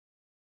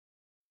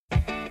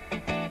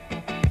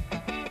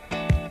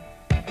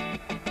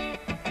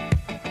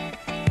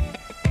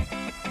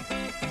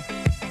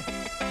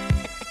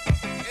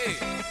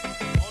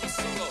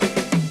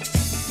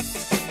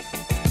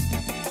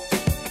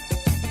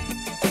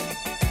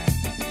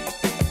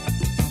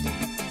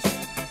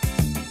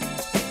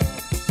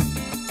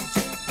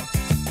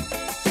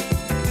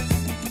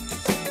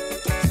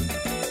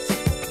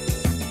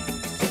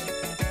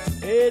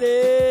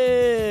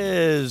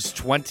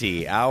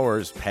20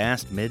 hours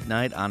past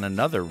midnight on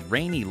another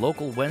rainy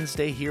local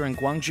Wednesday here in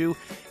Gwangju,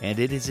 and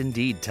it is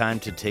indeed time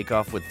to take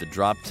off with the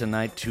drop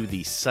tonight to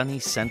the sunny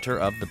center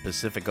of the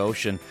Pacific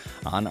Ocean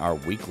on our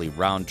weekly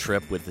round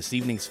trip with this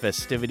evening's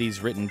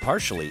festivities written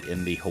partially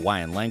in the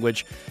Hawaiian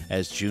language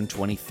as June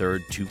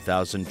 23rd,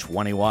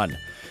 2021.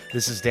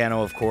 This is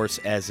Dano, of course,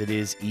 as it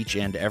is each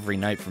and every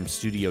night from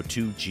Studio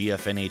 2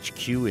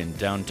 GFNHQ in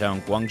downtown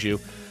Gwangju.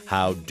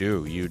 How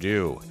do you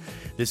do?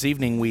 This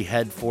evening, we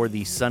head for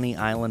the sunny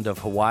island of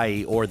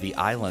Hawaii, or the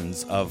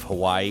islands of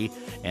Hawaii,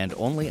 and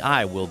only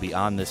I will be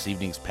on this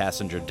evening's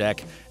passenger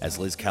deck as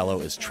Lizz Kalo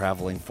is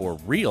traveling for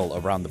real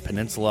around the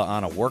peninsula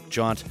on a work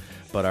jaunt,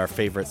 but our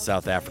favorite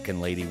South African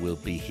lady will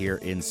be here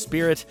in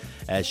spirit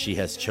as she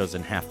has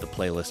chosen half the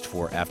playlist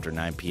for after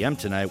 9 p.m.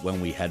 tonight when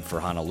we head for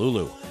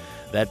Honolulu.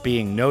 That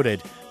being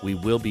noted, we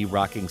will be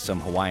rocking some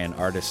Hawaiian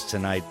artists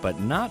tonight, but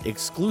not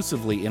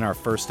exclusively in our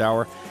first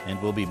hour,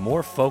 and we'll be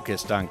more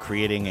focused on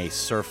creating a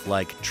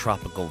surf-like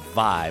tropical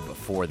vibe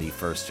for the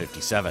first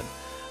 57.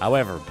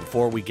 However,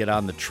 before we get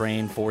on the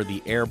train for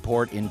the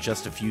airport in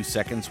just a few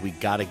seconds, we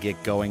gotta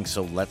get going,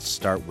 so let's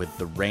start with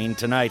the rain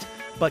tonight,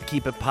 but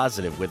keep it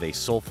positive with a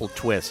soulful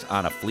twist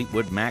on a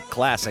Fleetwood Mac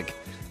classic,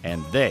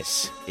 and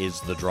this is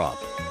The Drop.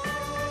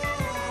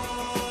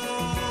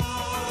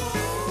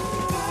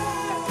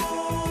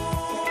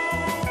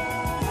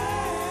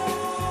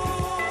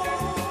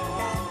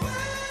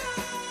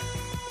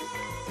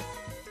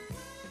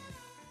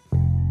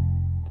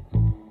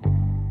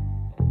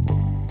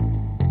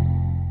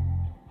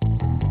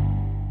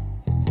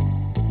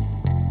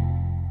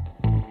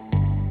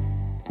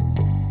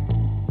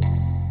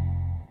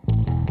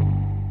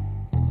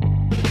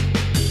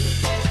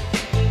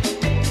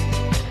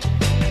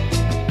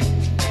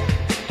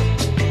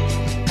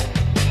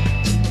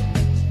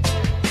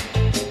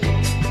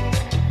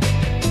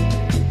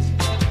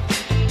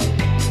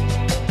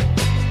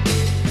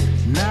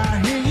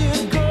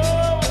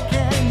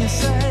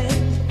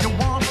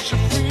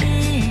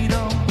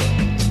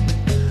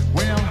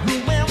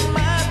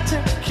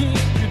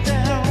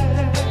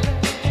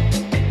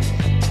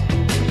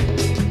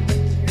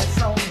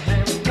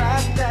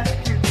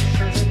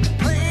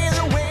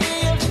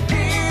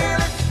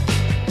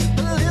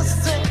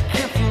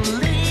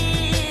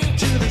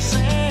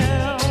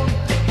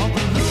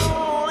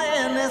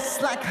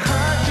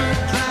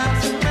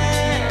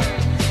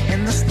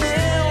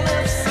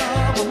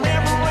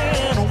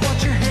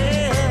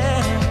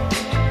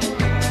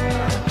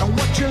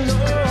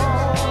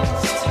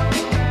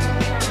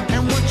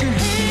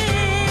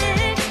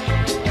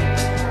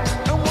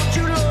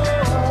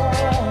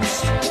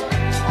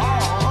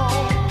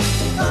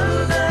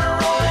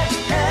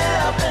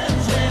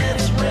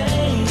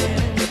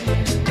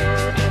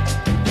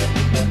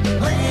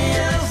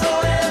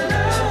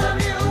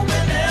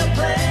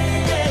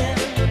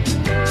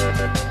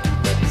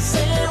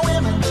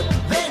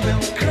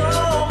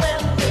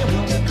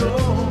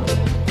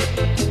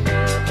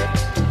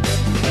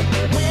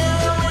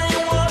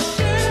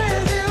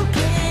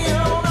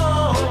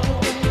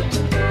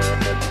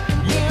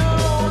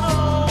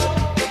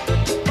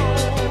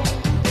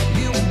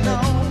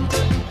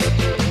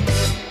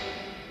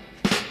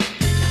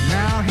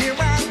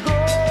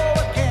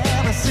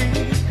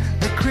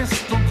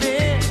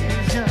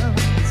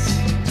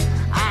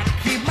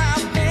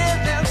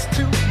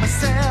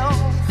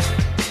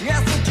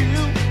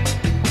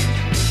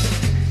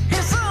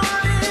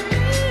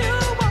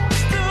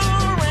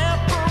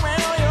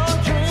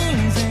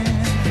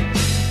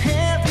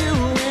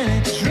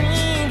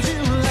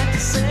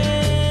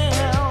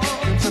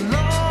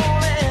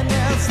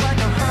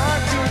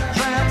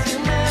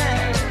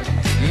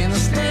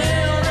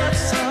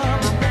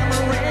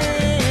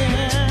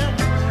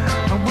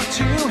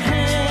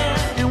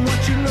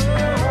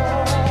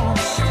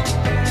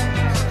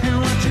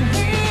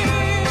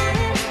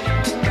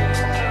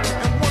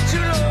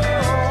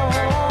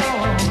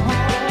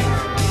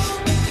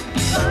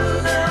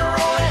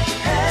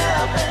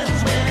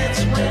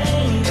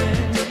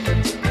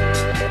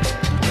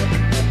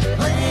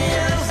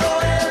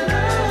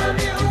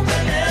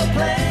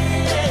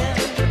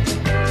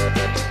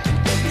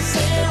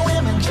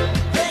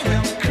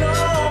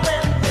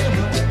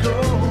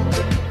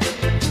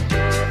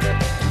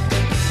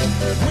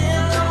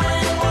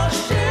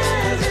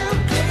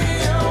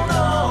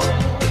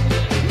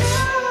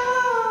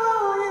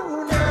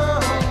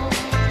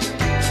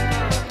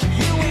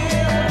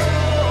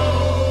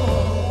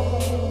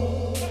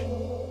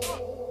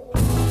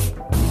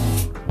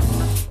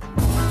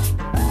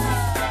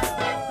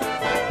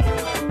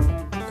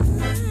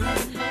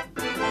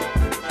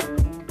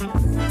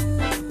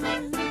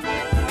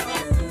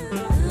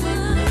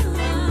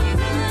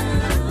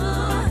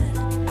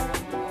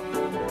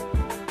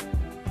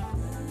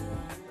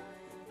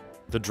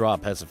 The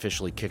Drop has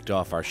officially kicked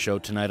off our show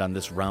tonight on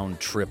this round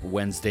trip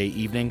Wednesday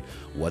evening.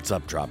 What's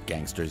up, Drop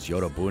gangsters?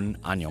 Yorobun,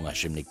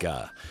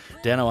 annyeonghasimnika.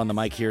 Dano on the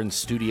mic here in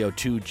Studio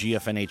 2,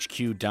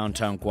 GFNHQ,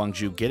 downtown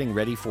Gwangju, getting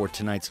ready for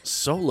tonight's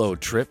solo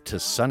trip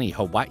to sunny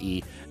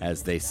Hawaii,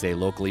 as they say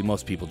locally.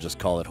 Most people just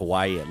call it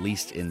Hawaii, at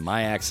least in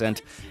my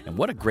accent. And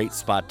what a great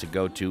spot to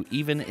go to,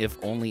 even if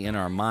only in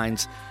our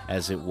minds,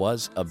 as it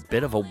was a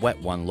bit of a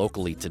wet one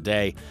locally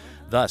today.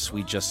 Thus,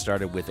 we just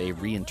started with a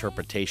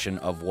reinterpretation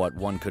of what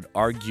one could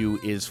argue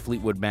is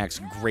Fleetwood Mac's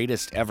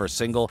greatest ever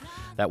single.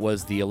 That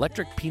was the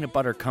Electric Peanut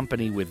Butter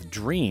Company with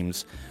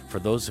Dreams. For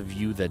those of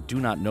you that do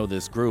not know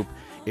this group,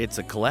 it's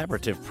a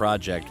collaborative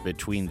project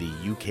between the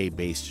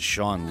UK-based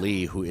Sean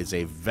Lee, who is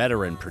a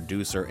veteran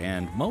producer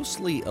and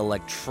mostly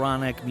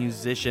electronic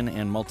musician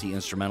and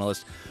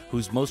multi-instrumentalist,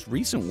 whose most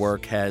recent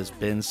work has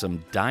been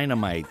some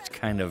dynamite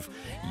kind of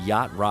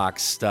yacht rock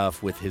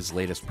stuff with his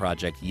latest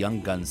project,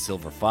 Young Gun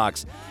Silver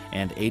Fox,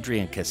 and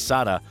Adrian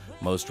Quesada,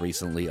 most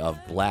recently of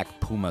Black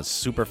Puma's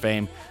super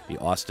fame, the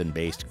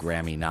Austin-based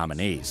Grammy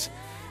nominees.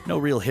 No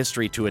real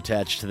history to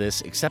attach to this,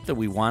 except that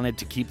we wanted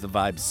to keep the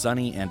vibe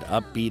sunny and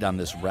upbeat on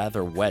this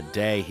rather wet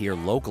day here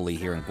locally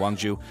here in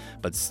Gwangju,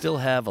 but still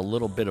have a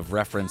little bit of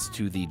reference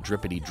to the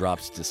drippity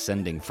drops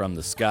descending from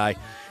the sky.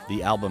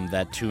 The album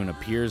that tune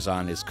appears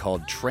on is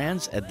called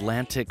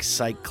Transatlantic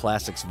Psych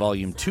Classics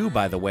Volume 2,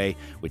 by the way,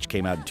 which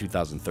came out in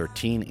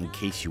 2013, in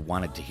case you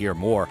wanted to hear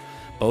more.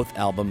 Both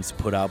albums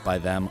put out by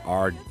them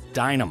are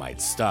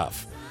dynamite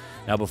stuff.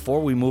 Now, before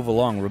we move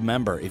along,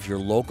 remember, if you're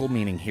local,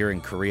 meaning here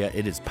in Korea,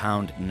 it is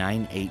pound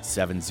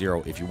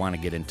 9870 if you want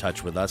to get in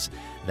touch with us.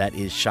 That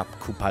is Shap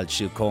Kupal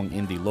Shilkong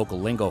in the local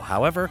lingo.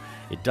 However,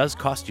 it does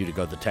cost you to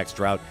go the text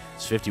route.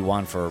 It's 50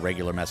 won for a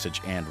regular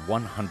message and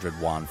 100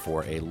 won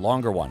for a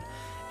longer one.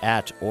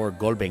 At or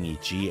Golbengi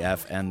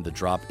GFN, the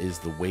Drop is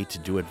the way to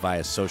do it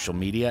via social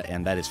media,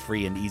 and that is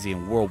free and easy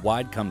and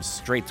worldwide. Comes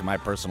straight to my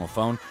personal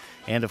phone.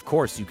 And of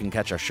course, you can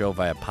catch our show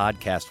via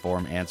podcast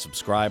form and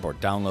subscribe or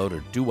download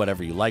or do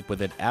whatever you like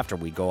with it after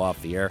we go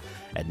off the air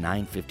at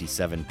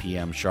 9:57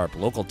 p.m. sharp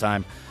local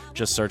time.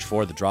 Just search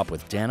for The Drop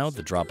with Dano,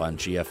 The Drop on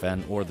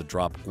GFN, or The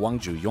Drop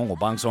Gwangju Yongo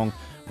Bangsong.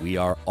 We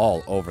are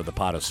all over the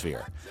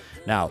potosphere.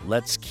 Now,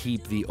 let's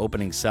keep the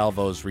opening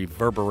salvo's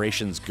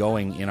reverberations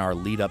going in our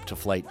lead-up to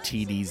Flight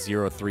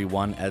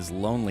TD-031, as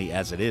lonely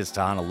as it is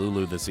to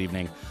Honolulu this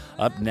evening.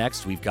 Up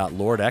next, we've got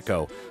Lord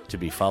Echo, to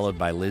be followed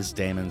by Liz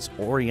Damon's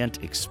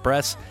Orient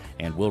Express,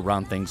 and we'll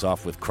round things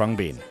off with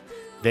Krungbin.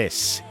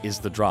 This is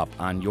The Drop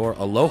on your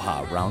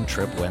Aloha Round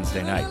Trip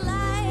Wednesday night.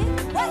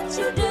 What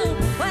you do,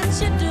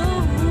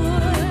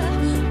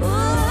 ooh,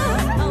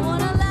 I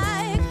wanna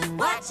like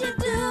what you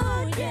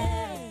do, yeah.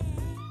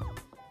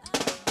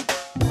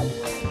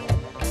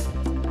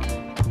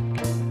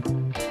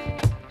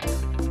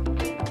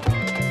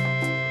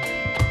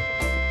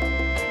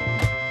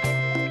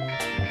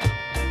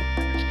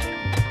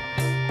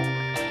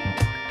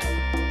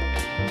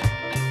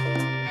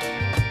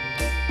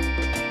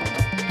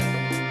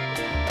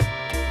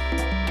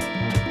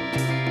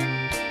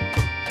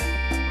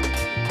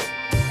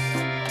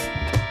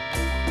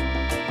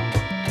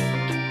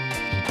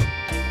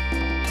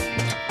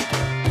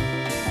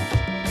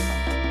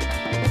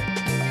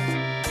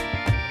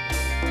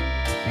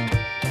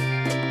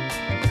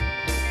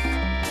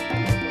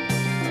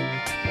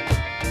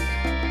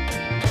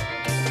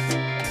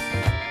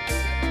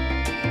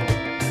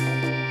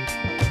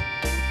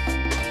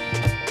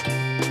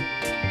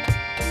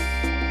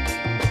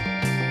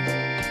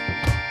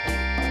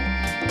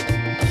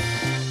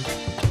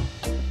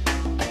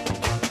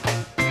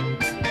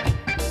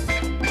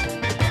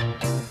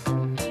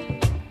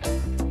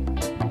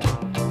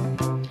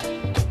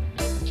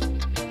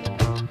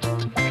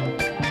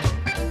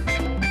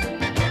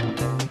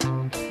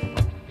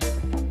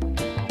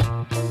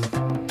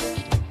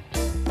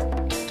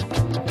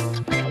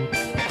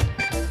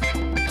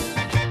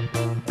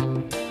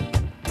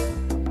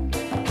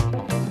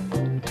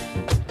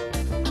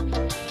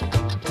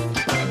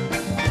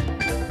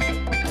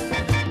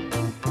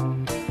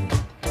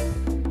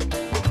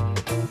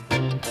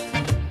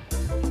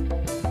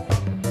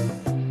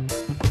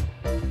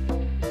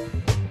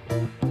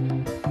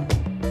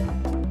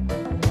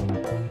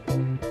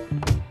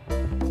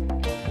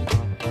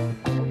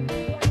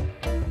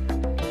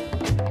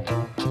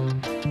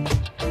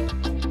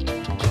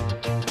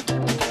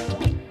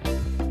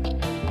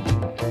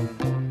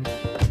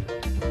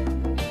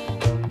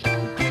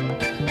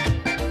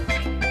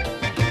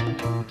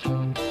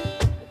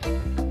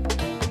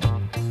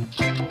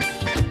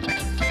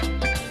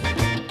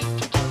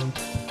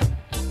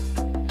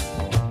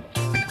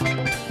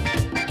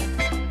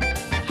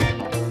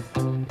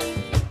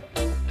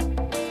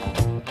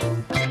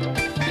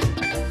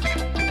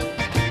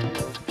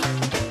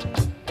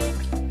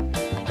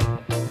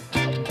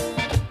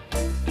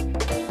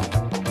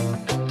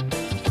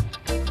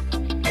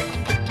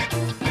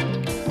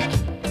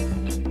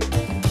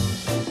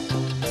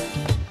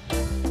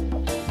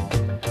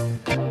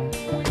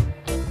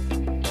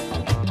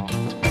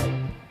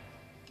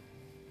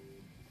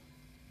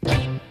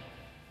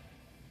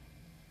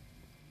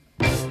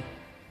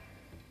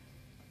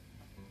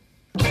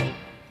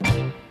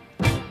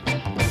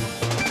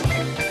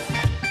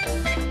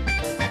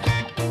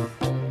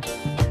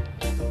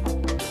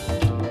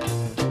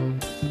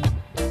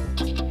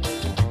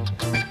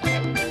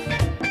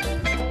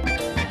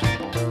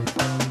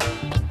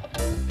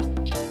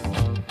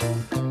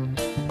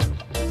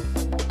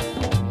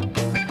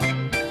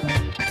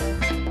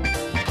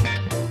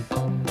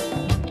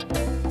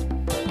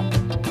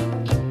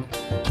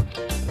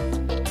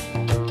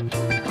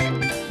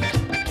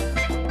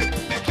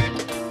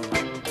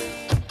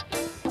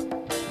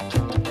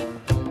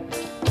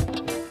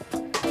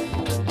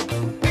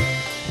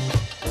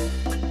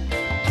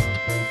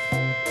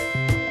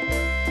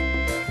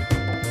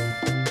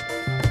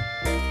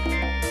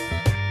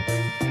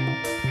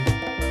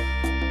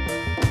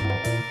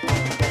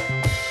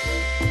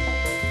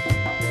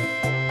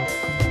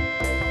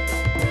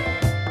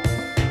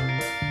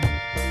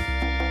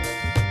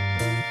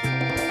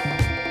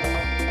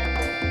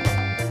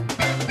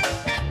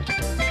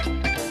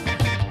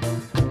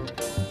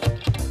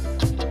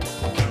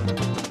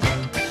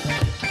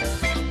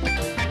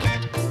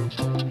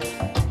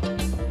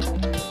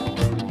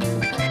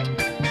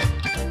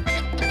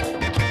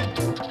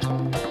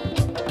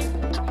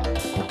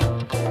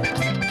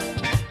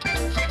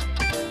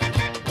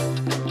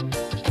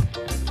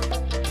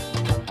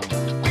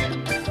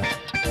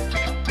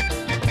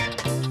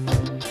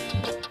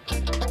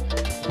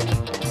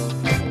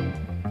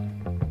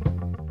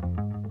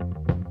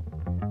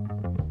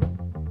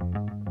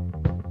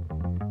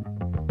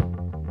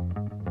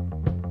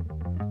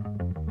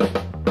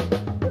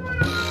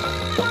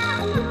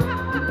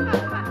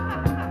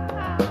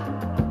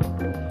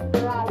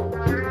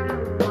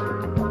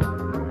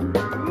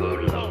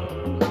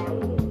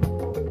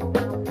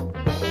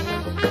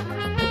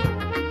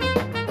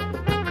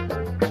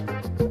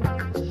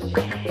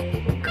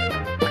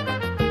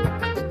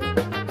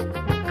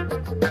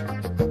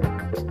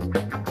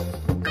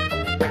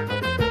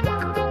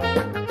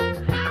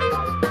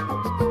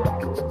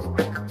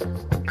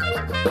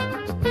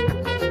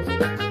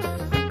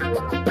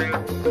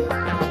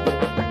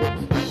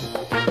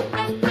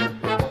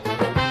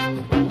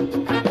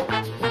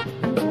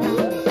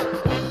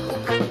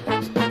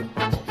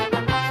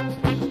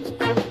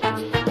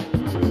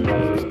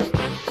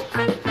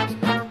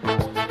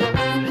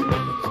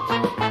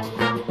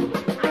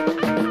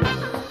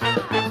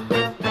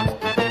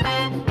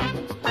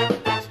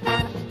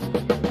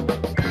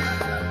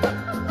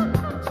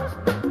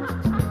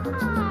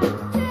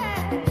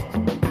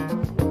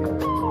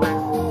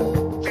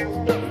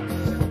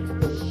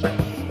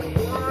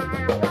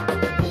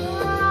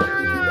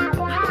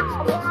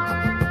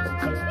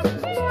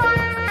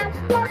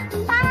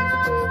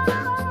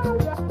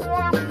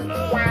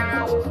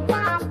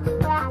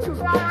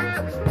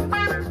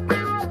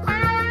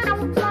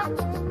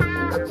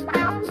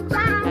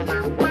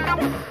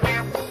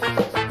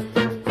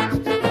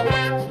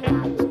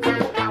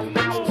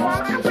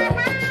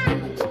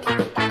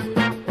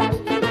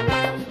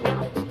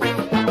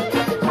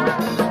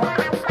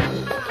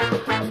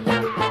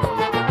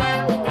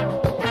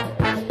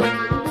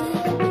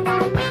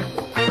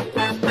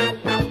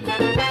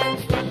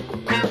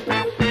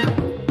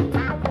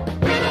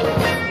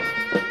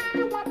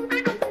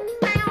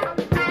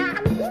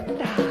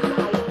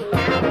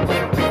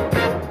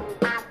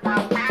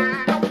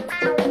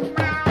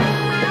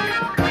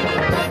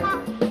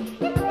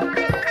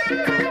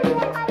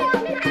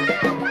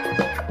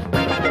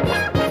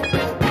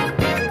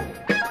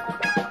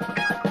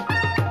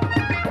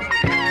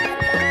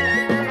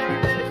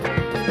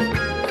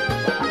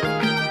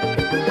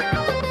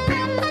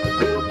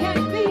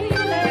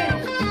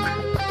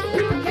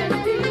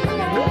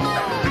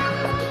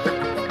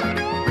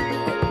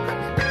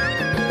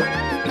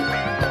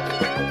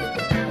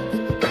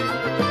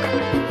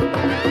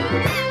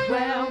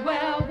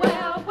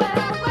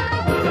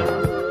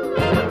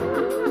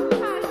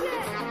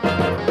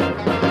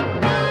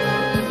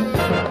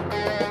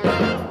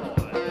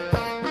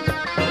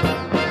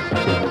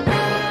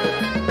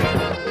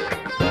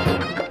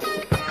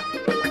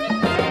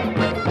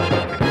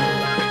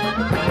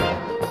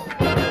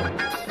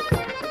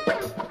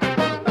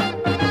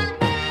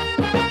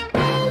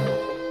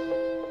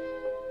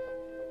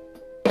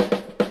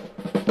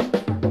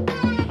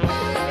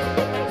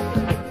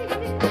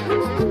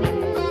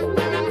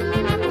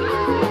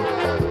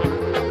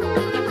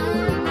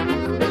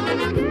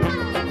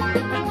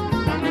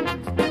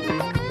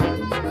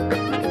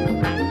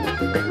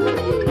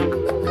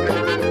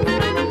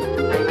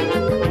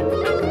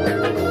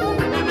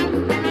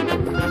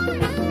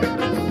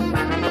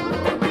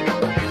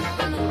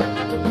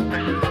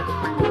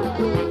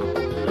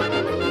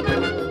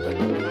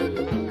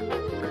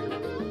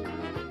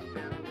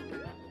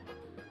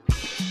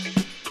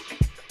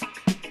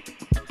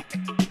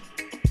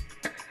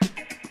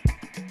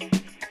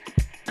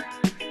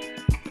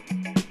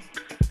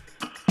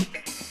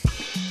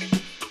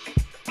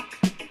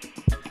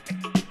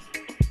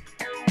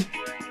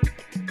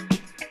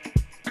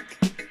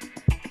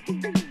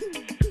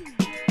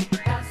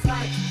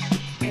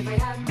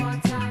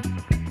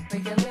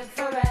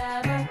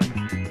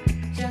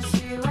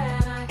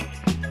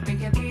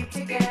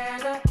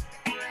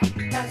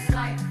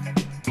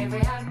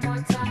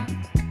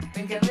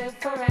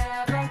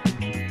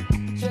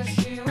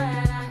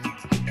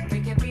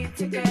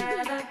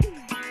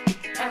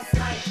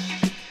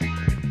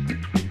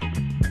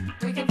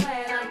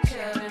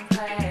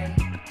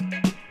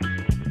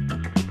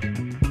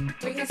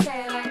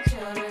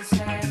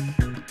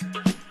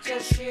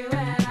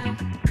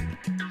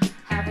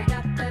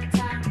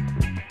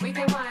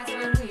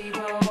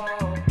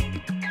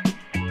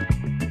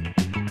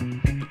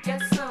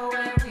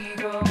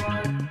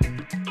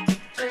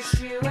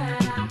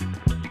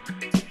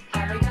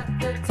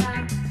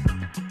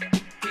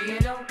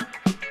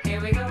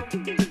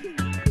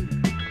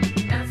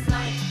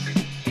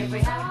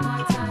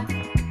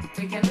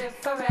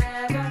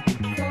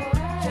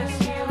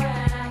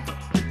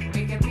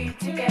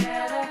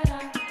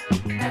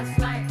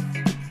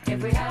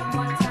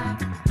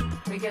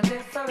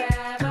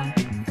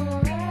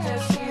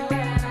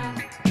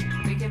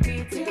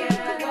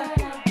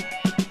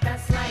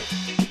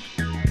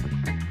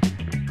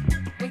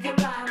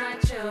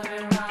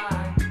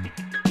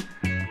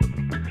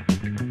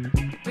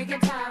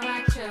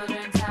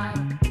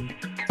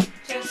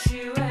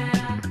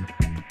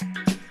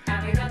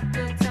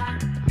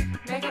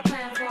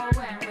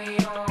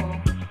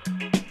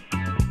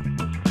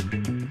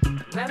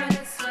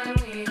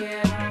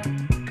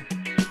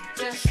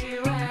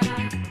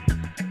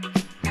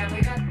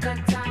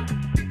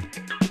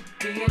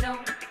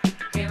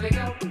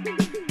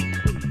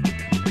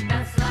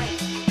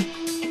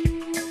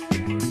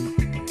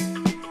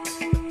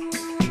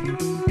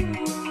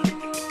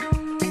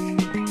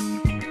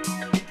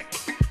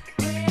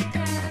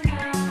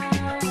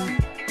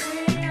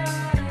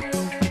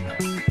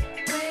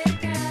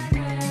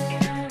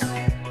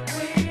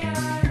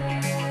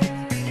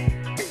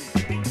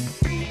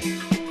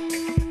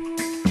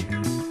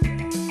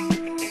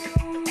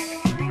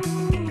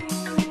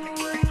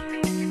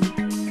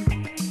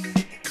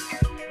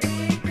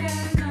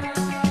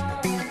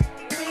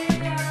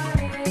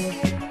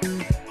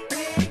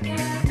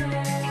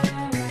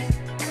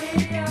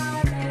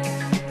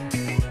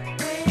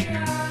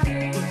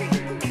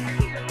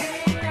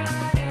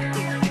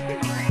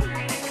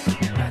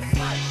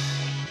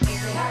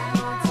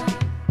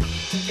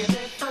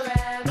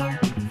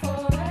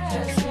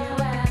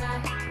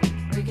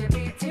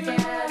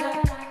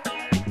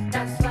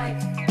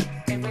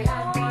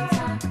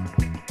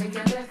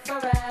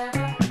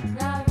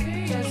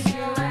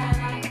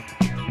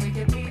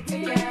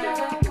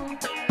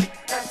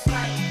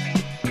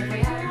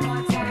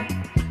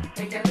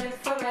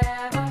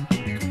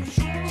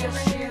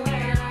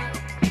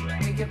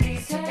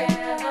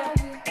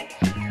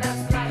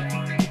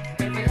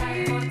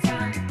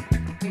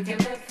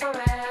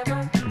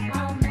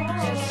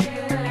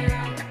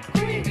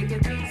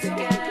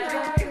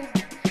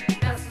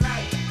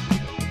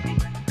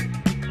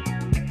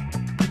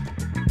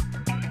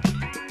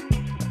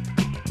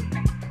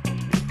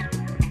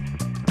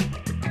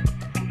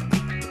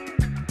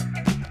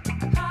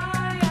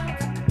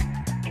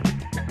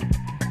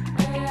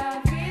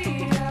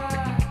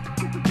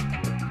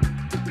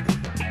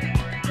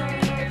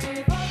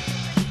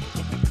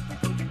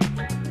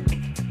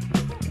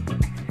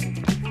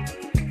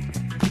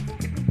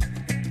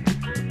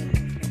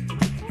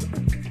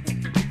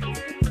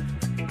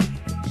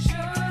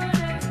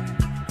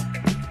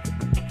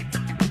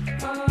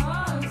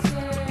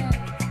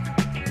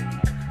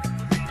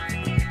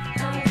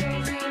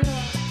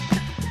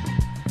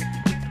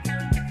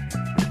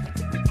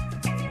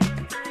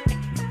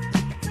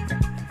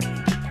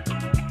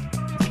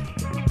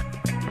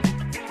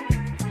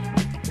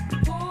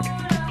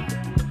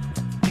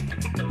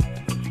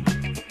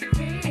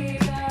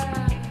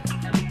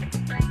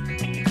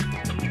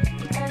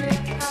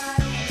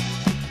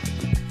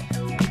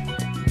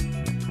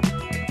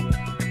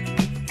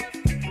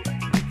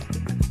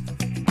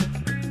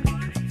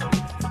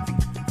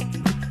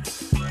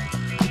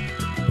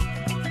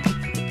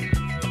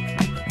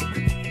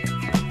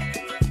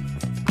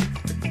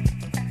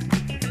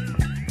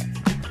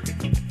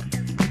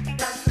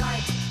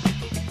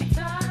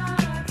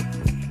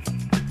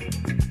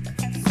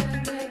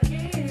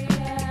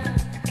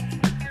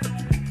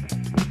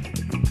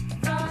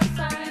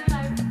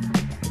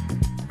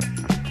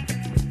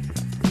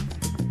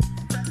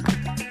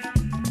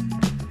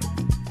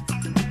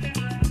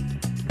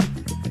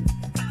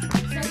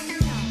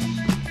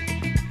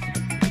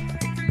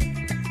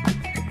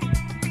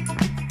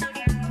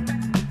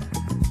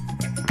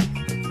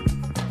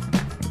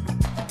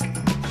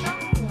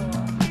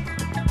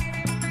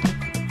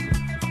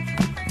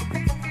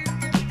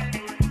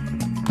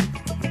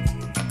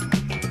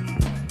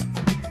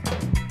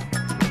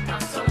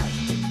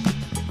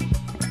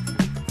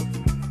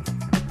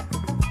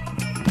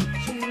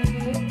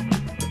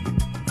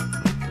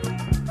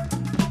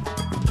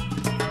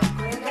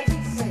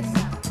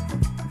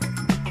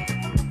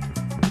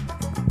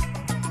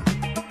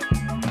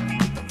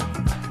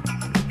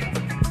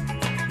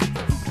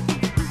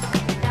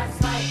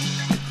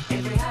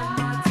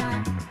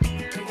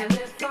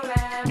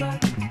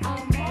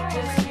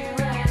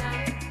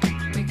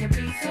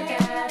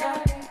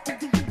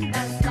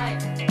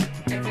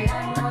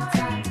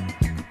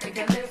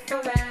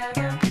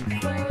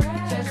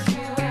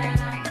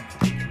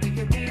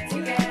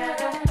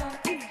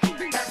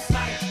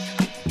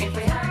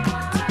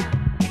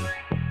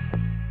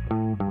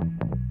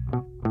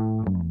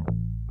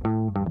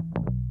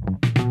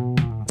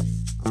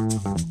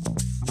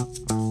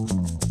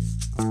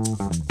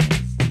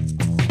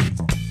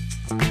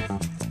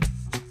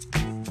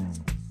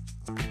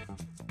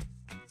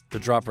 The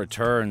Drop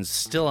returns,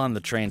 still on the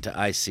train to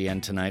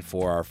ICN tonight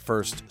for our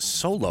first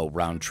solo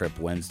round trip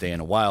Wednesday in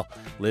a while.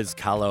 Lizz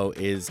Kalo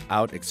is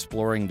out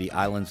exploring the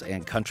islands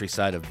and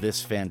countryside of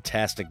this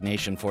fantastic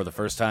nation for the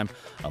first time.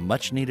 A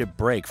much-needed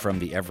break from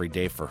the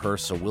everyday for her,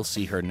 so we'll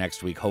see her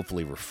next week,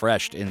 hopefully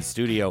refreshed. In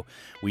studio,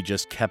 we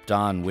just kept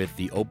on with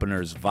the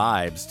opener's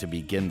vibes to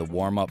begin the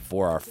warm-up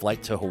for our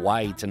flight to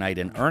Hawaii tonight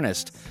in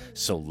earnest,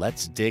 so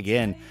let's dig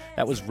in.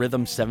 That was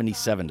Rhythm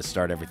 77 to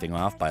start everything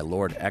off by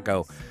Lord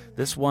Echo.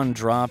 This one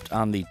dropped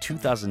on the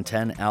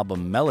 2010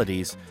 album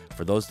Melodies.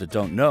 For those that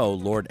don't know,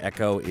 Lord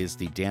Echo is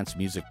the dance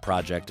music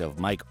project of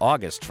Mike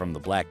August from the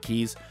Black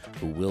Keys,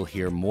 who we'll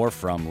hear more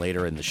from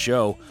later in the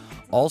show.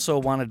 Also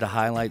wanted to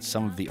highlight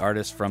some of the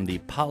artists from the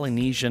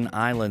Polynesian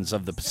islands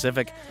of the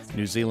Pacific,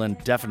 New Zealand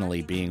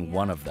definitely being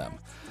one of them.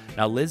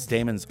 Now, Liz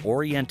Damon's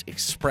Orient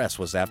Express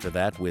was after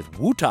that with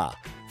Wuta,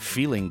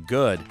 Feeling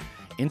Good.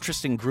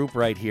 Interesting group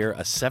right here,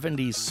 a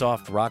 70s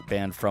soft rock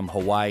band from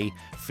Hawaii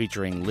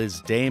featuring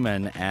Liz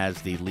Damon as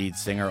the lead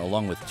singer,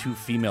 along with two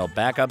female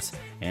backups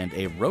and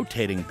a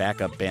rotating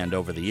backup band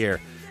over the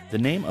year. The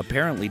name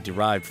apparently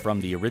derived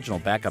from the original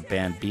backup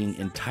band being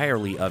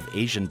entirely of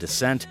Asian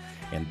descent,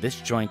 and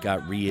this joint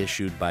got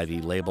reissued by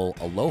the label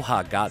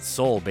Aloha Got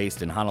Soul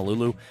based in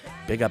Honolulu.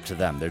 Big up to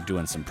them, they're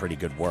doing some pretty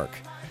good work.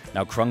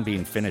 Now,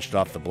 Krungbean finished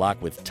off the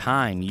block with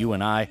Time, You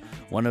and I,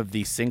 one of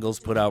the singles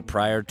put out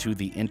prior to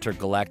the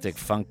intergalactic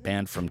funk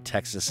band from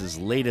Texas's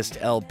latest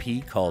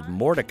LP called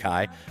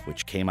Mordecai,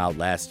 which came out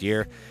last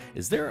year.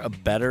 Is there a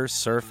better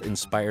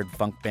surf-inspired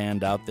funk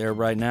band out there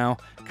right now?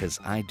 Because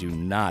I do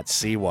not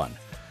see one.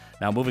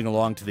 Now, moving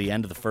along to the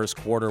end of the first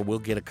quarter, we'll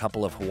get a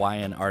couple of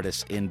Hawaiian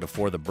artists in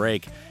before the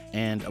break.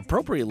 And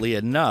appropriately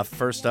enough,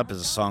 first up is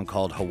a song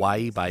called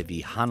Hawaii by the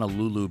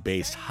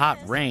Honolulu-based Hot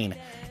Rain.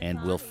 And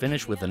we'll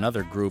finish with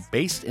another group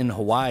based in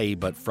Hawaii,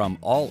 but from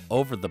all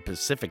over the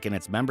Pacific in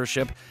its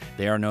membership.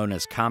 They are known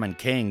as Common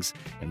Kings,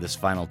 and this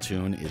final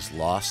tune is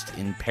Lost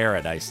in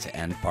Paradise to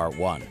end part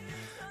one.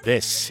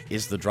 This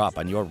is The Drop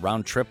on your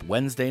round trip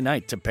Wednesday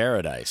night to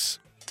Paradise.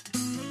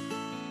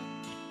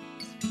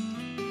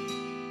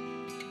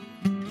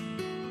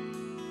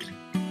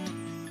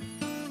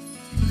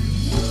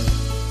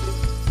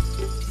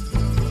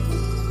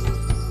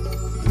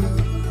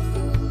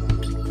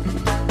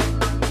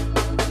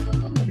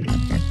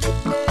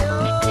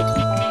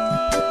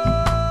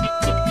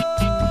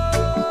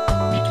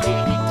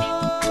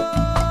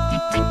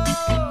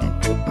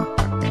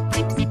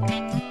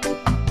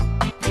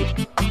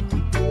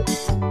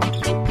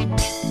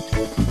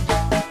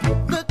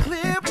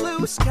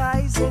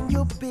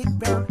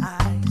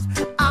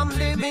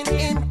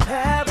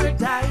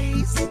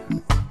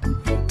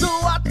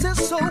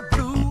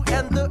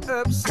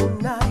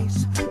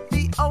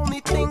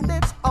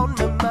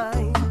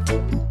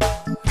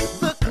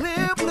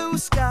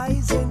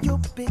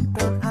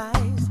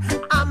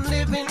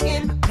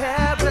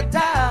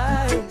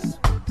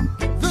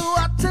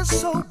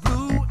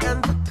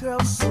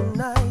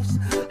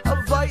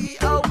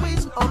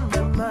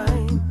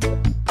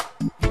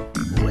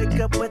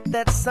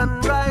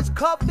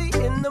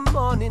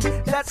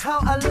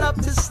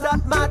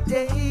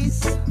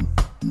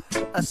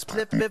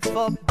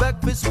 Before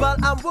breakfast while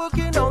I'm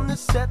working on the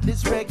set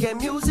list, reggae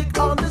music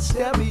on the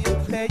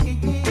stereo play.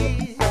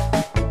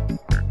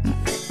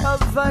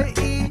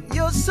 Hawaii,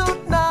 you're so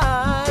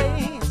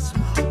nice.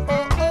 Oh,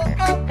 oh,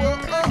 oh,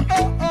 oh, oh,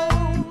 oh,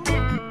 oh.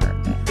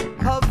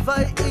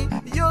 Hawaii,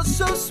 you're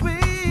so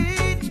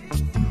sweet.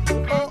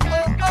 Oh, oh,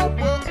 oh,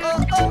 oh,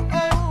 oh, oh,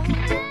 oh.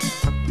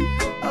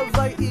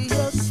 Hawaii,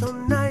 you're so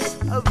nice.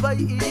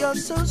 Hawaii, you're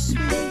so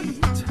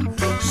sweet.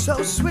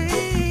 So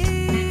sweet.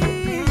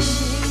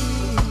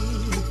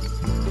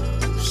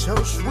 So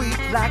sweet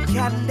like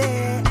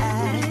candy.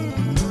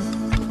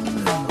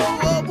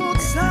 Oh, we'll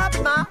top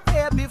my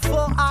hair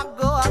before I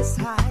go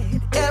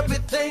outside.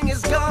 Everything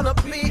is gonna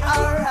be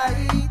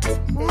alright.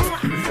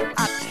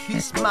 I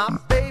kiss my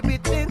baby,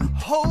 then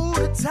hold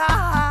her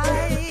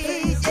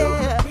tight.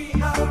 Yeah.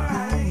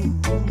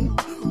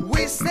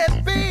 We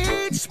said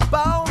beach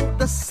bound,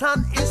 the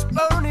sun is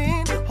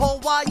burning.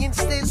 Hawaiians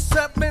stay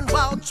surfing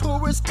while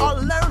tourists are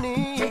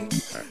learning.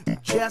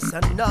 Just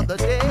another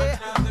day,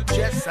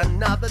 just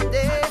another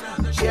day,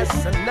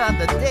 just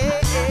another day.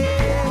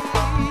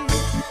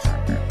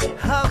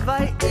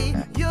 Hawaii,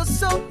 you're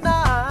so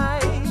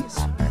nice.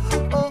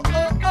 Oh,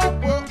 oh, oh,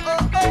 oh,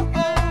 oh, oh,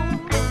 oh.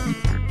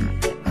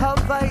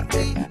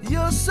 Hawaii,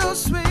 you're so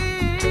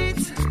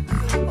sweet.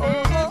 Oh,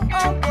 oh,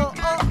 oh, oh,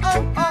 oh,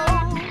 oh,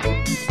 oh.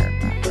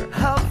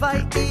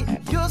 Hawaii,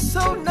 you're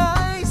so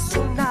nice,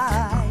 so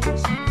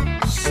nice,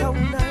 so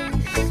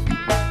nice.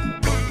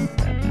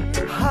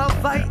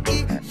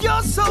 Hawaii,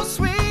 you're so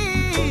sweet.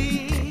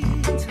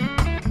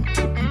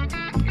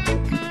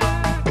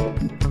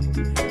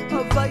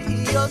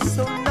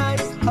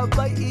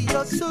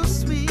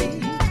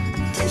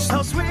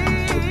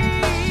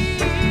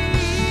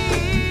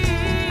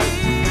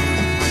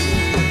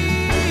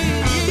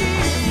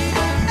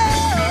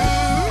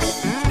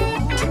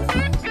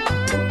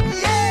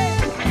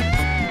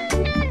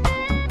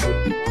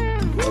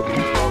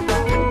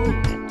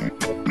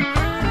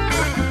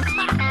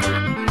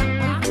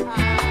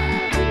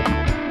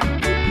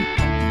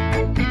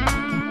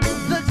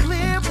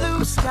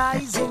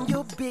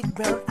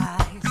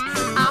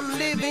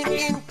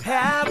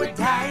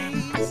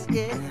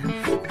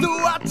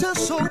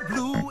 so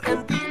blue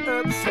and the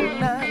earth so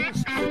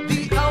nice.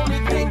 The only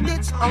thing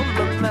that's on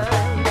my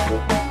mind,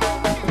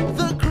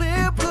 the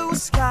clear blue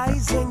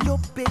skies and your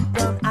big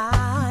brown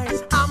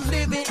eyes. I'm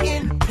living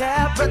in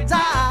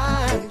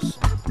paradise.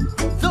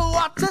 The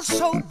water's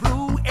so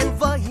blue and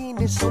Hawaii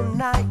is so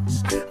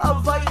nice.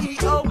 Hawaii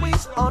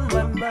always on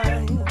my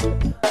mind.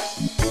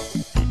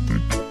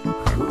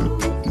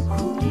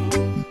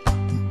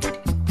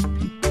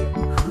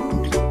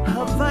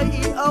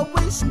 Hawaii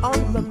always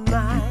on my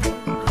mind.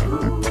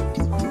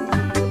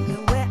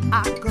 And where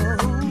I go,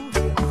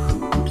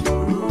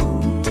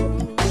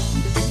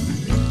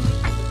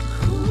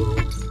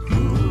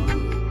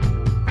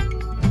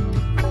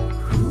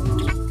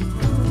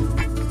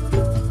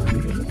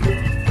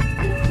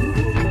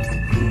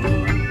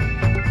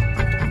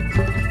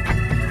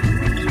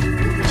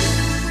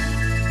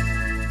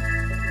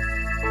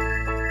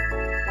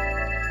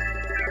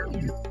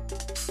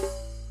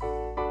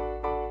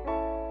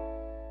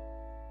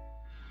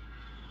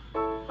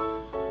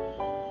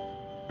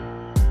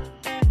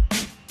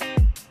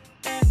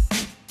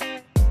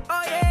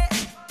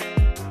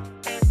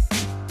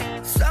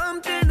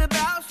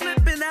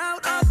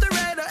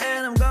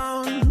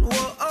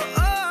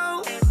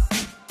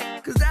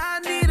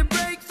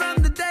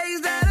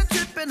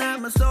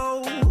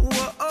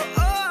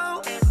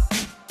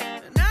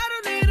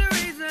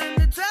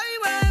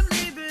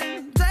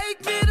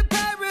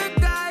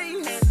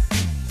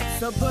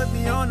 put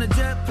me on a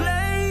jet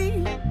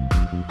plane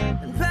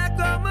and pack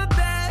all my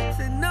bags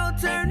and no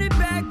turning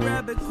back.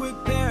 Grab a quick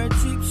pair of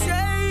cheap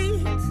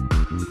shades.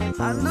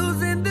 I'm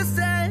losing the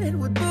set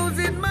with booze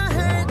in my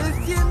head.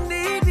 If you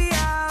need me,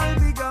 I'll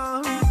be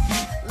gone.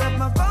 Left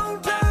my phone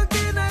plugged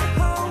in at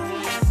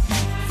home.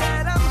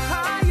 Said I'm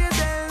higher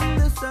than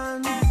the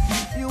sun.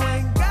 You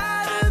ain't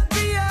gotta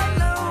be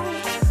alone.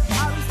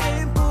 I'll be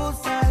staying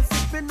poolside,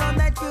 sipping on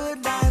that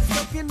good life,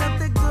 soaking up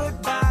the good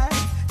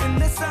vibes in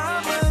the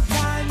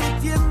summertime.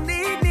 If you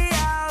need me,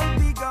 I'll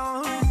be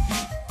gone.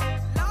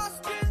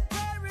 Lost in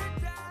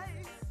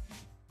paradise.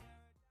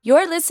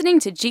 You're listening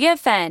to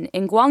GFN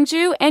in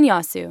Gwangju and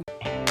Yeosu.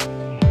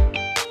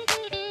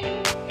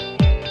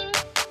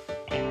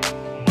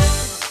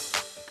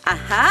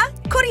 아하,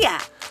 코리아.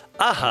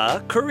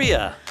 Aha,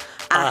 Korea.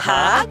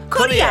 Aha,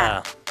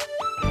 Korea.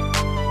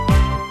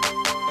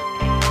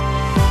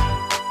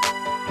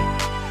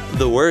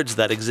 The words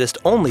that exist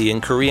only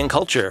in Korean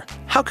culture.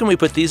 How can we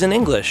put these in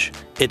English?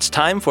 It's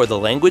time for the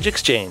language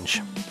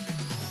exchange.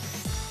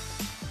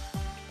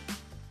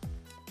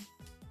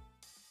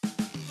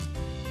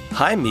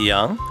 Hi,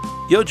 Miyang.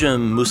 요즘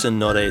무슨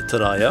노래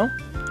들어요?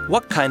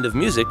 What kind of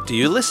music do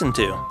you listen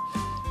to?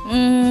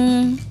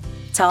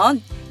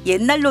 전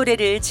옛날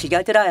노래를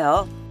즐겨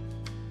들어요.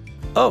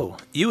 Oh,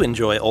 you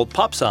enjoy old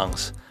pop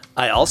songs.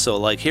 I also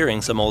like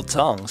hearing some old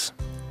songs.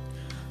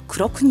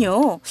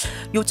 그렇군요.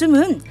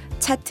 요즘은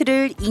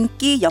차트를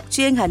인기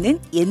역주행하는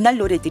옛날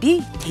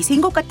노래들이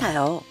대세인 것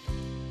같아요.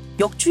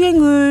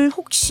 역주행을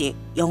혹시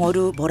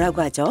영어로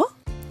뭐라고 하죠?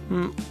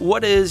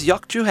 What is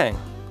역주행?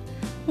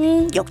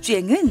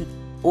 역주행은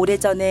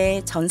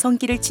오래전에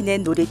전성기를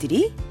지낸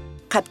노래들이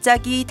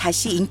갑자기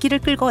다시 인기를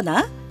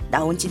끌거나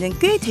나온 지는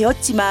꽤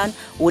되었지만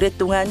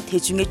오랫동안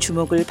대중의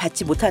주목을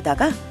받지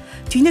못하다가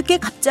뒤늦게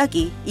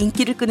갑자기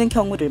인기를 끄는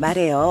경우를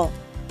말해요.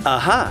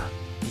 Aha!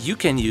 You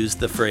can use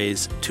the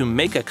phrase to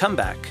make a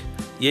comeback.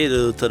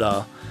 예를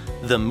들어,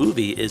 the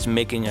movie is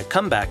making a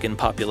comeback in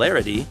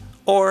popularity,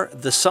 or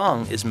the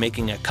song is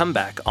making a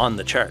comeback on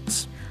the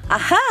charts.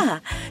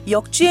 아하!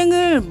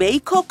 역주행을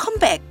make a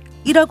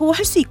comeback이라고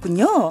할 수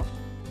있군요.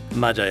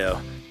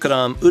 맞아요.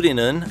 그럼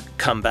우리는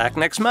come back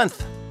next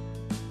month.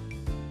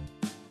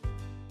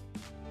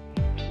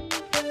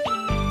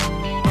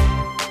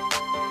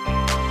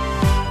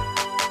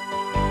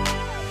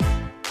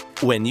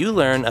 When you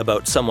learn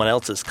about someone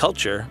else's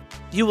culture,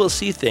 you will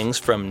see things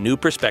from new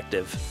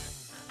perspective.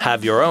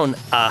 Have your own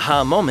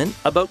aha moment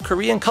about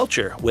Korean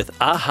culture with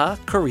Aha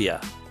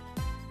Korea.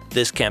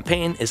 This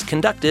campaign is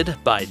conducted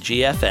by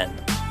GFN.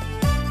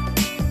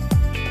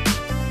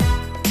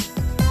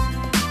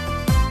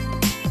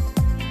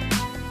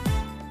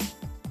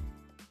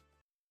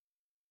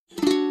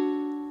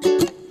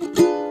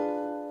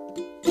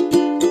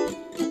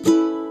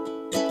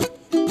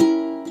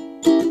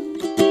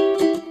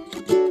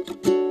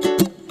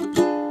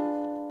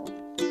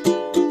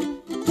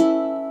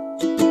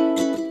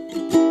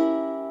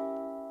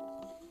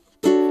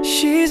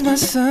 She's my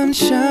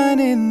sunshine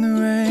in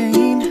the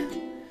rain,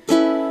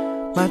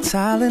 my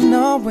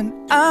Tylenol when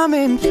I'm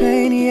in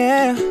pain,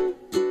 yeah.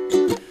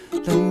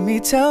 Let me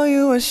tell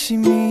you what she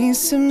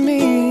means to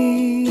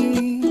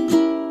me.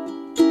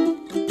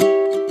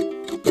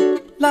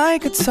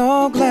 Like a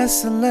tall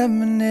glass of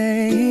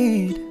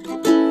lemonade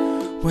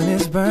when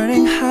it's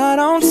burning hot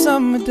on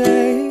summer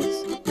days.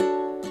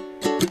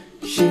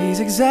 She's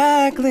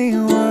exactly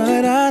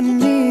what I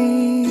need.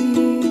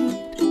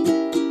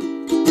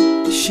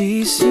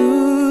 She's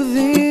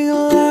soothing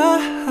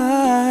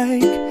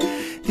like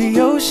the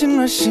ocean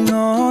rushing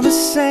on the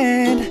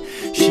sand.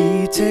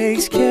 She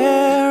takes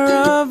care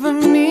of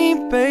me,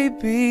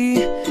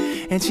 baby,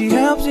 and and she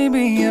helps me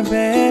be a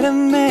better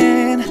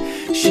man.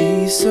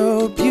 She's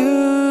so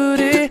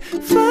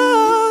beautiful.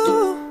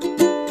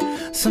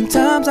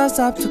 Sometimes I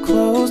stop to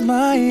close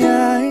my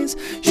eyes.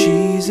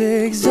 She's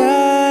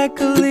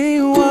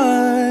exactly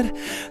what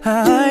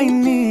I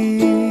need.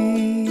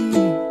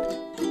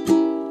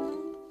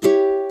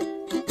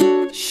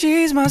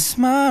 She's my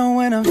smile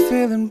when I'm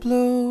feeling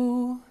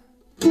blue.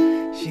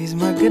 She's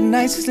my good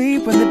night's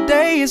sleep when the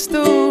day is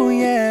through,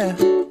 yeah.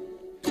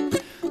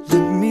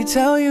 Let me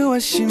tell you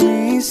what she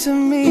means to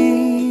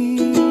me.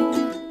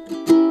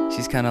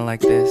 She's kinda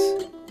like this.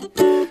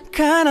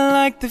 Kinda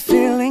like the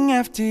feeling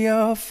after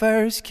your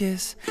first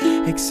kiss,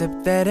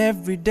 except that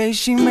every day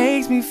she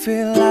makes me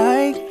feel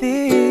like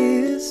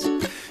this.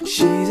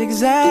 She's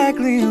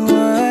exactly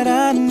what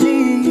I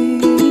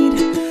need.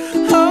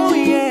 Oh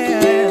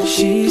yeah.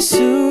 She's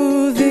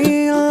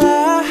soothing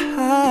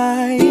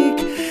like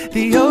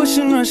the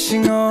ocean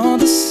rushing on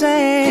the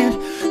sand.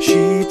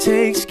 She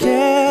takes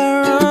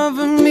care of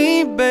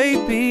me,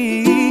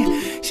 baby.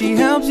 She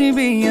helps me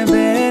be a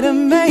better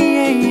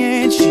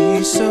man.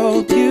 She's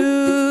so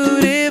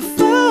beautiful.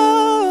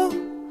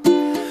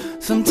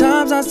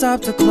 Sometimes I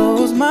stop to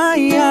close my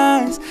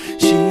eyes.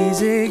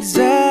 She's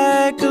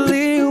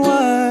exactly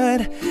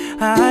what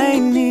I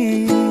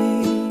need.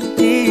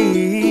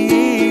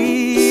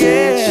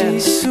 Yeah.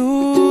 She's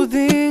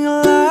soothing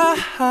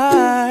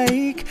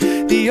like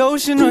the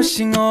ocean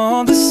rushing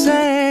on the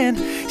sand.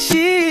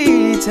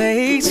 She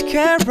takes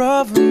care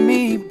of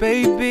me,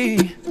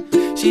 baby.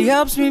 She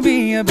helps me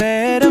be a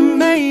better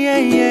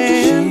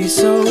man. She's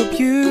so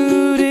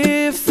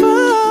beautiful.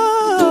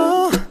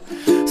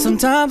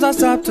 Sometimes I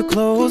stop to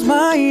close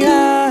my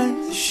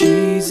eyes.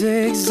 She's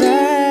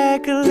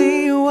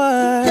exactly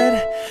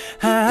what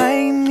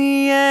I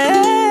need.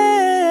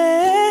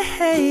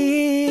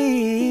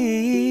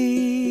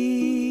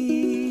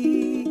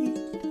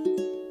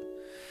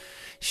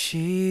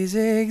 She's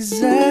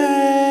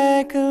exactly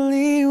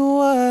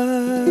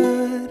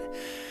what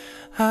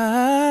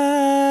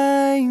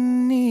I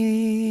need.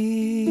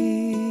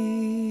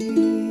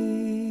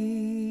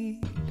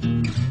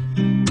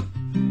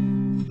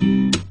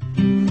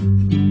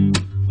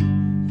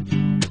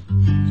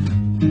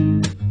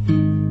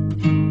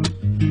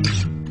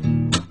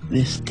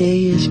 This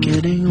day is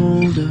getting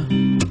older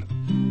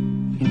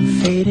in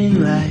fading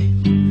light.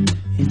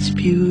 It's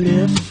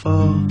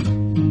beautiful.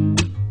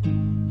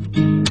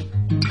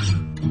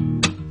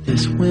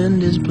 This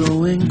wind is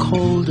blowing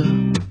colder,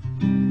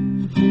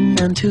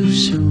 and too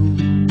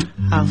soon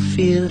I'll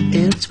feel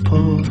its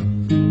pull.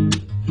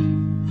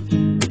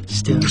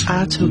 Still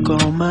I took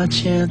all my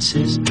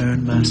chances,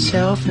 earned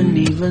myself an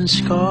even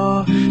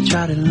score,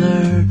 try to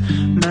learn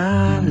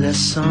my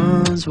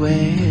lessons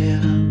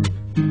well.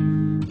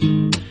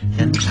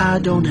 And I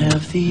don't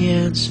have the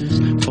answers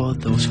for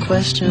those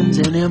questions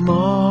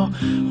anymore.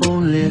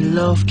 Only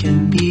love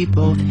can be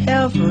both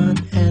heaven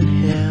and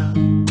hell.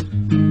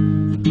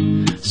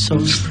 So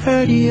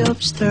sturdy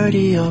up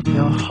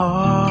your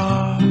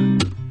heart,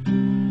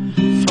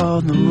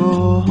 for the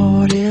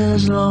road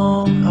is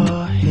long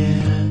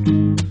ahead.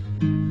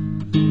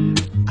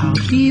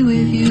 I'll be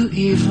with you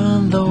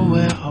even though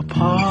we're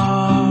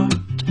apart,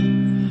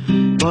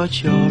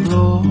 but your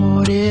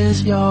road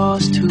is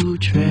yours to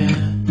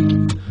tread.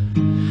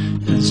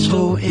 And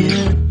so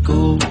it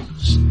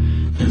goes,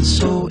 and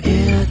so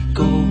it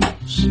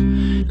goes,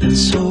 and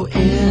so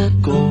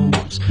it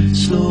goes.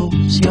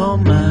 Slows your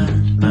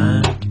mind,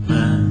 mind,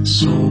 mind.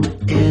 So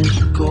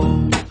it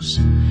goes,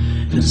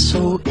 and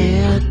so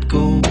it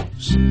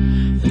goes,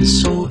 and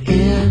so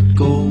it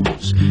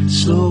goes.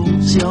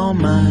 Slows your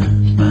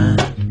mind,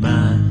 mind,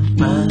 mind,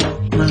 mind,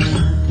 mind.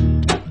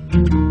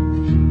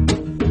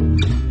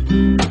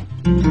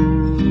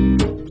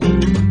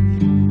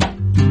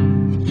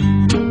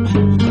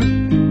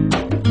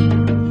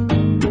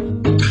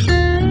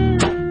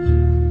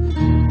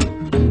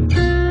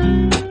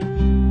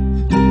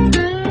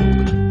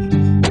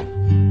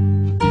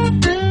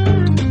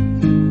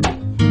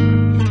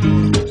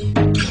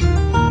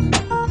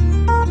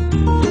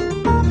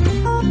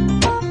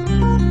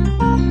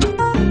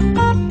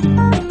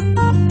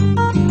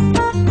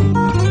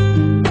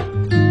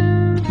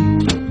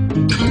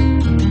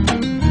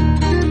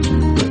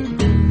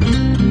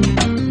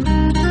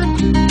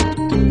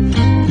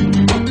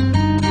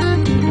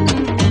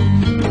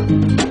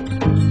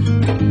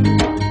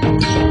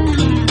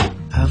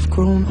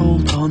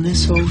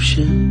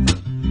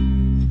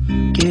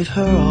 Gave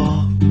her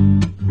all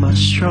my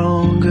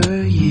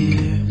stronger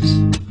years.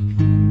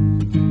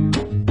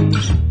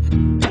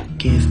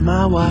 Gave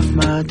my wife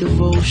my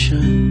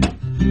devotion.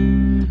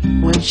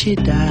 When she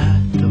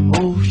died, the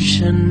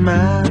ocean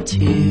my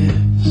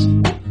tears.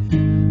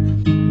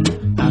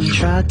 I've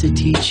tried to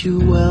teach you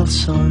well,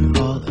 son,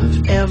 all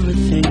of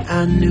everything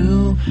I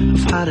knew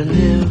of how to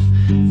live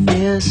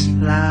this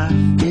life,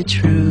 be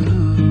true.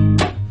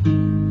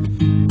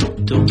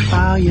 Don't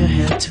bow your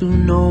head to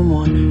no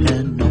one,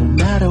 and no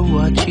matter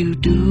what you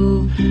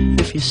do,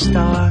 if you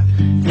start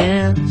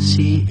and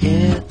see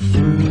it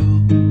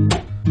through.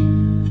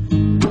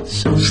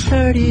 So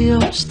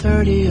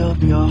sturdy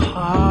up your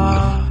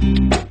heart.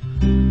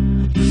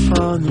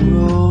 For the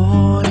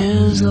road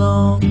is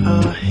long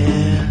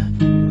ahead.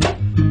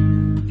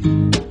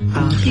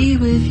 I'll be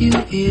with you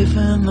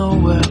even though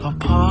we're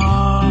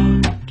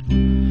apart.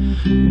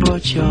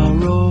 But your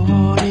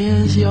road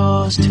is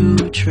yours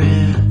to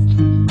tread.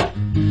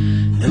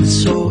 And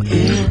so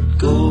it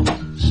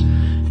goes,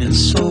 and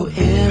so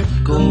it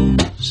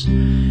goes,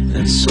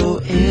 and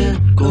so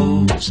it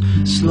goes.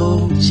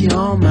 Slows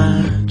your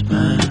mind,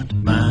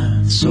 mind,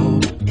 mind. So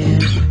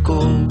it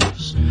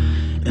goes,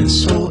 and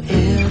so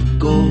it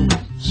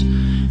goes,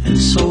 and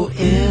so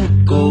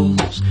it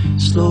goes.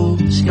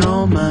 Slows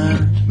your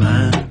mind,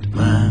 mind,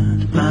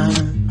 mind,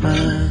 mind,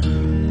 mind.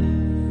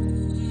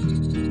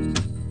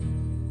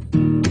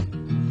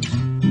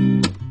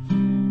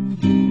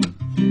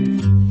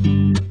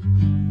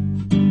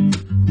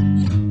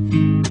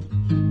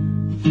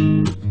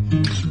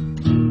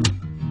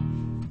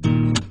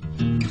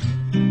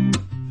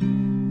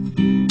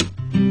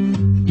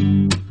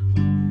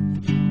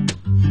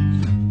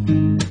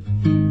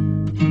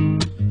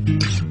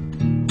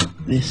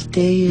 This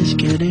day is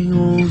getting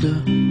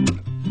older,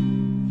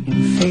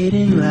 in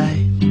fading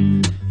light,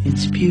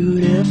 it's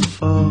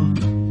beautiful.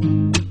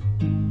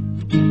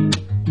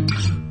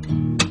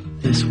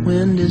 This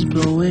wind is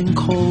blowing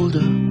colder,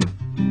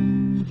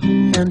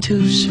 and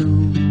too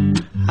soon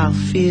I'll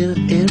feel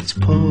its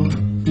pull.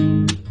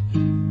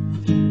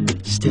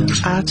 Still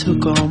I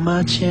took all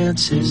my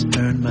chances,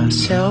 earned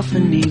myself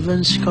an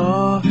even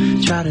score,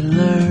 try to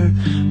learn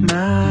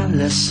my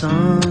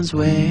lessons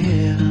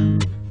well.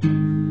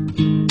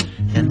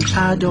 And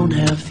I don't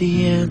have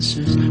the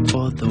answers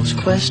for those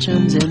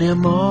questions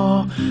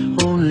anymore.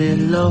 Only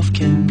love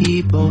can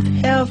be both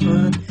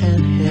heaven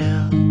and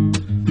hell.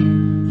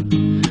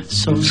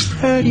 So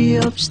sturdy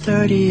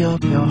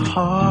up your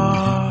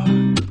heart.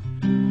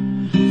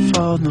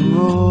 For the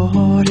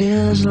road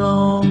is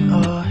long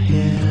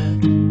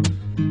ahead.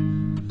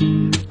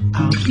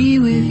 I'll be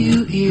with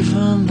you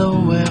even though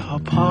we're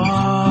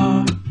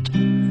apart.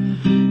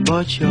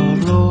 But your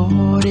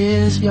road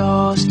is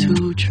yours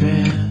to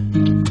tread.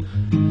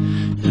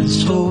 And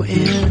so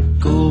it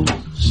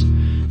goes,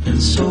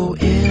 and so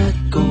it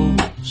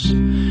goes,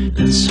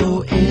 and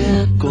so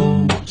it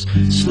goes.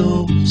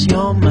 Slows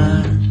your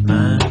mind,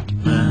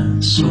 mind,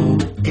 mind. So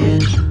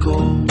it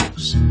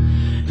goes,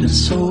 and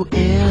so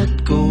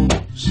it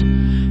goes,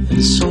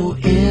 and so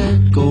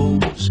it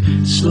goes.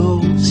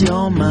 Slows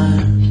your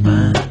mind,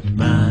 mind,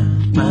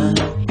 mind, mind,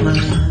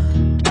 mind.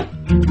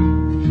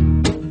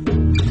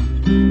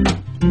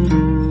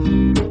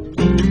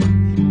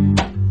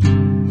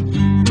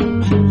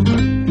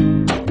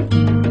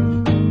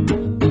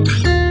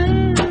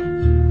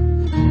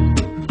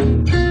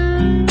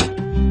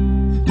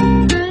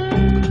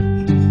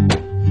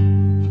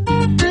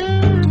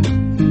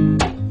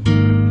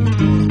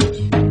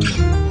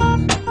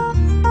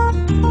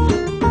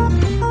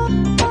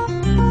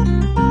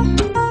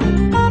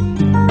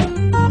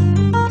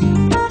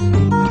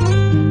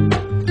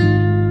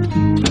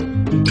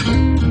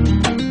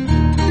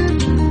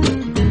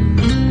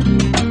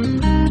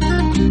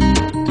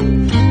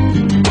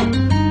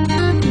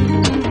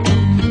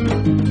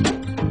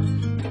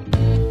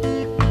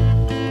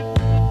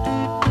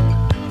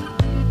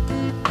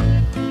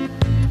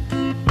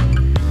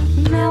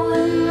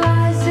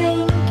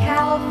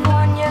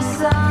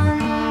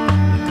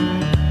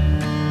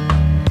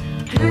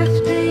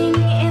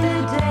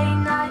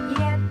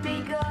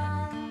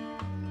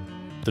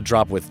 The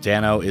Drop with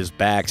Dano is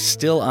back,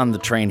 still on the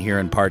train here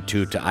in part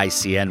 2 to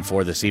ICN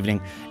for this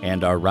evening,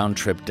 and our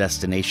round-trip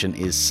destination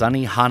is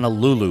sunny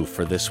Honolulu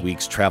for this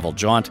week's travel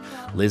jaunt.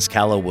 Lizz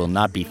Kalo will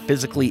not be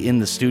physically in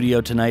the studio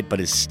tonight,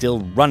 but is still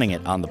running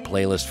it on the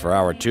playlist for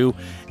hour 2,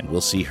 and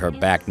we'll see her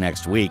back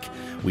next week.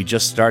 We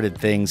just started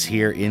things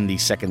here in the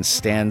second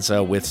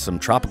stanza with some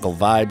tropical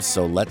vibes,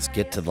 so let's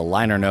get to the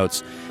liner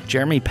notes.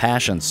 Jeremy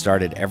Passion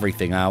started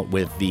everything out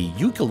with the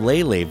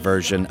ukulele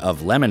version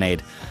of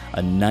Lemonade,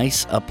 a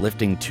nice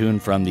uplifting tune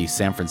from the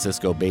San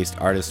Francisco-based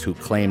artist who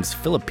claims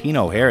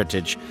Filipino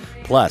heritage.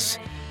 Plus,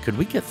 could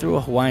we get through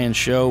a Hawaiian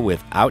show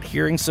without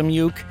hearing some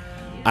uke?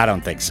 I don't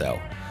think so.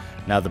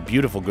 Now, the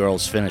Beautiful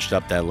Girls finished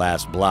up that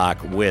last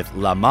block with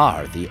La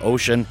Mar, the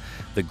ocean.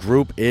 The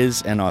group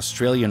is an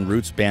Australian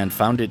roots band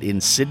founded in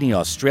Sydney,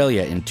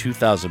 Australia in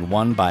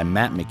 2001 by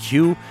Matt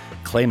McHugh,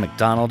 Clay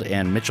McDonald,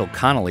 and Mitchell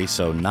Connolly,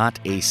 so not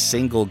a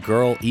single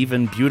girl,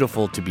 even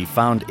beautiful, to be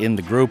found in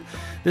the group.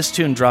 This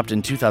tune dropped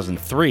in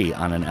 2003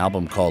 on an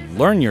album called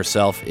Learn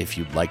Yourself if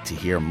you'd like to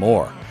hear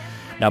more.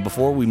 Now,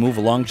 before we move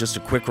along, just a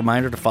quick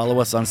reminder to follow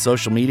us on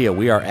social media.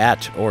 We are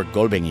at or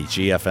Golbengi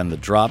GFN The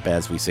Drop,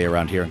 as we say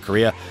around here in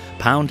Korea.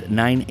 Pound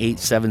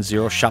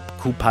 9870 Shop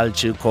Kupal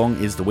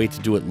Chilkong is the way to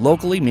do it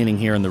locally, meaning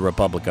here in the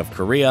Republic of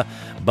Korea,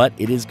 but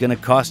it is going to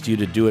cost you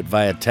to do it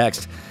via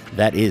text.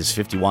 That is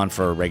 50 won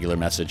for a regular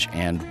message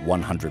and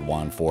 100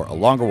 won for a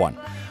longer one.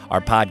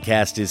 Our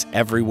podcast is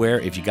everywhere.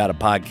 If you got a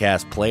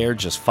podcast player,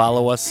 just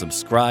follow us,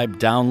 subscribe,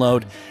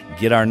 download,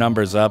 get our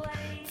numbers up.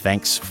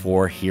 Thanks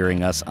for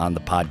hearing us on the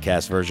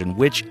podcast version,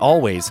 which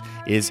always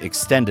is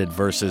extended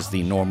versus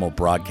the normal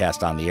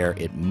broadcast on the air.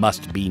 It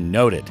must be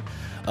noted.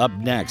 Up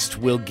next,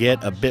 we'll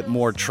get a bit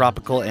more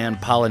tropical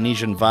and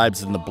Polynesian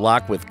vibes in the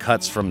block with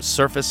cuts from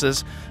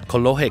Surfaces,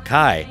 Kalohe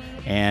Kai,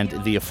 and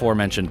the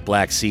aforementioned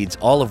Black Seeds,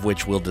 all of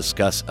which we'll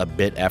discuss a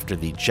bit after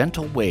the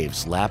gentle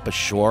waves lap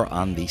ashore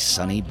on the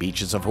sunny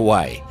beaches of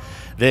Hawaii.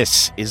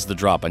 This is The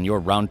Drop on your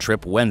round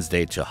trip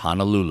Wednesday to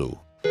Honolulu.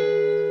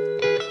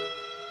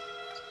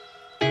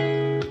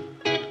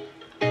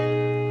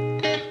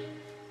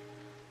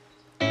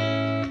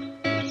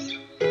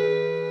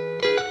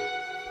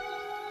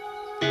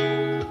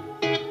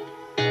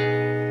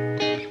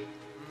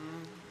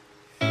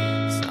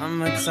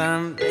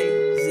 I'm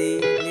lazy,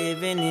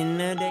 living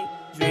in a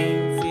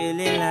daydream,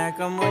 feeling like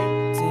I'm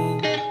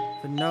waiting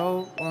for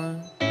no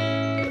one.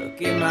 Look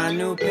at my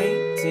new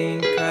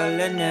painting,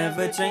 color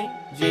never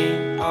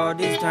changing. All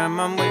this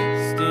time I'm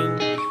wasting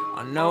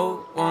on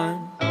no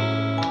one.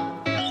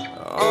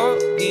 All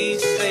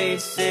these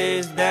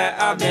faces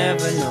that I've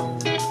never known,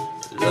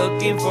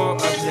 looking for a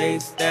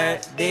place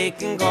that they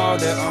can call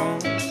their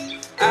own.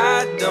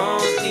 I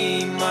don't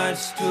need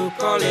much to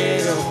call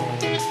it a home.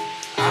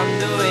 I'm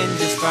doing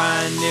just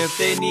fine. If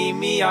they need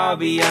me, I'll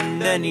be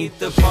underneath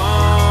the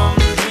palm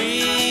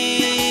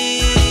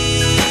tree,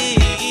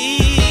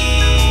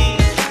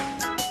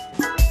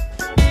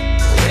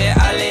 where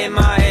I lay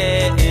my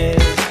head,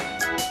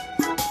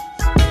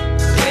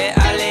 where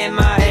I lay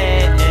my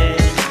head.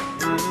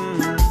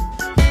 And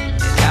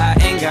I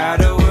ain't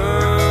gotta worry.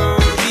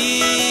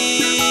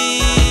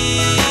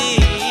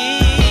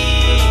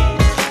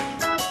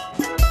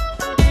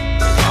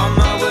 All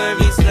my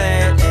worries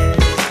fled.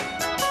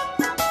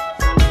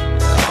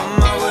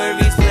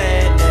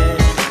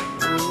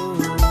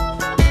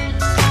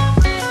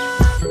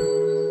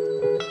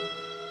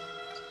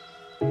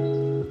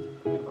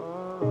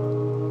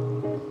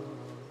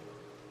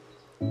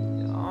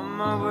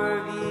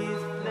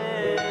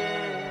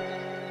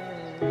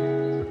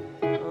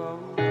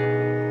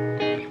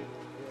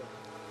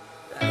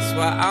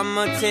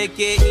 I'ma take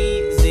it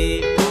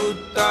easy, good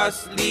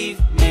thoughts leave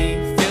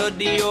me. Fill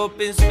the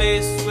open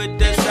space with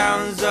the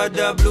sounds of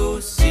the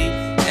blue sea.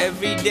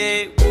 Every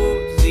day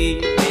woozy,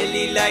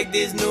 really like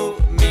this new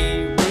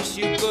me. Wish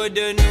you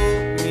could've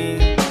knew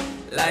me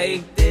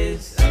like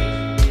this.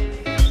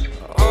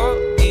 All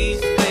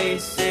these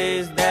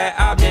places that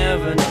I've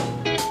never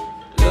known,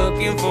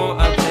 looking for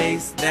a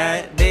place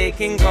that they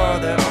can call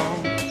their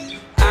own.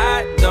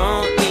 I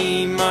don't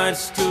need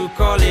much to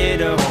call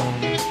it a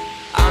home.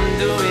 I'm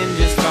doing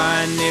just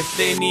fine. If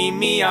they need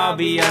me, I'll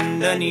be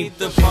underneath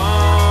the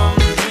palm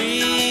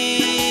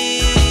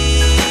tree,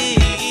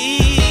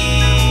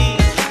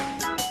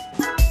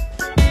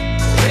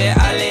 where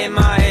I lay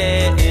my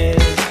head,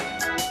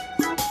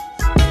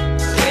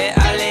 where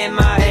I lay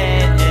my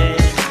head.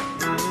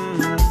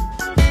 And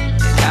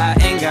I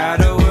ain't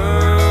gotta worry.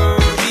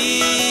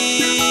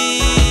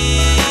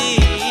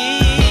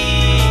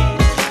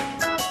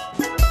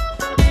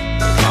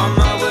 All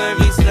my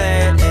worries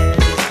fled.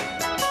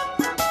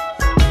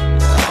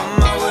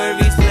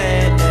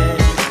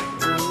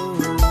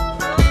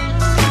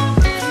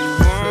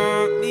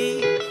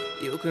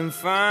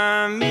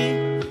 Find me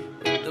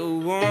with the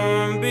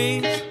warm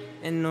breeze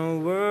and no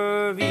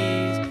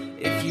worries.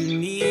 If you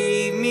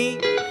need me,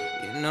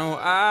 you know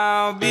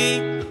I'll be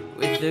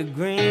with the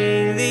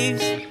green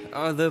leaves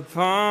or the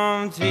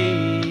palm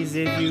trees.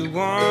 If you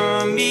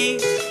want me,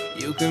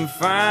 you can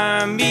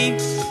find me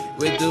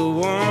with the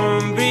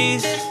warm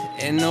breeze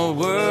and no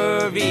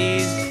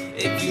worries.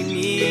 If you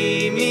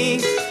need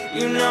me,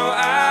 you know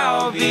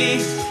I'll be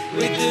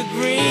with the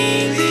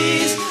green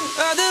leaves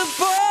or the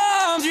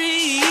palm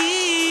trees.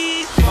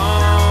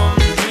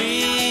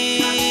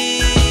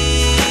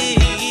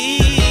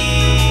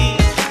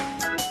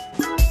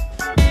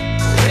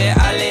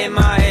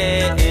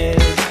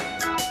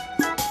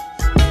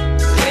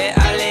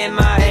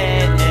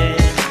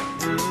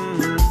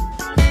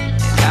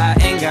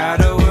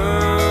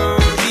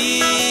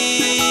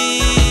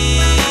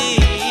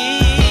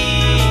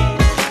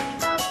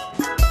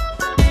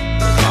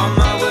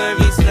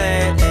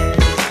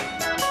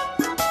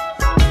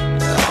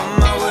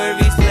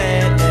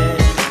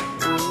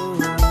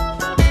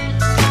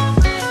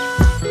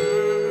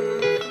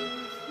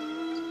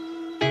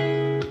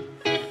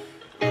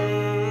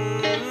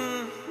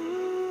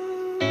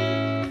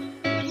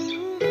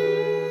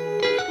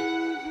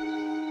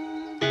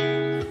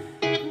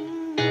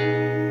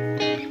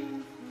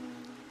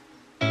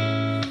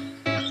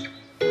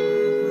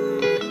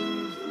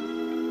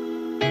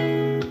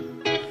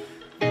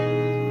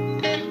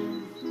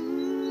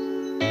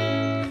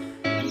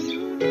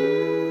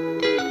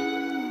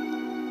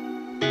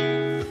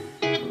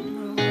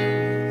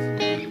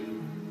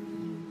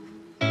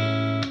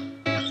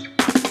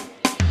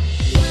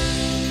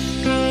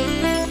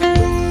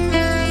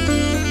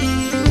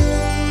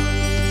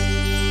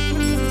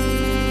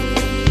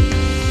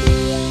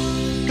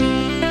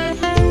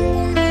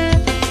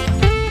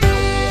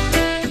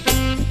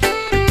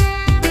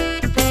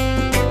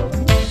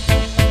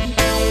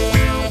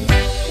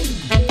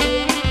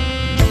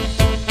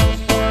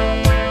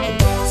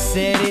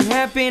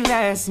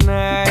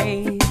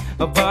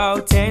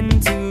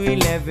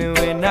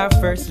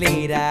 first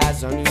laid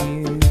eyes on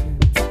you.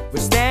 We're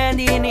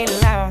standing in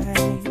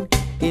line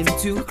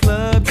into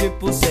Club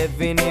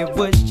 777. It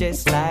was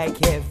just like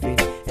heaven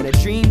and a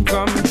dream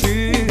come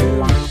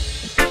true.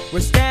 We're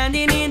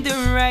standing in the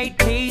right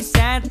place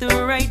at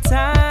the right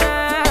time.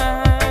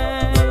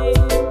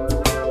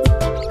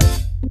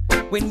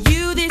 When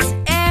you this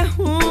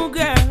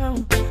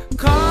girl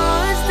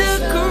caused the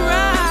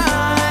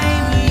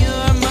crime.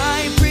 You're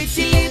my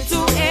pretty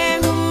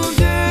little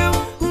girl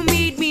who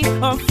made me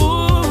a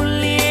fool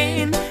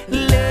in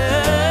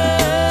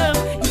love.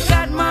 You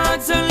got my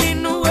heart all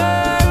in the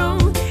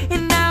world,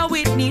 and now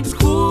it needs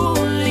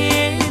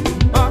cooling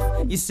off.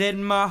 You set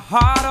my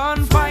heart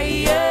on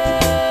fire,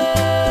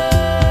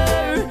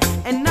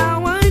 and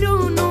now I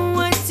don't know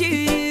what to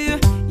do.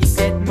 You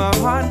set my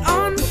heart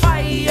on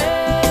fire.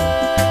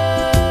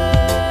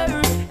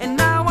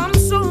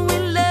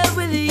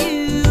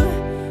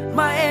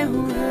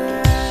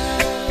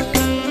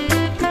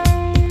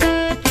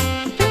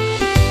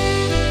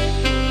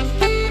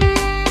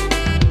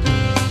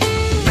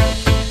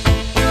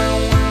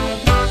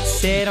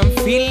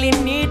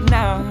 Feeling it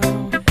now,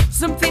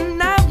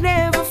 something I've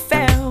never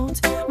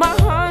felt. My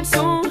heart's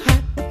so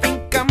hot, I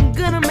think I'm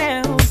gonna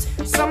melt.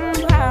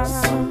 Somehow,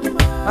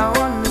 I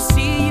wanna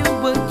see you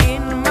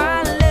again,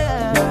 my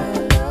love,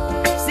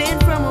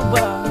 sent from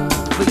above.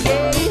 But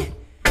yeah,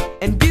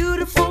 and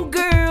beautiful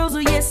girls, oh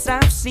yes,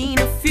 I've seen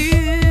a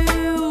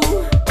few.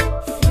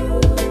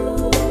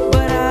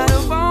 But out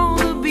of all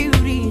the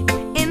beauty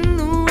in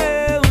the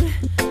world,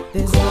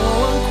 there's no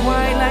one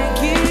quite like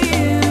you.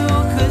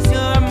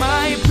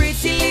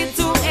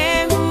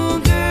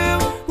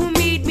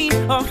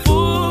 A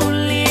fool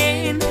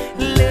in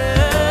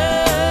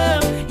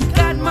love. You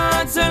got my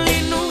heart all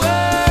in the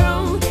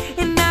world,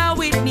 and now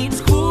it needs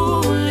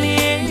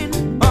cooling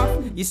off.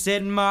 You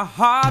set my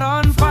heart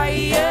on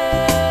fire,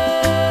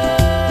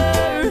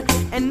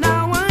 and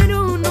now I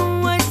don't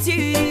know what to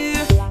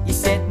do. You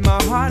set my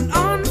heart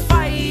on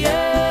fire,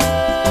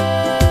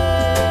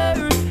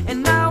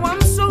 and now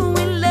I'm so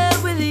in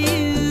love with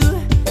you,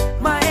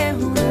 my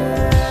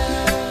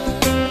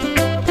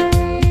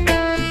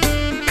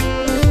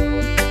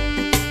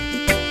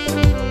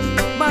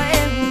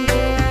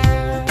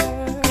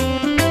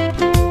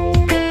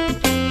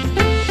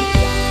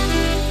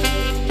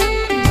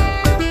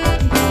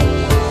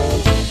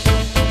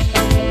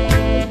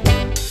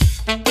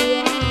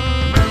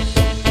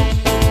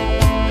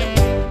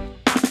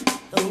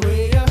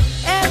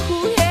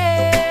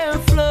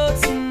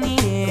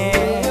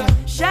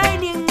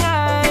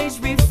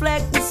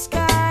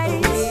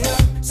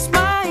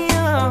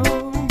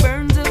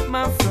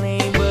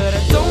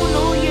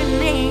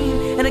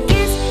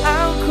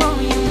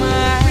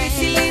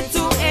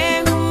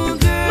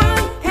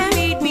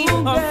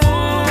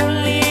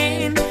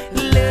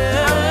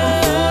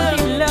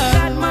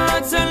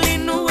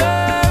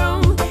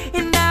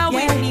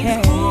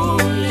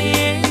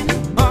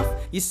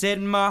set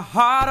my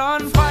heart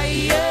on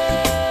fire.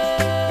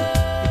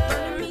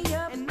 Burning me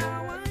up, and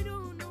now I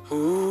don't know.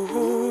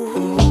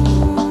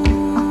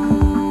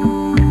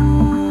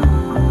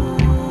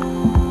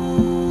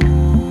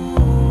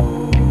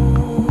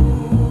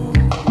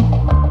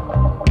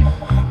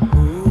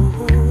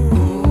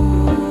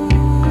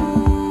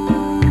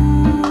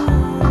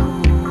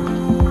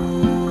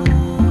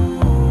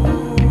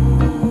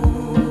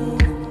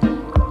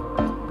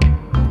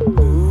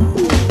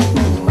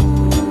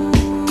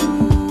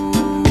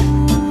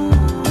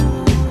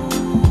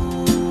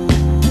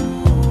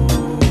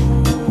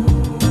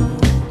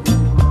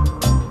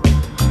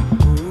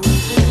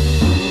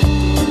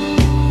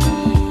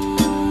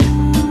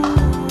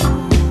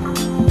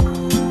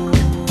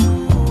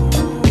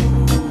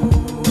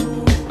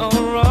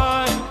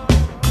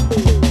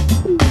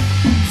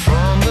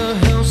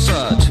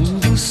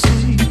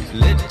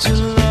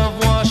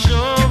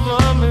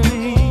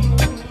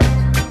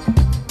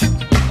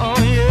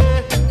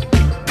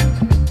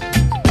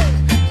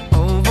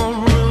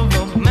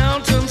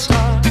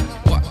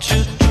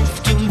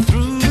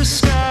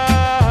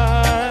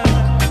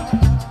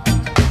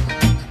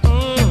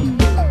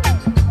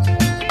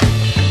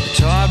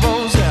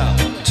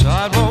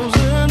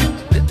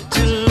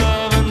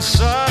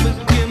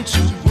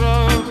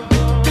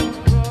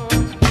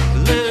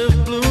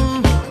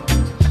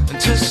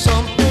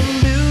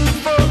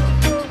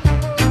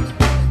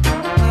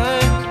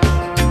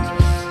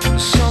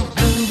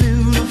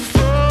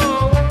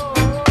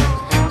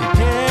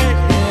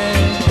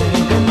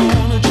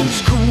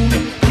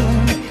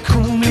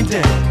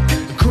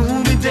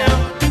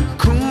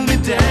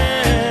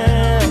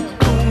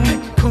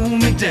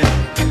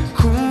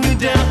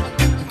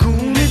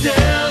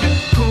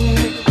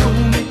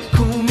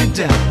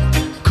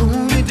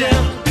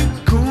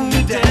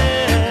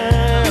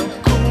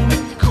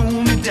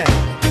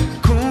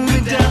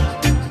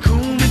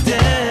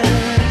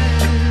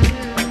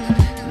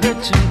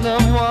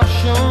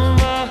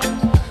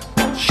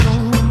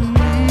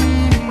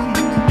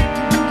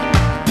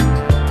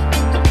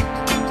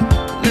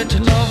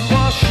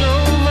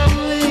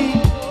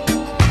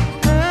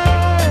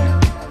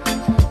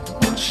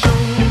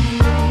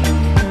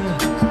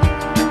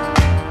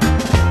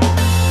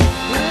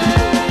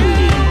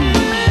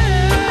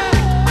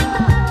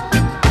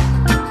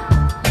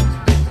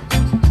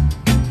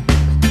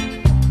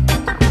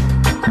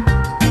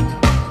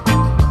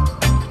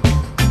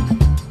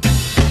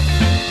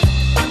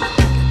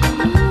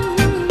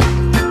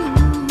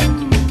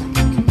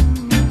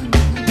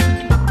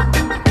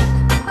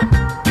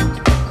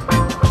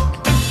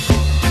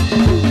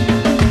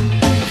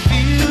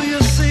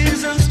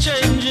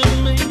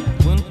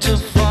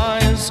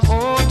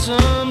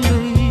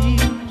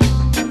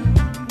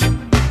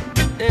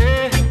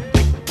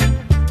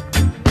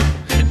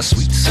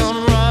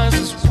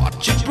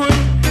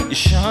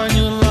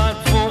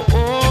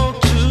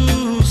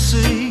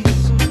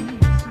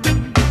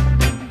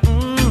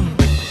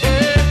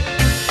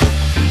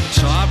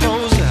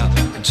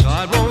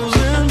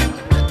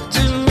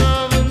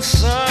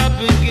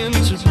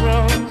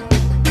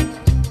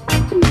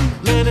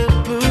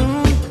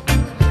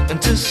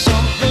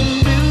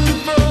 something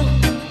beautiful.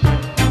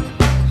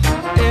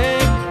 Hey,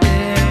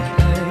 hey,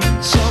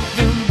 hey,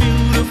 something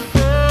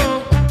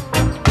beautiful.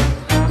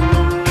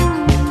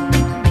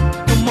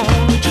 Come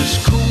on, just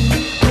cool me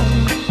down,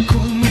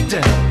 cool me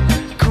down,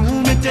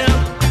 cool me down,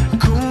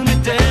 cool me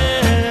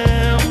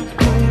down,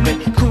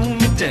 cool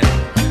me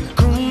down,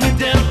 cool me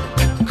down,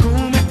 cool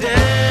me down, cool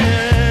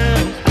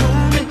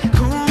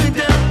me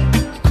down,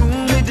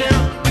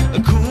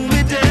 cool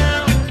me down, cool me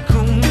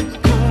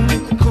down,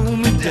 cool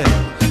me down,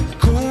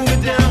 cool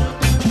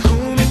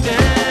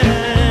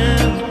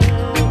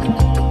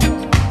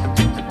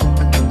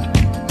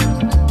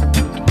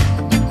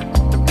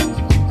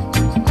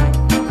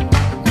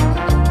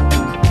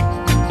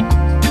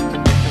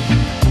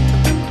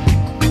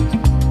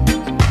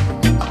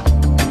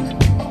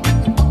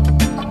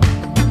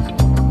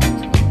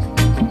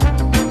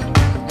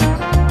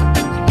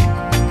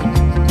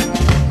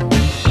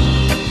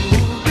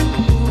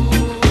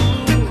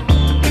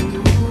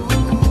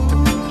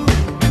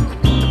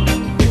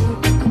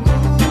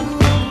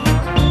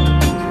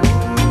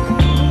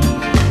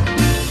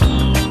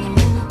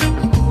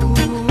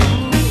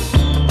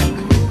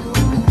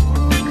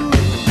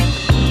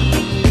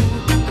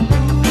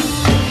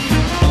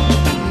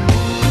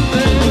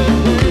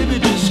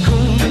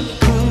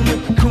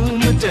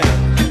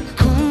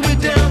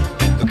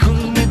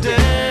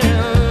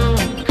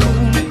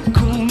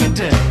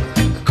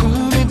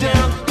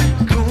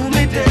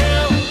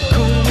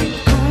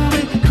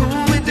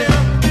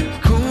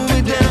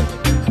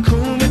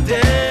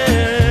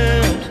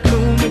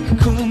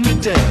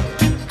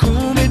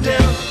me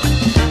down.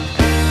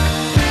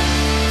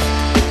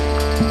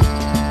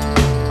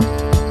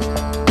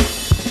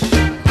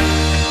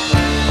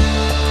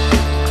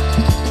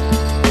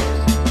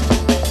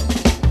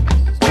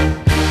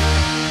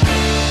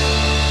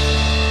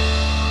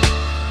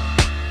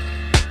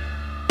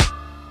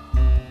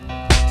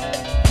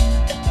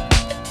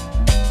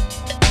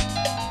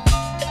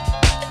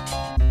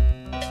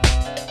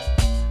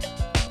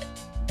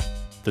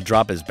 The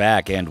drop is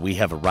back, and we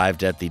have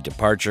arrived at the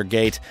departure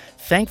gate.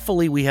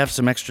 Thankfully, we have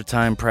some extra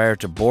time prior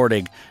to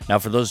boarding. Now,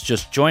 for those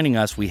just joining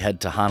us, we head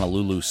to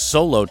Honolulu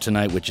solo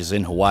tonight, which is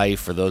in Hawaii.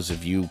 For those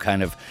of you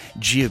kind of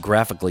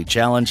geographically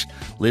challenged,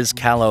 Lizz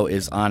Kalo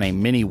is on a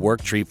mini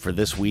work trip for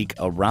this week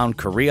around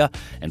Korea,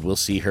 and we'll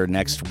see her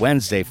next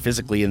Wednesday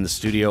physically in the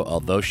studio,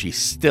 although she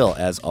still,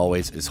 as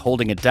always, is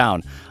holding it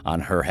down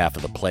on her half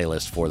of the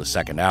playlist for the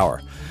second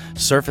hour.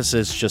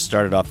 Surfaces just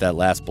started off that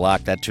last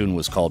block. That tune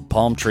was called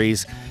Palm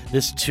Trees.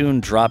 This tune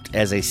dropped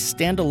as a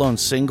standalone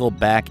single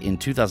back in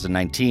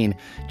 2019,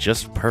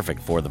 just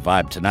perfect for the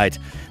vibe tonight.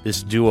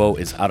 This duo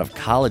is out of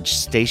College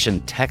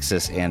Station,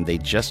 Texas, and they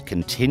just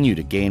continue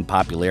to gain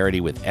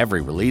popularity with every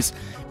release,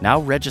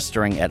 now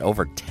registering at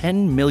over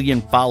 10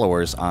 million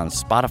followers on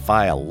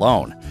Spotify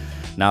alone.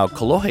 Now,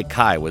 Kalohe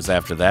Kai was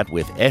after that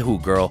with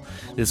Ehu Girl.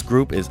 This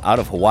group is out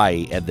of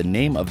Hawaii, and the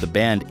name of the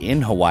band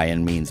in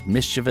Hawaiian means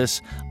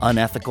mischievous,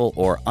 unethical,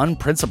 or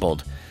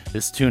unprincipled.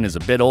 This tune is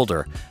a bit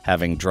older,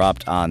 having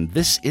dropped on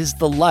This Is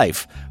the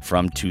Life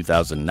from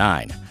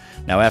 2009.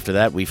 Now after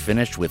that, we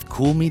finished with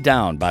Cool Me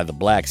Down by the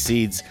Black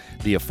Seeds.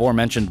 The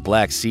aforementioned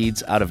Black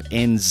Seeds out of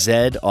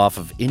NZ off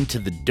of Into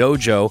the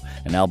Dojo,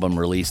 an album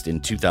released in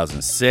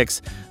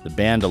 2006. The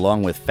band,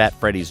 along with Fat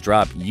Freddy's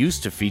Drop,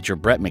 used to feature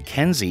Brett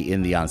McKenzie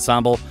in the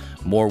ensemble,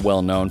 more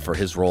well known for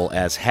his role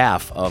as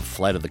half of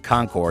Flight of the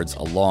Conchords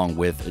along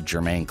with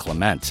Jermaine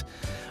Clement.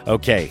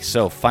 Okay,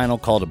 so final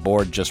call to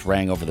board just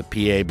rang over the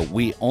PA, but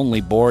we only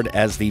board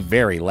as the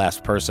very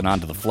last person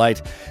onto the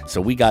flight,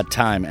 so we got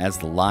time as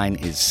the line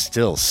is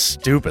still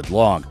stupid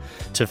long.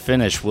 To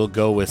finish, we'll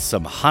go with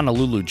some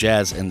Honolulu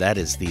jazz, and that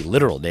is the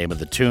literal name of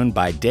the tune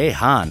by Dae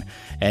Han,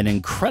 an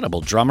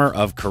incredible drummer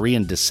of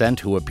Korean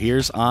descent who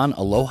appears on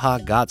Aloha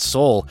Got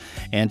Soul.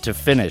 And to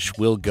finish,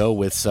 we'll go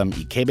with some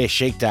Ikebe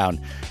Shakedown,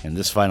 and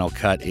this final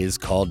cut is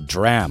called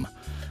Dram.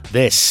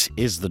 This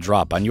is The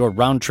Drop on your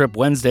Round Trip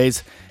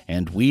Wednesdays,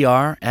 and we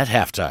are at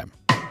halftime.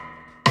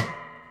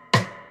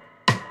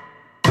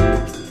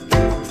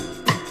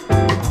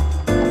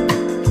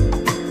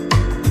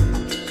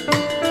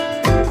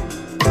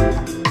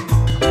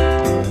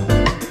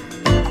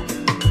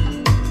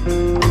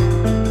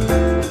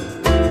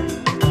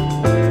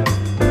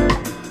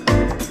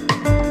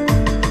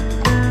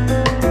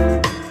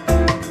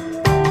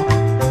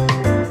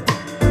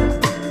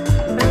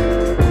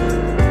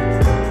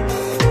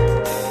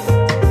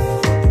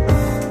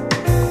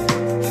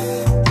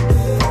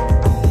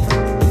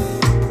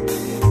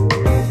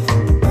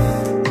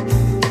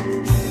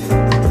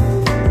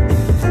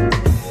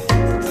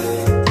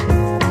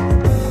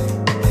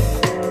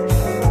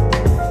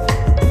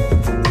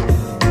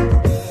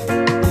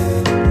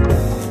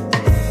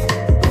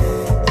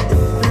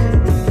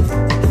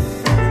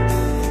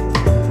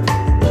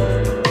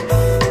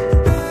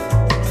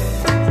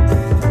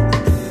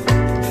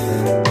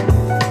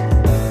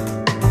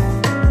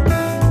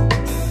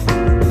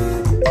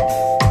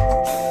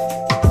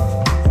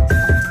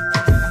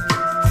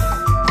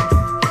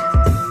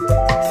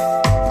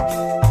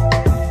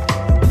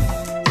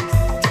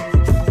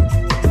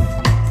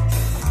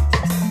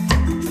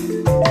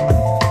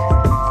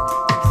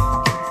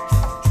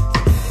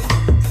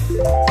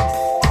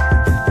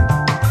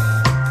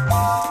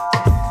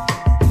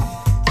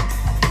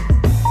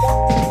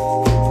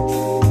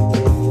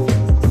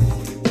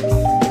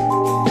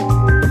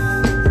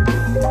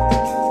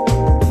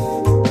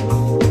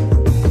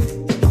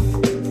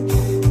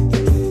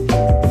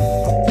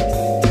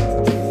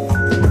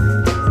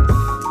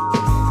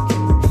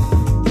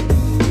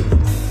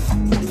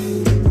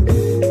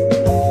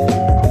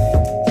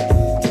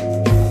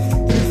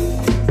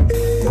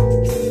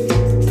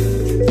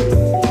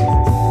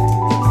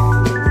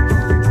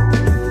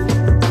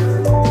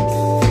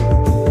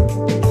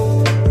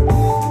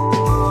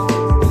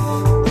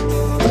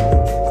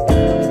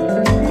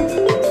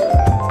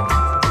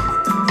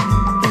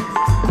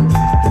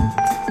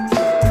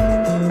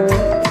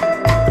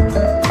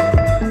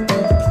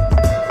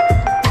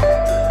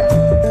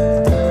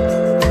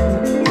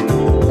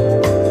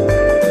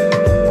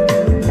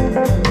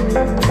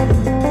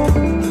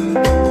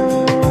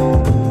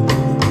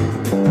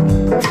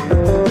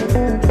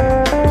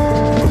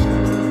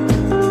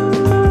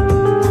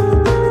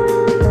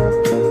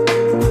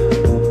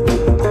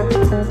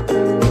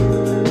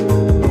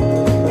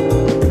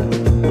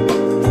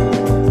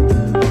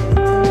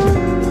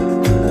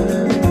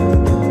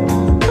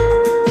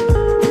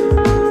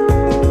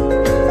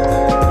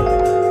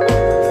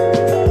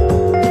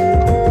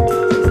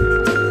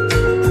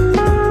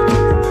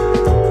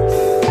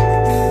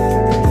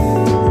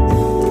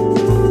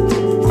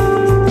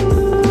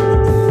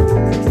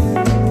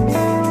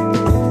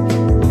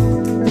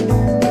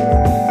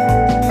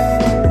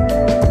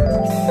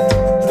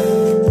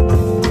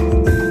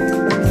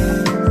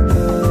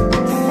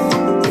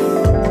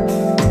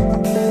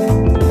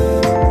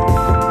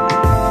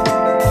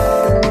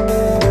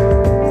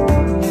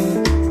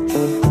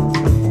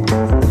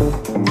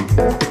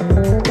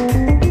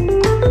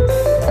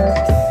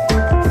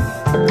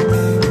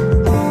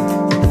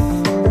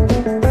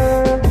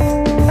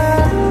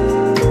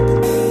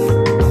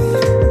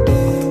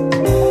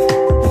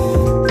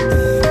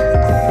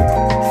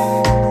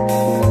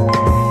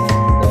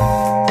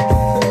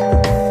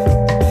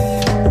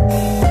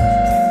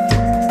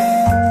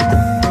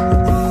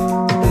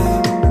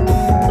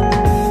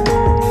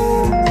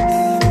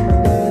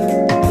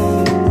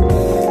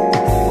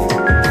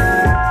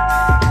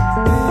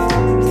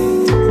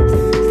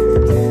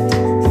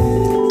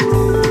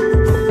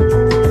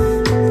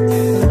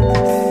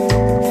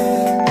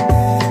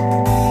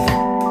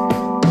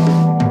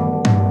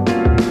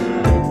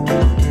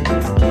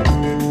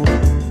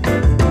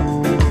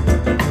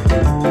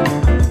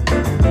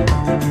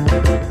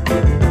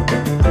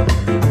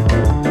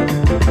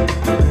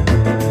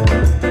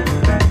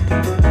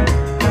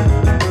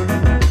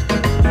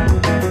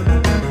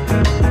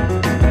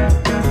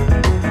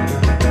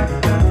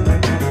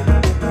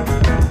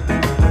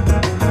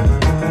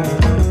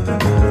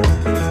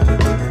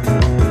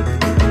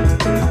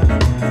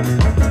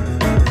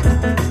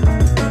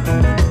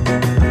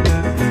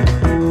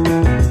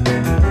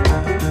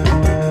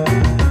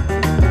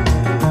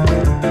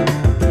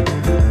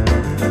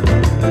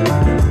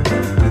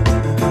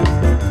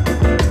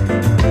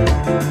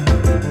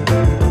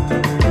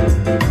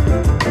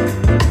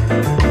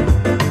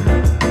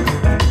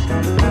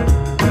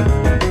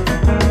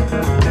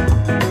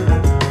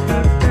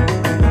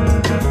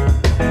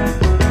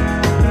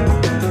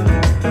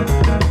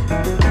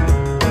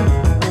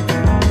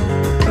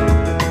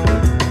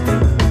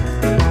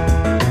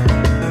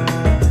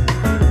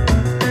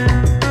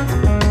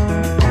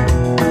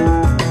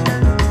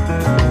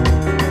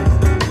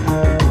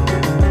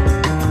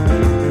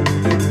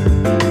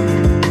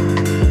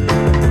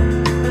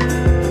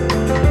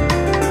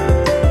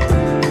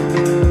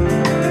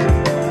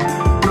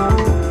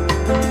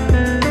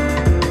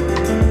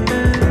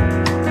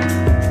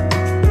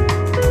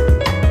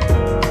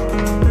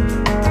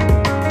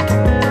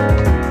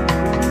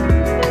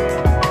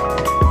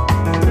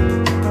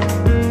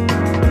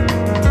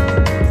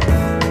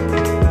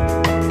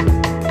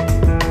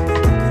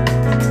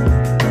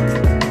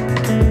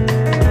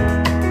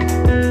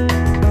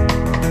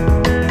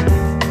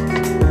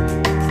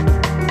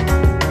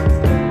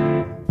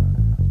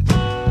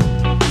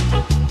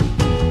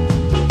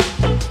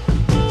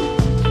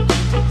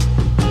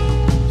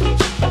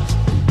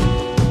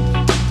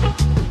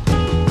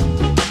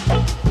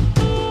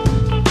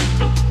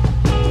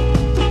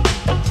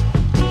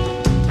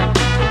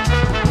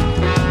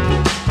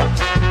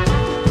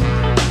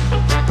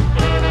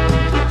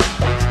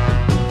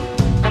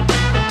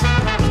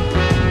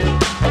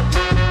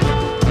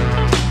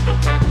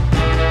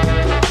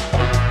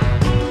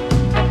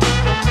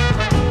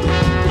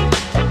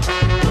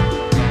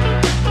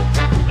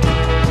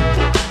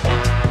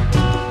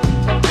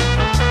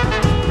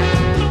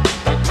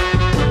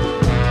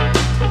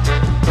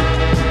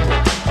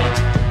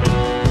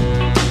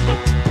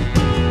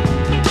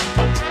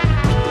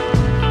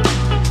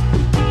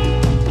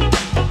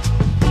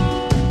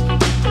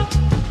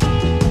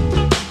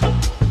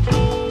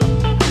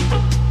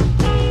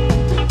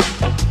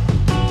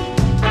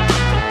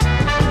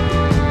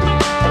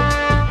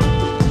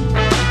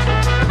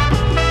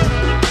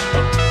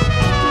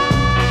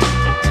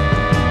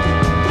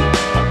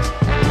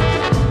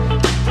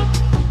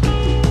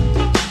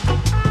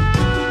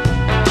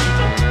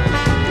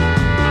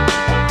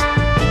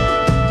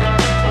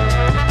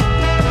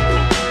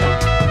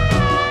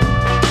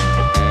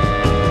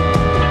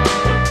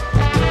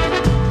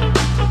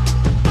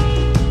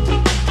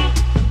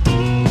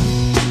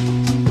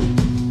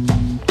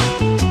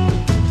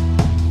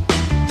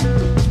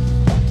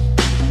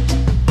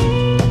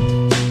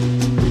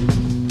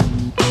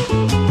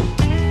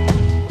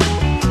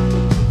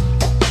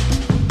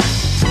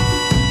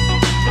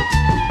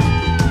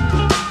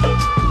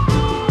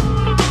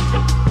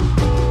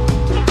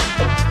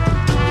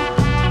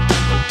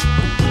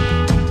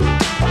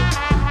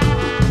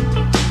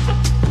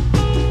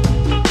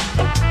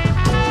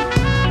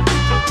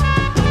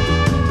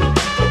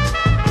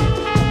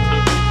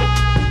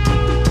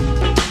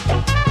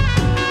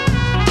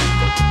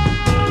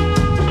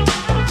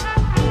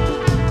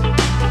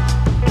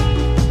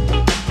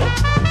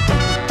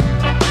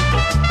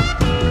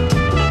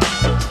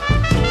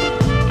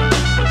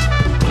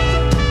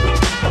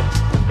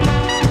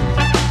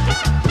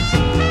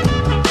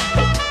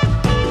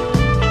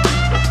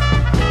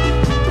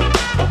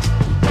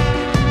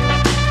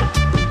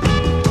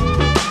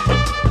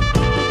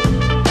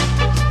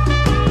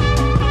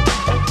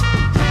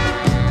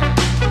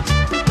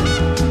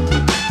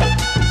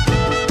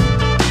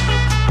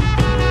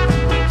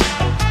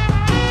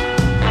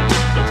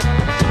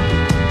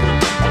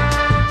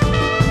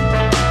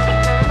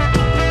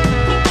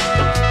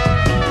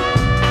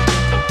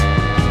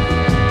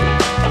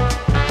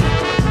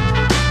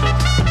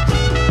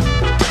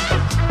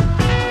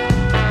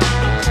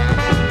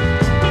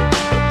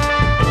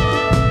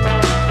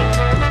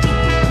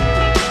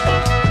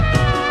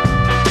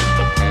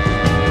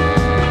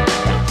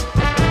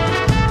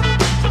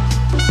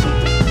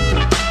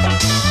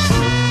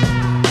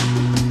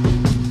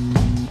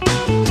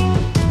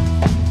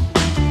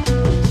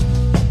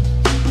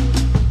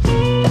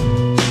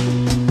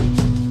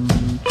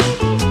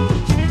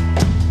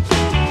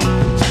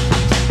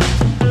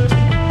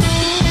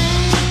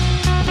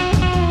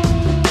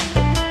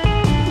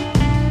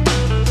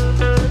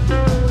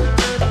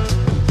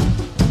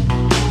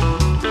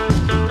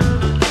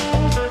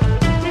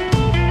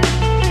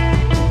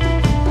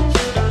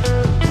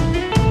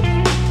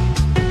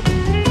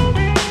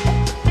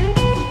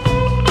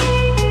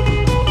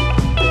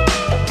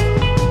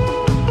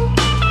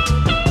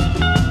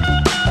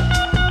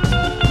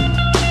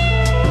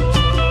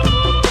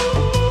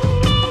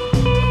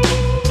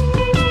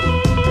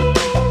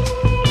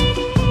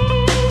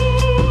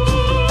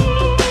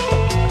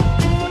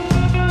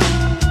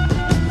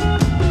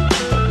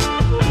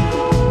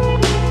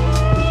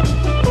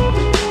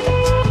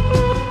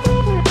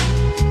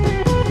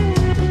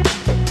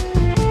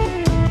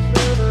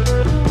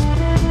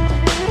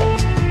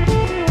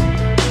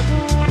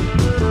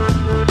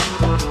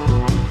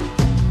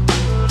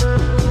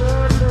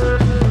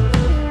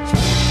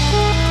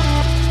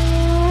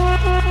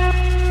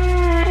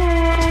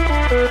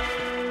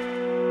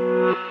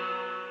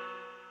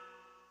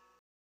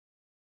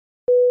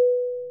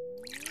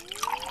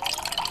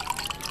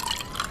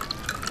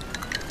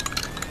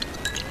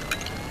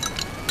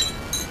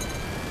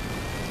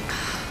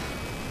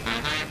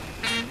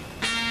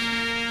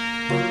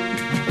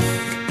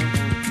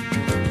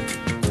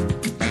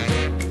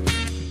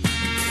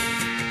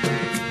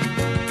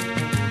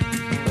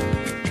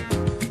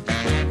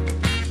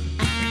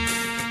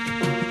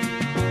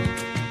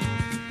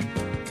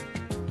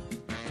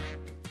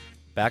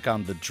 Back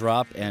on the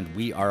drop, and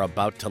we are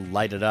about to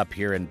light it up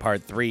here in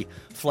part 3.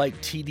 Flight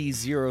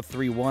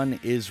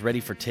TD-031 is ready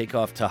for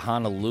takeoff to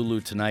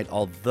Honolulu tonight,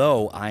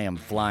 although I am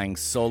flying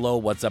solo.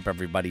 What's up,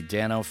 everybody?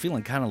 Dano.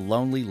 Feeling kind of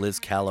lonely. Lizz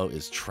Kalo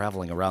is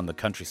traveling around the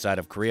countryside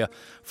of Korea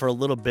for a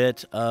little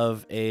bit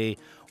of a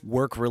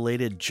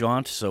work-related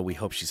jaunt, so we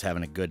hope she's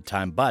having a good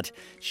time. But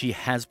she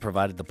has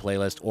provided the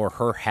playlist, or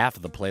her half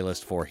of the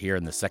playlist, for here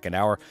in the second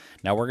hour.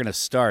 Now we're going to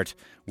start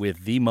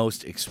with the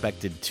most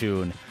expected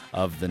tune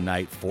of the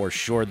night for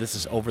sure. This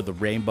is Over the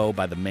Rainbow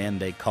by the man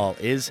they call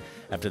Iz.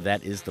 After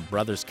that is the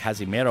Brothers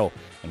Casimiro,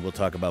 and we'll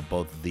talk about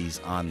both of these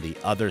on the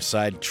other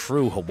side.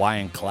 True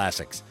Hawaiian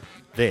classics.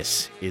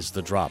 This is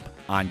The Drop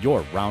on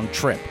your round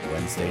trip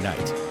Wednesday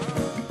night.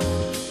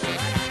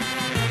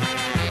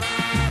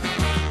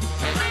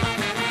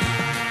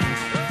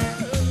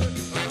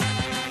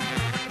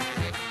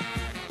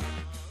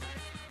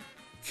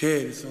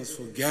 Okay, this one's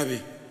for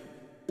Gabby.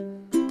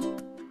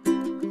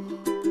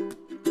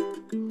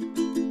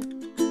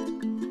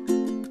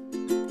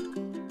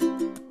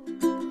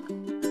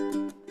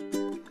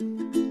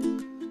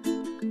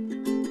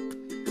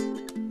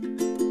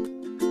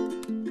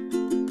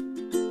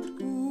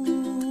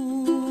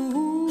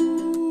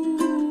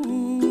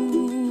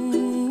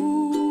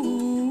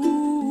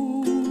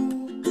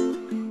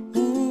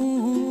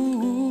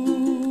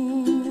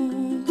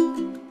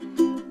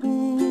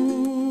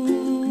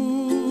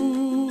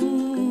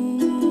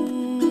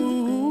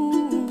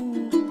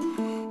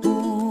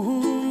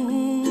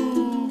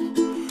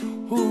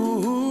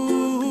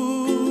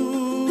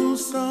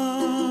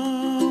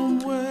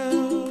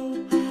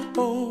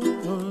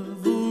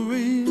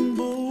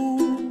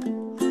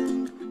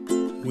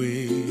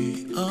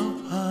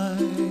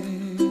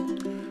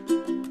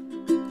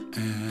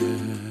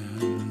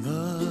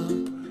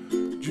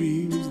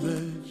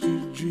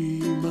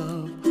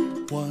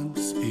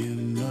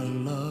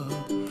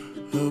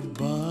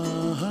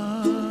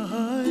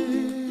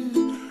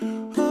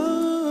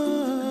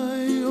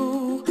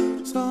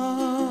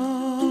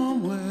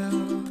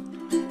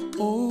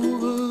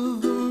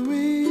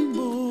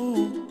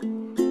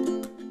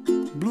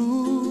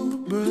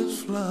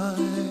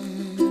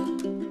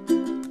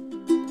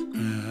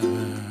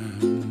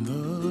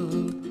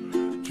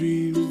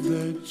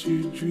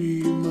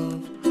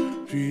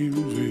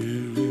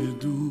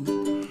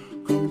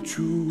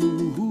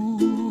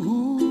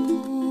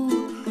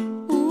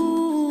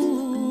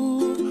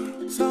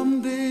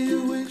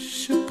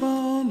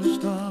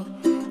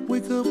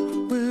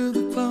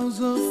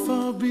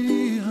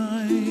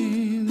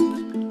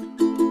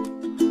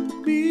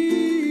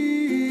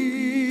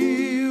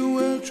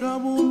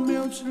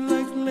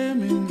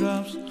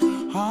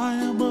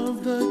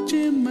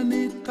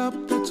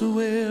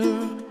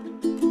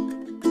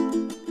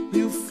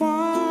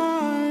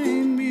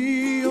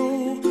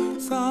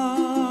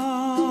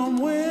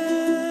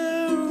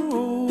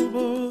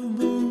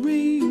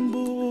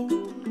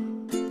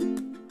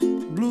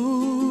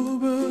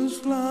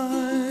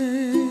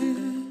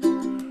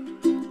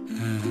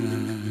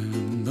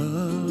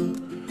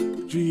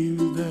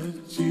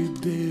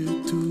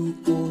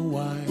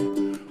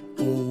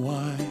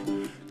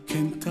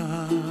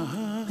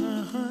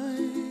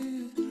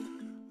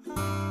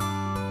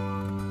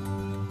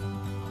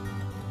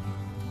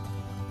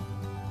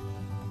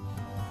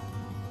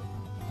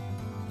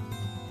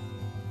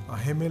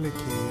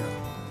 Ahemelekeia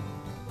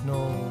no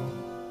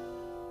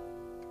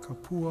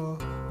kapua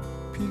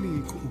pili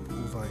I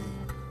ku'upu'uwai.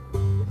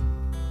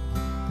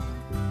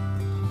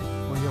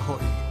 O ia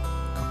ho'i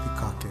ka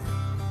pikake.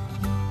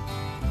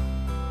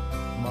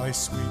 My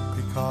sweet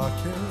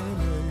pikake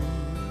nei.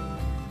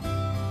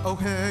 Oh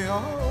he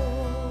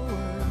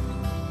aoe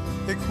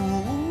e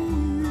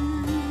ku'ipo.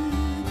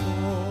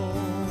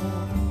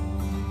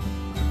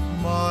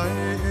 My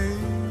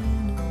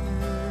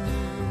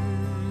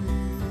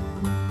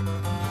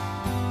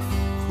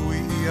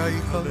I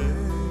kale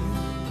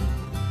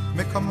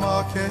me ka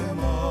make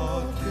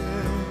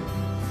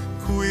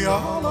kui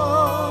ala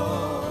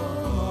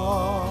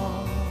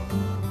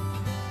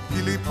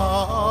pili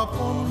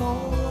papono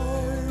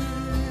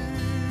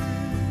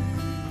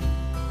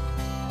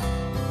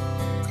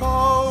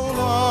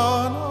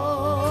kaulana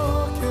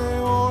ke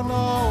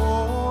ona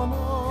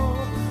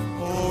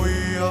o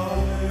ia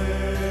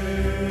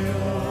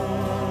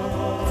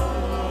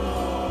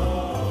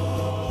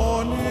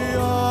honi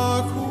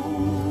aku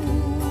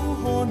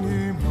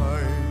honi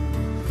mai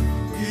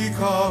I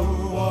ka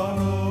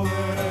uano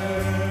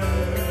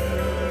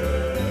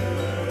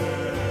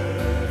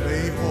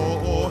Lei ho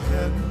o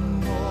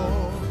heno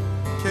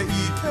ke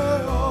ike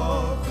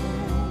aku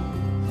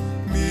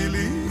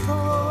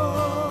milika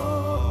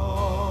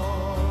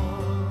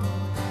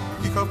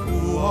I ka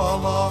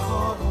puala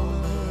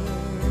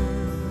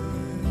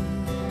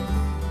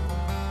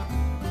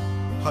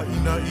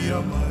haina ia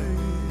mai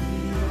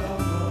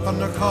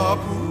ana ka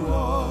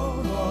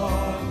puala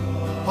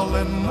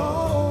halena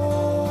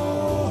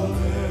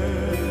ole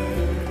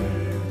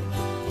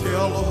ke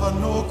aloha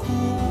no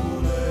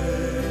kule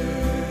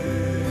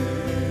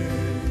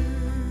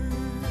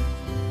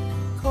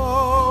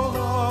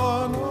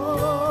kaulana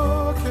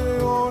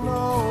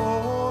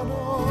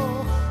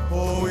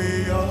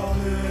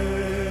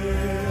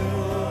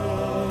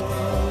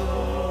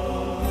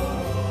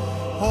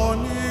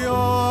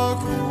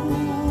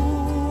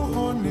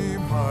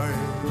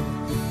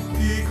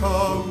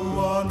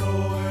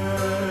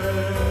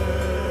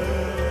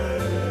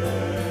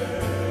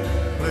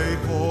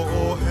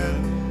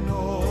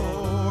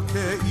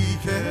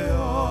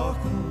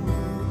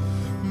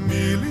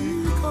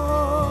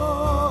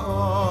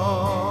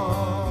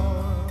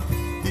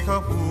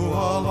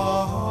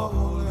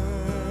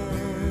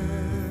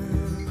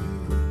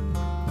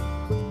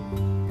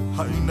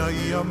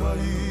ia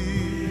mai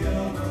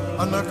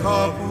ana ka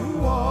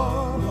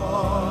puana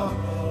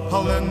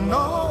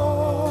halena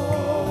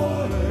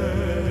ole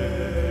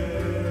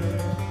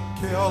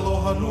ke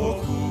aloha no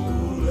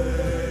kule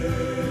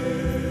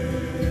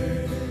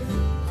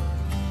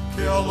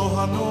ke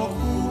aloha no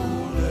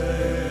kule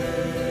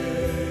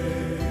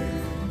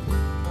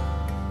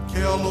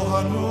ke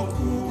aloha no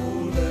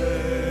kule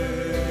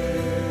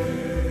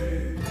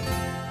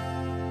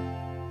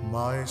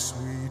my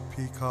sweet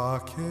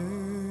pikake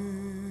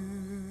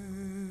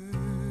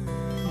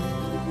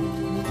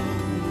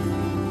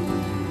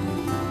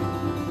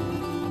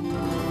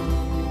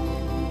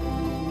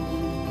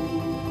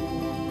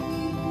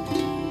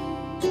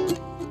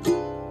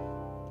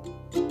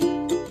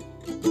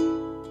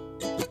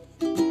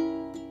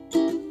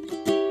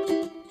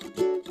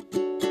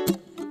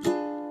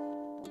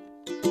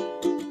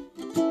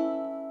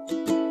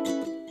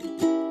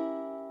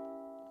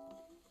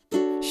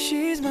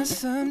She's my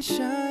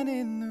sunshine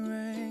in the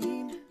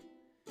rain.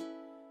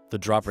 The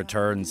drop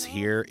returns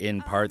here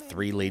in part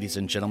 3, ladies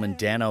and gentlemen.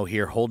 Dano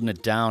here holding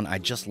it down. I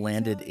just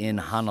landed in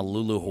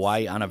Honolulu,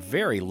 Hawaii on a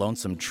very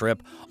lonesome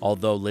trip.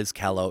 Although Lizz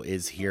Kalo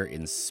is here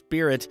in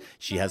spirit,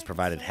 she has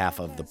provided half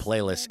of the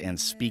playlist. And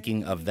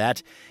speaking of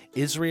that,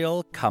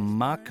 Israel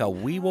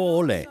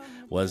Kamakawiwo'ole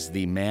was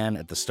the man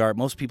at the start.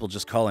 Most people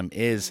just call him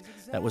Iz.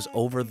 That was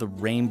Over the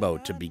Rainbow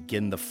to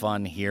begin the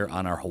fun here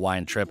on our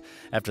Hawaiian trip.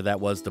 After that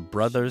was the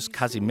Brothers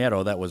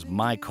Casimiro. That was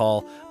My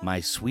Call, My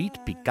Sweet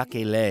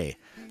Pikakele.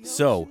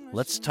 So,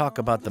 let's talk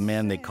about the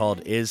man they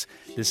called Iz.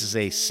 This is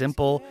a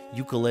simple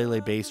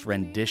ukulele-based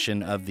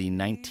rendition of the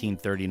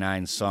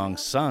 1939 song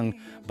sung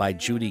by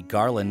Judy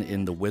Garland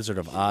in The Wizard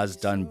of Oz,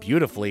 done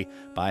beautifully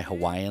by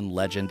Hawaiian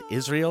legend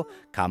Israel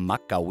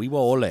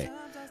Kamakawiwo'ole.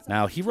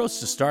 Now, he rose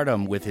to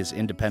stardom with his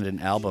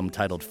independent album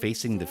titled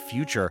Facing the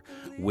Future,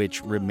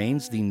 which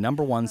remains the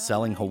 #1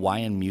 selling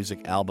Hawaiian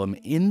music album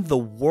in the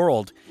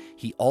world.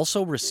 He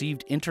also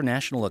received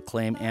international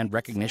acclaim and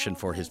recognition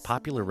for his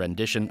popular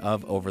rendition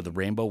of Over the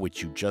Rainbow,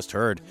 which you just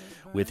heard,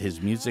 with his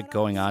music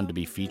going on to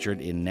be featured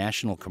in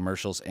national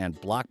commercials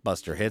and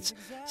blockbuster hits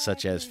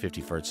such as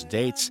 50 First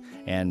Dates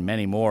and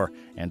many more.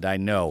 And I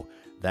know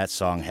that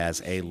song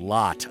has a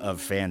lot of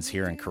fans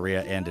here in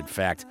Korea and, in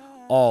fact,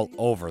 all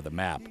over the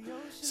map.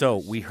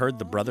 So we heard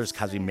the Brothers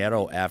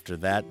Casimiro after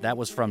that. That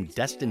was from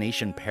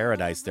Destination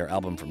Paradise, their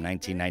album from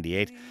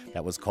 1998.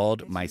 That was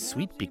called My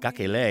Sweet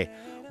Pikakele.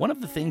 One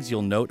of the things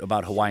you'll note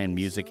about Hawaiian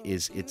music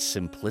is its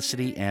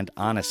simplicity and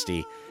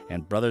honesty,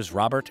 and brothers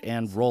Robert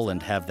and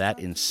Roland have that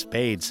in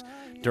spades.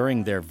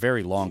 During their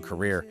very long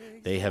career,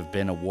 they have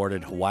been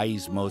awarded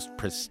Hawaii's most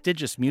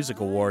prestigious music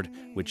award,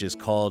 which is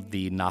called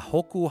the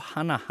Nahoku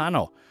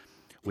Hanahano,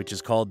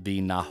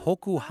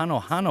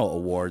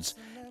 Awards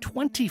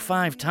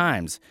 25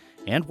 times,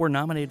 and were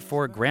nominated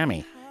for a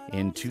Grammy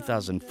in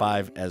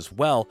 2005 as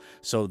well.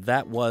 So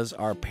that was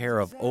our pair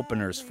of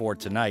openers for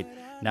tonight.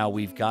 Now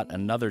we've got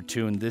another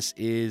tune. This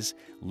is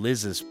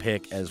Lizz's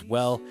pick as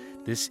well.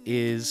 This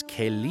is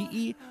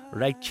Keli'i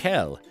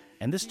Rachel,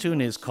 and this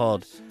tune is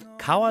called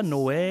Kawa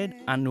Noed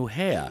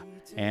Anuhea.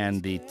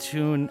 And the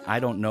tune,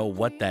 I don't know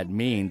what that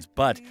means,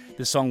 but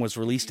this song was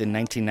released in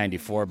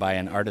 1994 by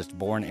an artist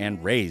born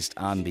and raised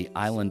on the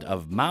island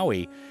of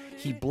Maui.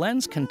 He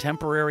blends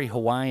contemporary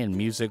Hawaiian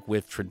music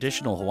with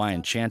traditional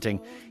Hawaiian chanting.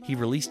 He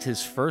released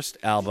his first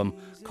album,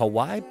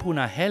 Kauai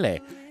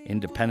Punahele,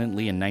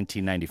 independently in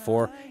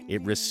 1994.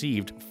 It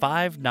received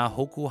 5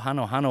 Nahoku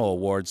Hano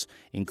Awards,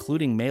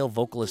 including Male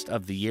Vocalist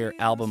of the Year,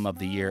 Album of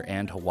the Year,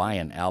 and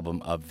Hawaiian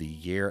Album of the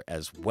Year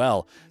as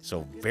well.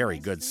 So very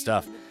good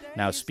stuff.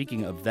 Now,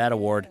 speaking of that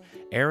award,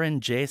 Aaron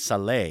J.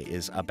 Saleh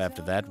is up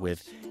after that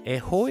with E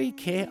Hoi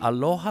Ke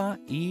Aloha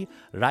I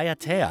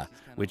Raiatea,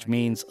 which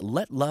means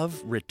Let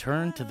Love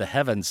Return to the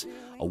Heavens.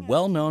 A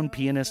well-known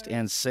pianist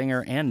and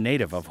singer and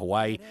native of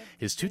Hawaii,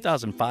 his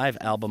 2005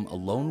 album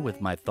Alone with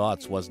My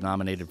Thoughts was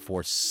nominated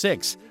for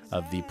 6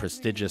 of the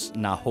prestigious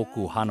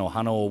Nahoku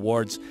Hano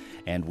Awards,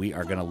 and we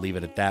are going to leave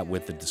it at that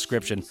with the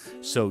description.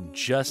 So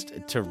just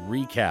to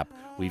recap,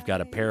 we've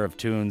got a pair of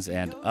tunes,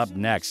 and up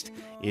next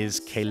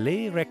is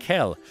Kele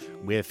Raquel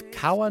with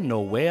Kawa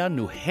Noea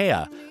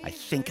Nuhea. I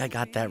think I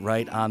got that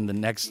right on the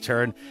next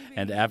turn.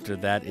 And after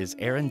that is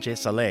Aaron J.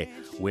 Saleh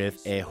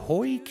with E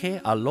Hoi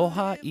Ke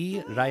Aloha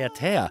I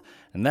Raiatea.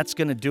 And that's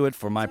going to do it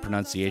for my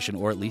pronunciation,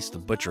 or at least the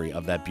butchery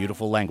of that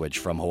beautiful language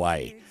from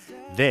Hawaii.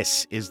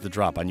 This is The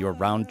Drop on your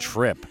round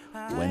trip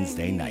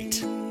Wednesday night.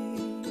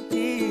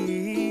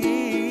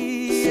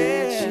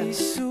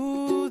 She's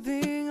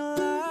soothing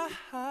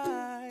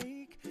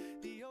like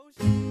the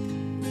ocean.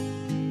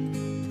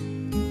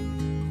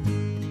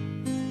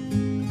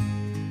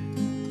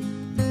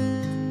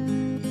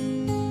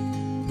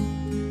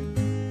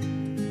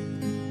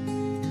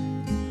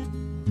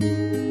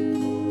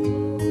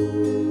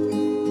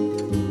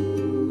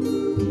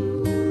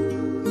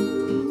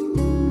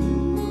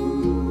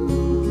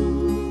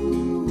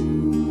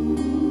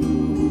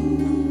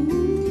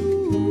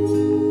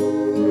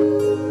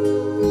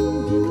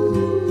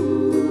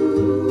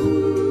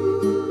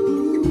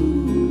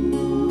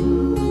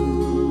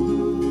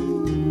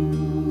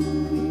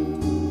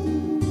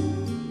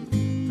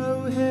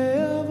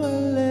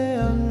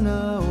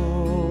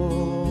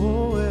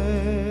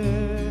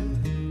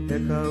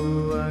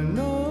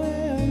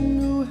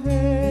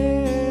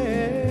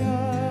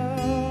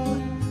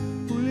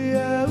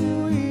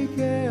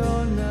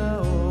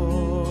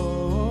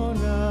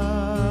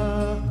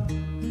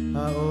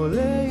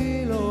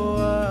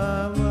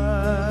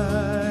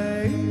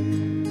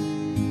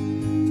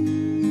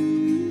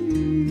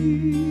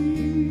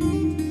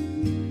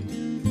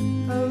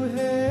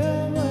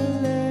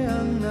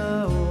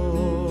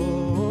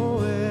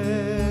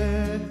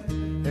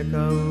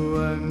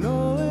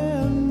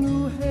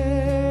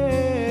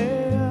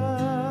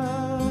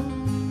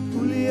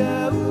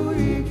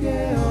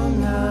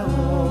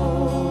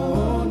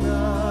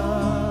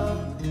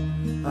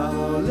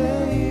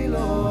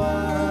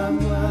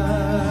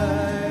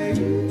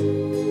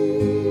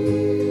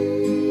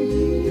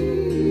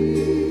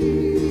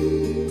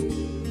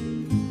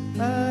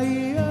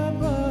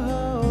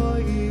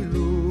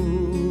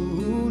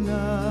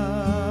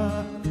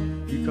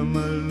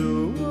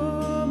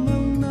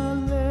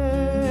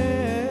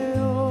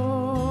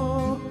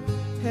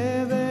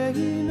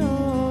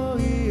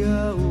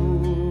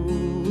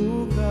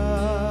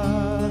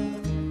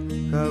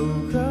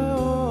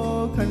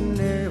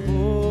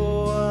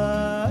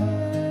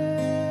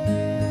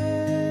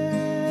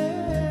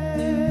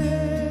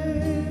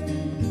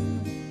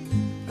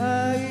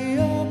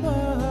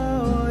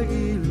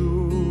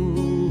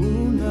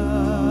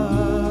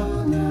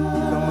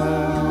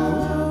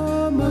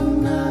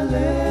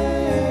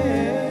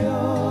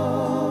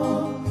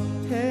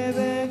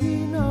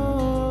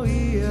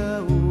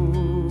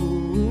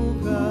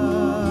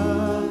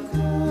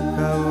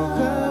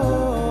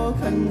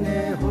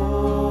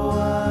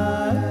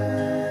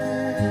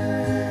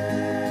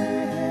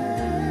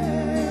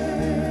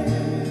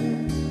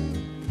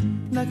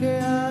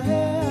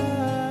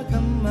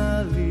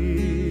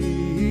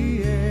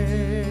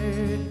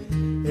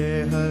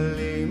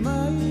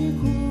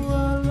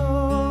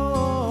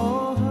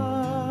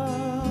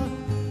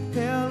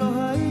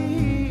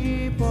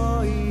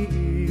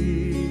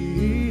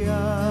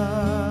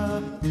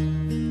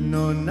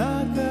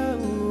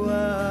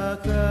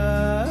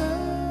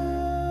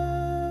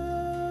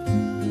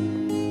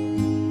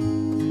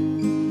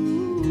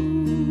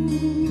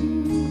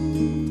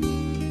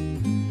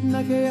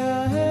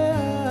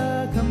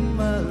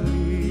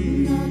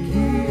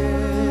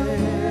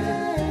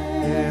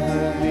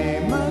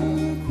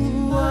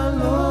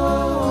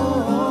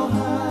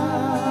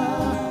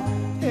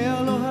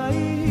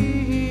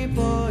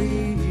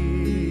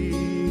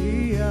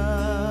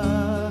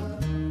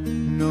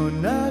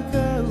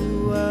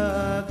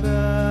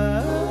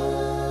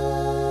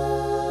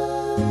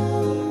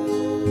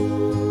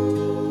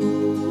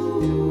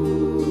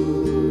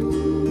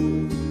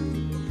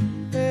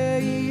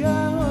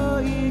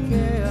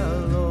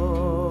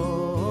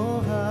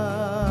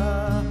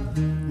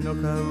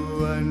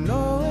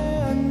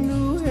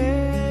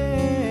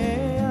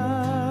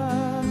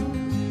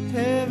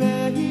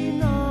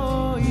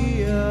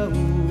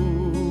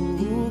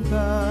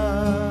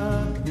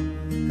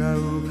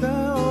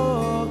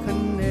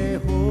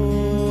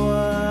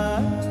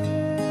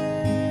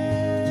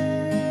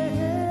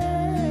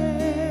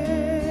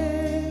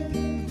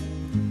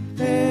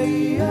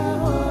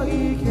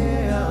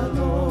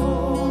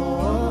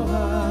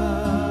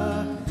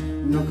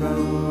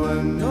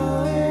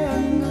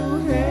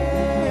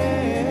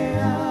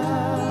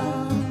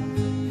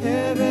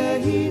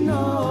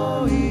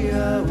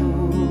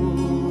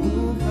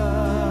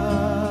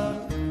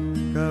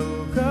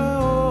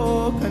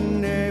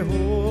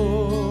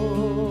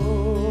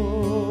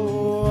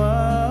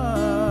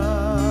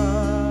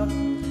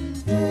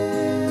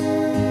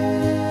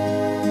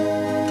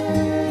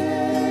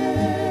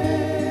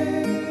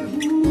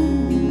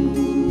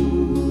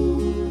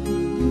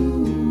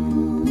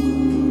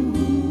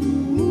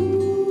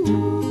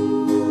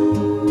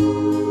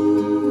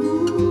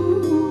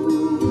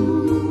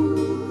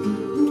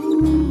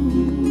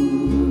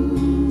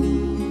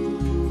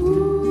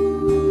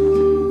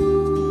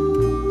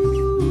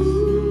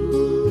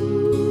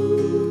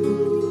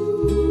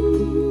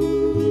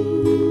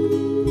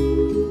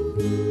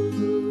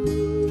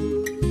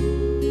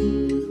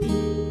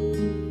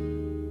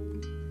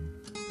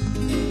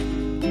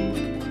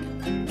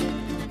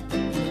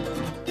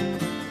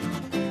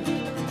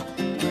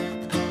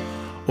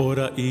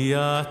 Ora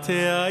ia te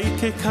ai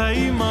ke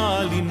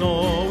kaimali no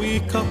I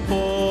ka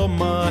pō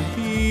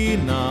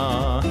mahina.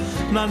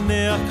 Na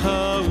nea ka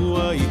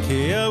ua I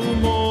ke au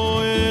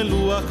moe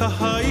lua ka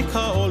hai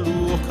ka olu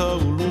o ka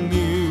ulu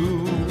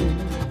niu.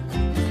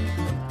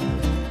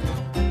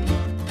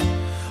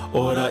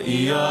 Ora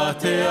ia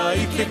te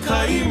ai ke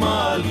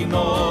kaimali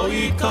no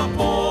I ka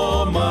pō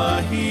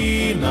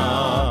mahina.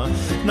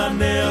 Na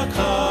nea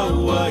ka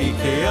ua I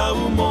ke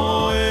au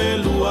moe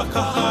lua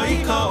ka hai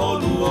ka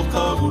olu o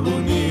ka ulu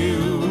niu.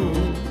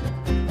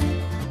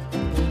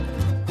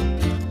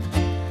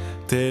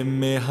 Te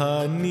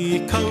meha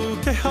ni kau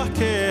ke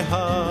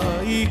hakeha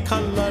I ka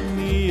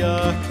lani a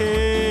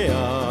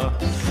kea.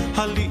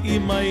 Hali I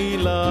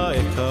maila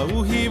e ka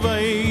uhi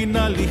wai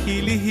na lihi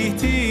lihi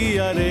ti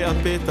are a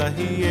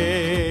petahi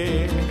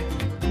e.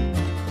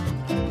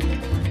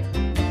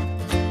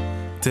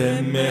 Te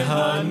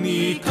meha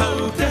ni kau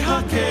te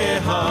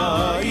hakeha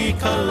I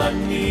ka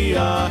lani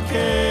a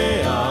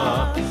kea.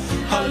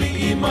 Hali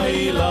I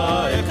maila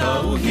e ka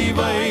uhi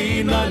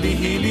wai na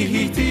lihi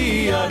lihi ti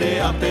are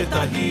a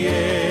petahi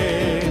e.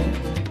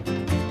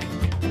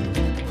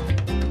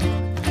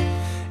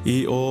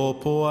 I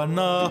opo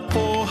ana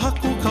po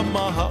haku ka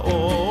maha o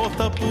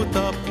tapu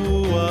tapu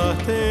a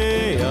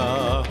tea.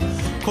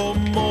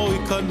 Komo I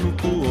ka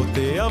nuku o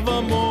te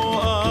awa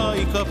moa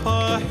I ka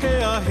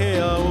pāhea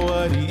hea o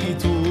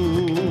aritu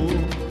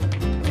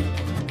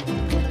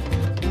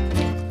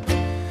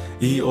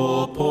I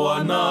opo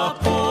ana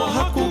po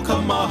haku ka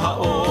maha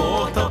o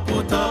tapu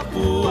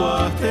tapu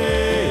a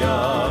tea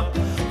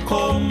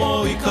Komo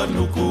I ka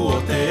nuku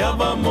o te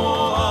awa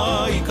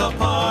moa I ka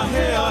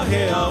pāhea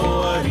hea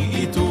o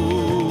aritu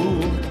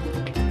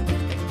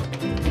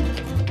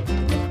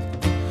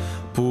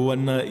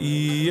Puana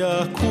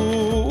ia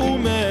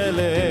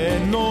ku'umele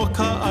no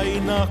ka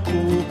aina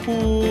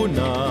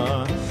kupuna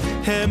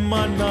He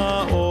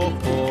mana o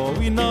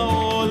poina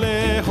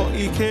ole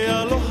ho'i ke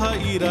aloha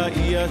ira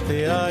ia te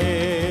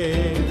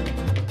ae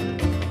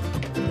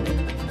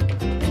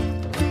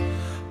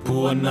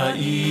Puana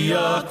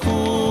ia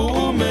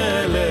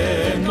ku'umele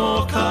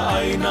no ka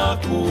aina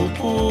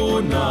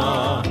kupuna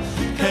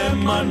He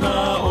mana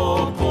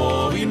o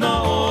poina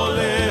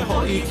ole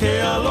ho'i ke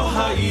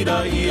aloha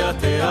ira ia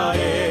te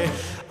ae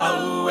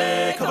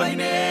Aue ka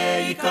wahine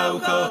I ka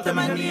uka o te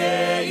mahuni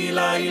e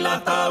ila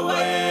taua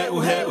e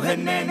uhe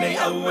nenei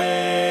aue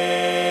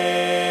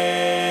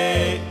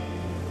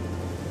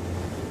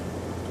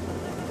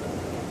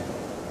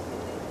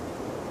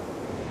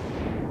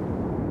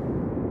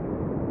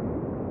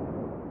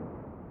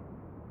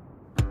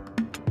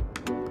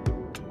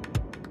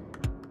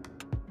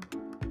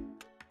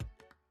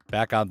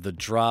Back on the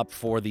drop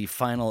for the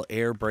final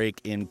air break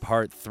in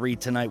part 3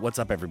 tonight. What's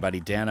up, everybody?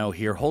 Dano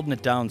here, holding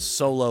it down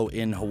solo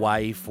in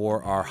Hawaii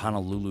for our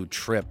Honolulu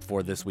trip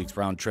for this week's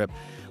round trip.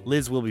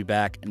 Liz will be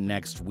back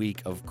next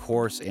week, of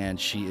course, and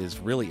she is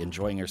really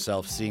enjoying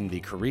herself seeing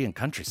the Korean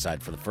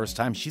countryside for the first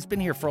time. She's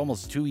been here for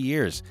almost 2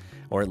 years,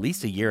 or at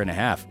least a year and a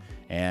half.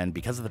 And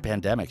because of the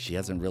pandemic, she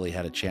hasn't really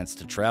had a chance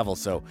to travel,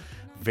 so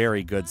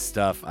very good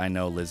stuff. I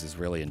know Liz is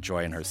really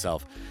enjoying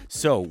herself.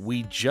 So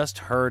we just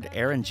heard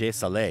Aaron J.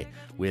 Saleh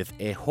with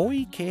E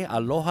Hoi Ke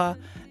Aloha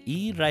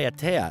I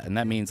Raiatea, and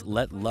that means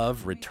let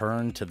love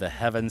return to the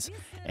heavens.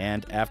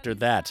 And after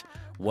that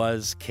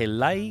was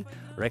Kelai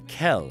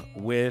Raquel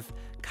with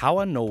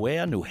Kawa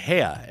Noea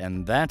Nuhea,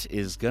 and that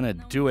is going to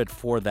do it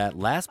for that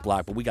last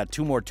block, but we got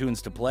 2 more tunes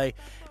to play,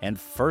 and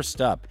first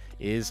up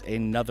is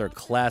another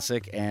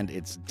classic, and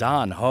it's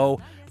Don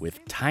Ho with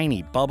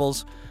Tiny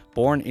Bubbles.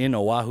 Born in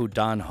Oahu,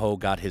 Don Ho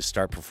got his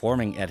start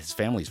performing at his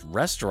family's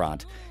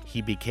restaurant. He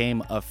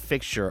became a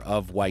fixture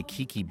of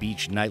Waikiki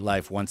Beach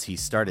nightlife once he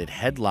started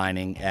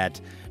headlining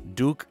at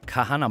Duke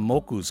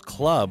Kahanamoku's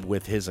club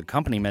with his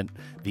accompaniment,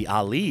 the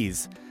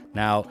Alis.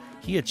 Now,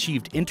 he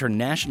achieved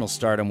international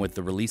stardom with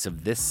the release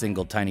of this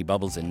single, Tiny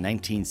Bubbles, in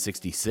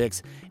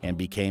 1966 and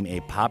became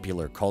a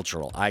popular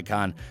cultural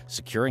icon,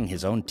 securing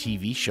his own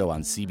TV show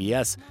on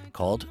CBS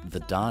called The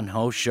Don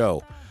Ho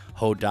Show.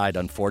 Ho died,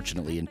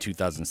 unfortunately, in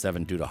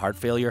 2007 due to heart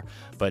failure,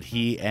 but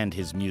he and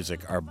his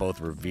music are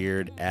both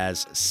revered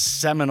as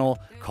seminal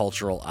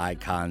cultural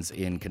icons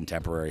in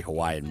contemporary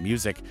Hawaiian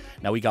music.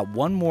 Now, we got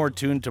one more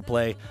tune to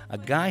play. A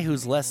guy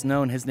who's less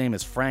known, his name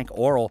is Frank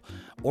Orrell.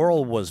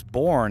 Orrell was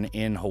born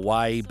in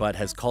Hawaii, but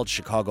has called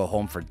Chicago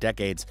home for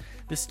decades.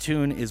 This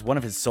tune is one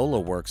of his solo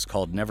works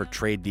called Never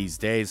Trade These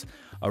Days.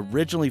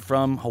 Originally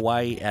from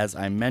Hawaii, as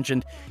I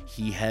mentioned,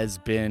 he has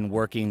been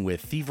working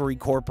with Thievery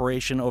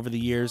Corporation over the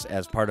years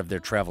as part of their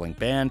traveling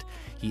band.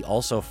 He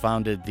also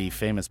founded the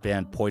famous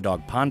band Poi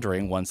Dog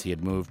Pondering once he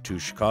had moved to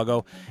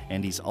Chicago,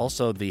 and he's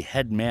also the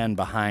head man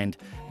behind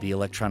the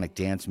electronic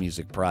dance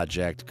music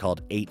project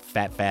called 8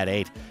 Fat Fat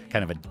 8,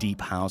 kind of a deep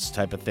house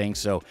type of thing.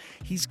 So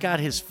he's got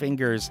his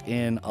fingers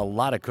in a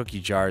lot of cookie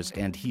jars,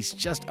 and he's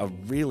just a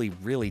really,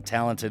 really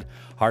talented,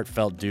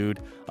 heartfelt dude,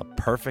 a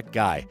perfect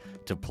guy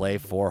to play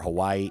for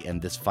Hawaii,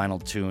 and this final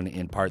tune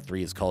in part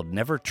 3 is called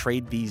Never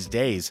Trade These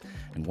Days,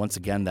 and once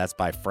again, that's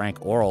by Frank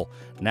Orrell.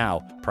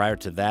 Now, prior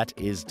to that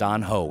is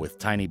Don Ho with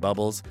Tiny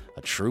Bubbles,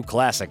 a true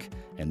classic,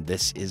 and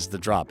this is The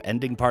Drop,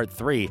 ending part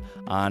 3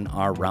 on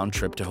our round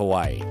trip to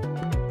Hawaii.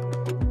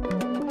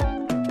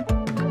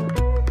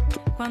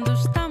 Quando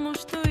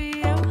estamos tu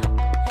e eu,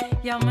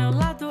 e ao meu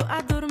lado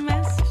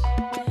adormeces,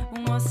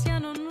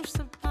 oceano nos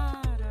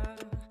separa,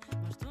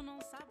 mas tu não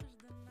sabes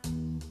de nada.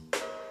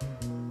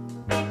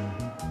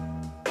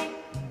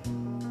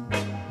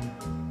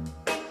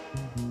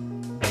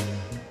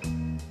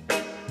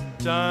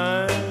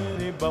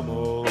 Tiny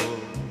bubbles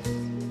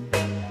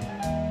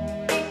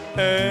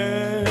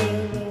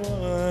and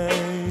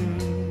wine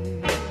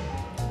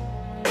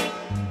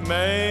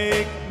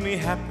make me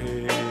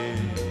happy,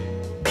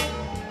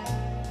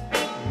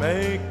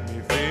 make me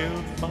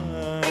feel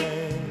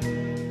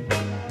fine.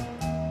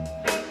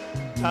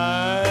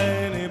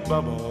 Tiny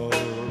bubbles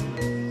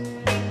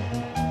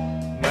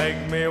make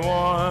me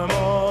warm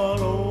all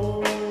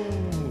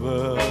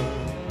over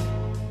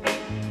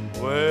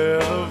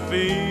with a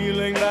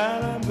feeling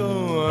that I'm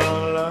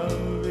gonna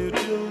love you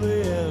till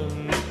the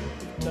end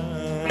of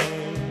time.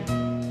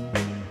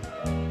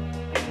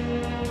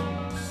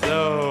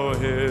 So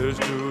here's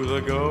to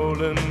the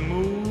golden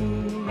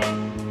moon,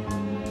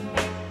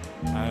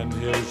 and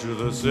here's to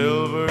the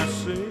silver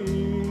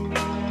sea,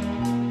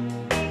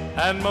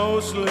 and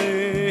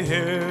mostly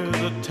here's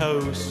a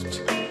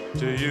toast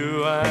to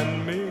you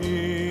and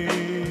me.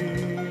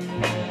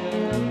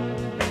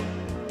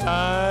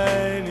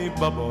 Tiny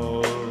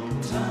bubble,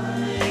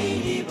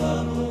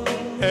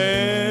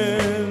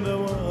 in the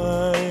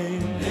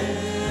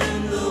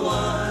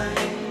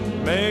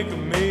wine, make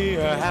me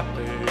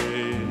happy,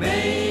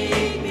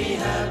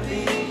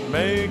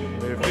 make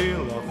me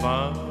feel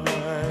fine,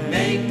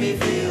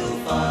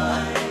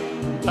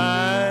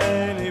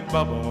 tiny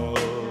bubble,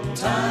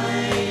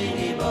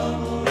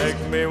 make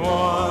me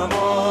warm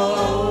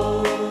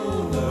all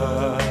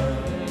over,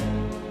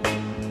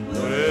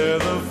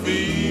 with a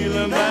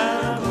feeling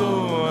that I'm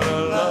gonna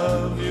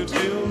love you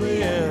till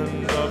the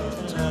end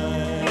of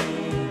time.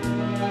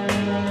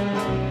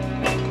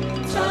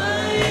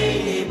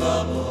 Tiny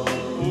bubble,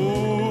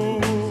 ooh,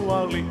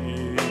 Wally,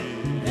 in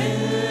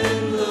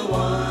the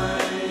wine,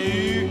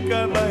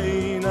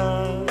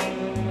 Ikabaina,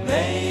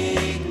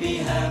 make me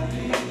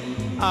happy.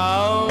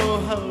 Oh,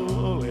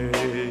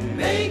 holy,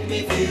 make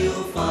me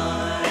feel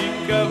fine.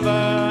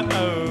 Ikaba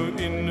out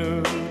in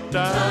the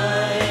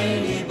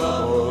tiny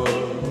bubble,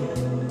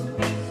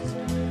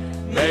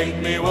 make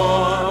me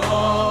warm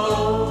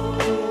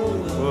all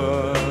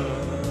over,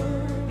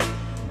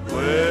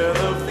 with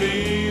a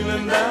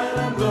feeling that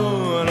I'm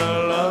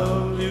gonna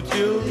love you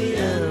till the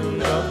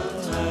end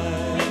of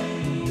time.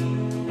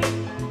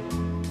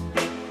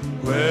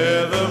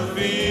 With a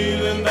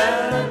feeling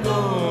that I'm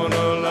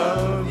gonna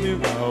love you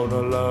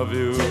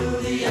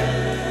till the end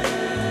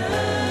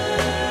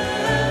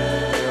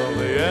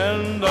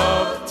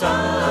of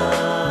time.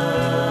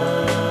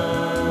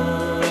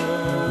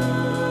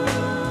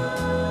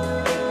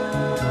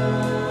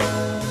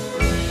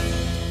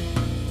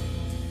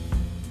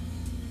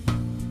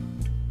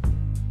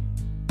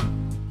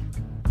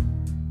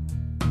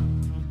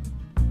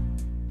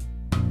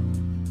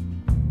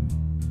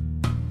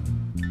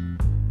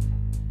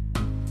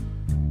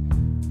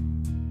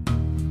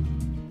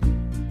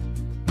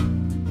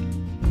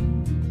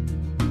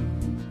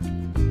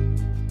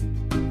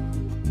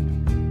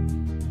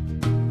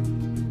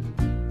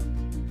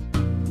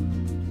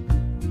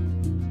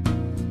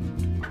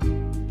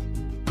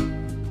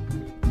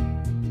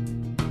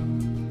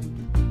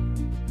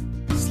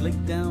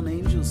 Slick down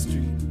Angel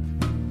Street,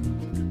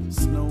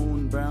 snow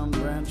and brown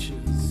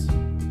branches.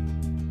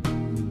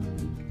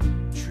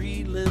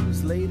 Tree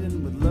lives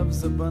laden with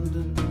love's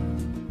abundant,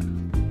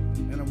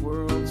 and a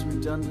world's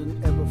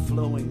redundant,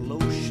 ever-flowing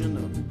lotion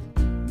of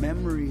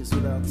memories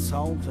without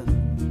solvent,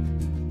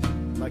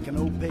 like an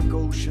opaque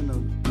ocean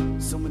of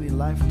so many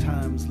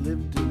lifetimes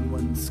lived in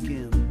one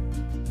skin.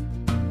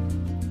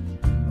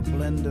 A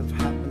blend of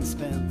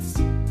happenstance,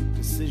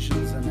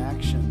 decisions, and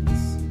actions.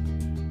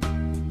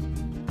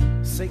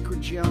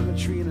 Sacred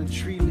geometry in a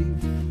tree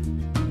leaf,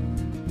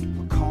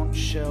 a conch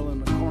shell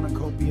in a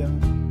cornucopia,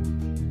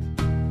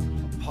 a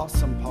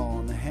possum paw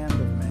in the hand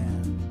of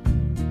man,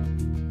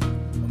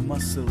 a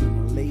muscle in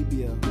a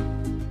labia.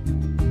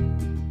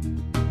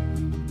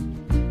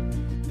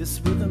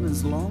 This rhythm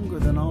is longer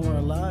than all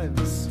our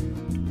lives,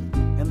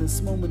 and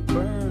this moment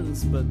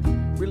burns but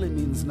really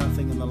means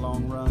nothing in the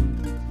long run.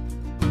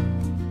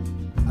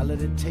 I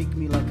let it take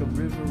me like a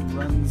river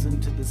runs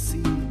into the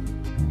sea,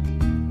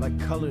 like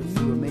color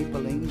through a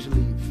maple angel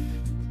leaf.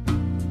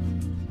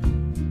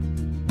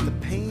 The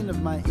pain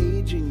of my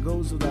aging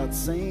goes without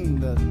saying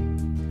that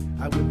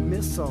I would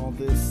miss all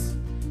this,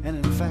 and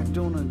in fact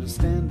don't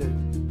understand it,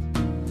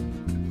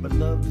 but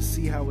love to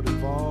see how it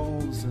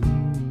evolves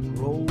and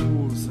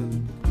rolls,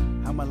 and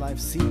how my life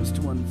seems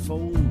to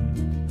unfold,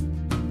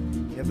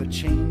 ever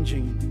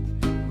changing,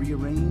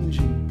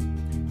 rearranging,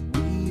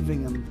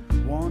 weaving and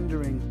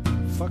wandering,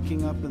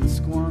 fucking up and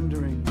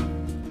squandering,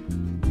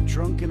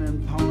 drunken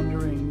and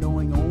pondering,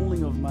 knowing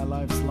only of my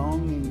life's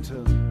longing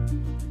to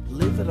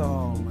live it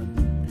all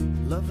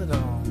and love it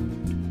all,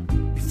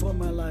 before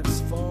my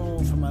life's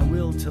fall for my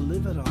will to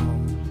live it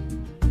all,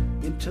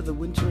 into the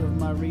winter of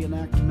my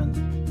reenactment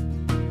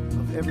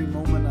of every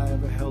moment I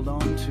ever held on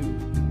to,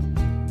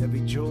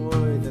 every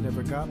joy that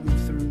ever got me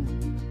through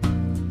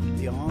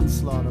the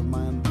onslaught of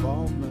my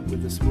involvement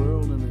with this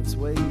world and its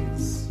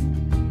ways.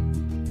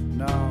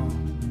 No,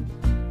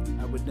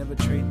 I would never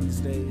trade these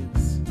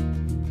days.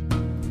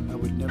 I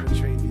would never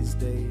trade these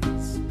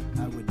days.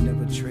 I would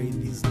never trade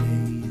these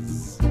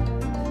days.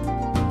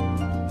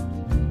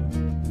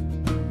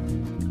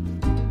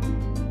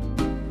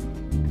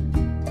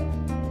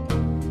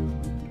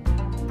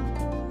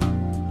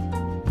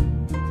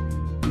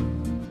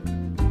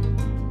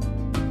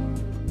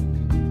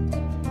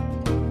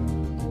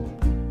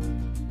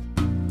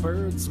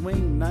 Birds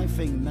wing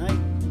knifing night,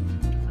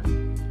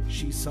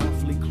 she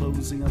softly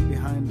closing up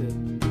behind it.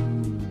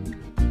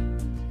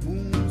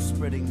 Moon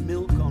spreading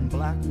milk on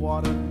black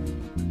water,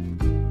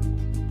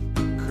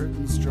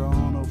 curtains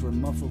drawn over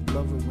muffled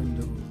lover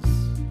windows.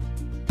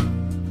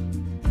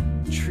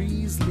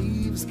 Trees,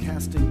 leaves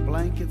casting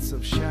blankets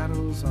of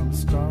shadows on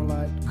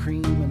starlight,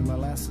 cream and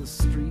molasses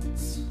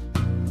streets.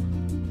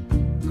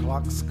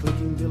 Clocks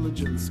clicking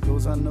diligence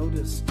goes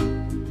unnoticed.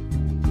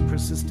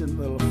 Persistent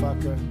little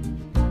fucker.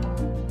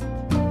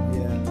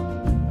 Yeah,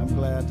 I'm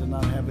glad to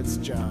not have its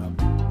job.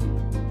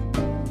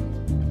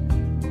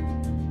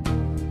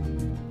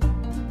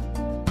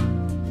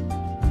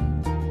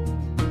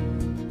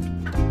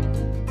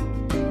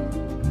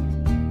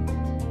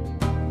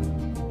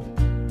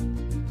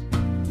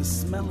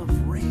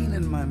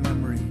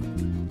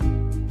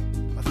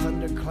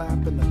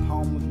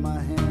 my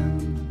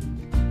hand.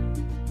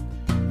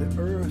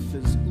 The earth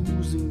is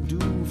oozing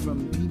dew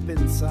from deep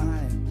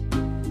inside,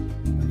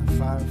 and the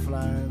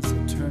fireflies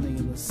are turning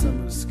in the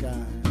summer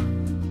sky.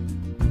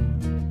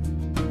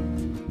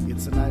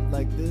 It's a night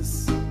like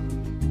this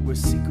where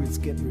secrets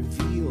get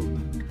revealed.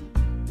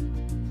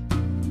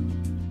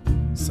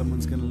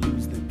 Someone's gonna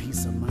lose their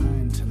peace of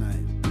mind tonight.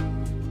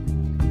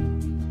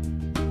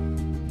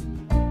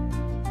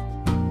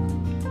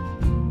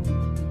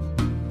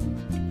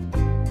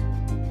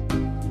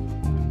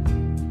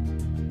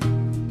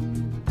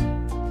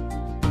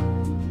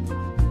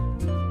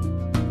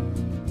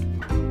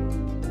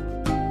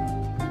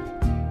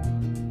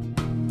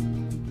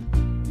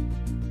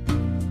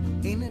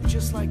 Ain't it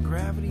just like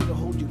gravity to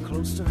hold you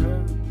close to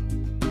her?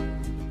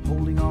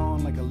 Holding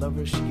on like a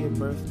lover she gave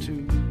birth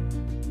to.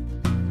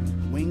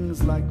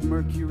 Wings like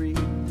Mercury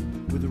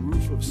with a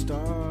roof of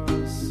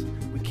stars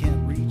we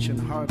can't reach and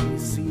hardly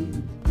see.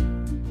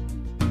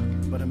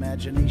 But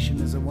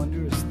imagination is a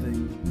wondrous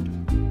thing.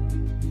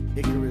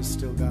 Icarus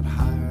still got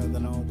higher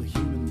than all the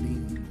human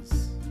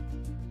beings.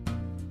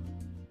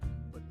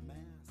 But mass...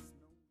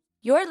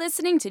 You're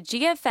listening to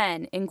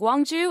GFN in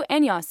Gwangju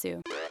and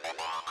Yasu.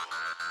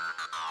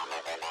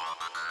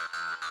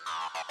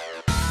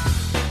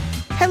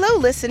 Hello,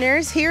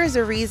 listeners. Here is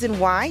a reason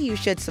why you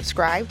should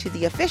subscribe to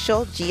the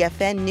official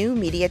GFN New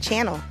Media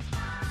channel.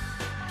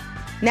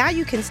 Now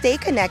you can stay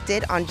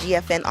connected on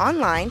GFN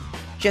Online.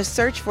 Just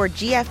search for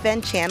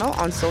GFN channel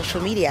on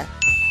social media.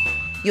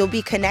 You'll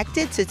be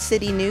connected to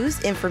city news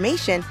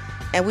information,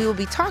 and we will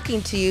be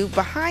talking to you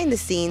behind the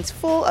scenes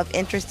full of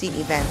interesting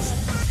events.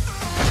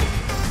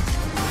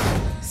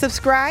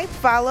 Subscribe,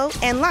 follow,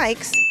 and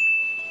likes.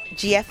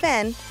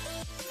 GFN.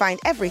 Find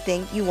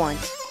everything you want.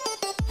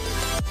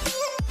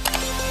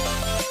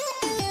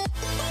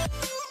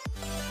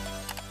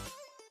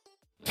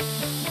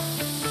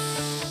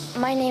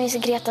 My name is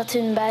Greta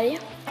Thunberg.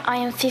 I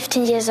am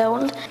 15 years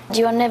old.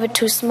 You are never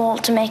too small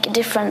to make a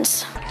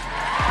difference.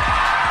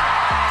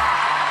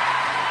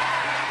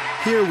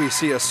 Here we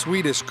see a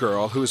Swedish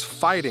girl who's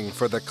fighting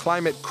for the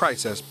climate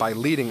crisis by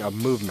leading a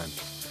movement.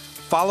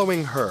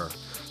 Following her,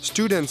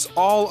 students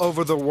all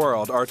over the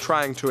world are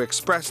trying to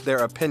express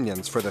their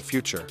opinions for the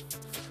future.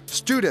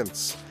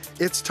 Students,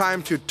 it's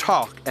time to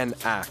talk and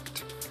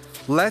act.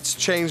 Let's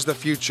change the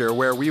future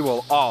where we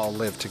will all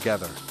live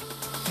together.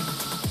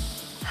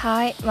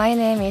 Hi, my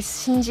name is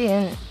Shin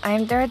Ji-eun.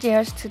 I'm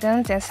third-year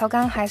student at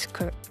Seogang High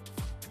School.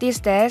 These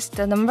days,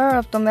 the number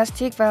of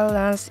domestic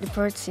violence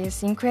reports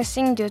is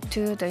increasing due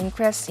to the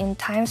increase in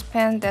time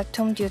spent at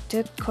home due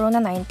to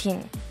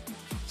COVID-19.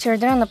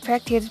 Children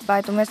affected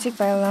by domestic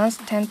violence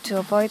tend to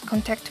avoid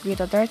contact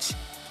with adults,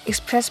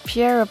 express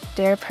fear of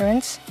their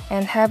parents,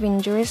 and have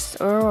injuries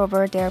all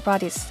over their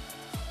bodies.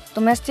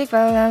 Domestic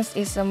violence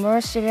is a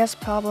more serious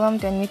problem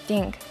than we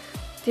think.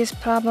 This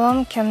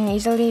problem can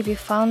easily be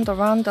found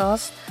around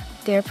us,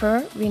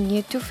 therefore, we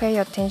need to pay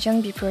attention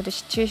before the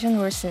situation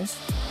worsens.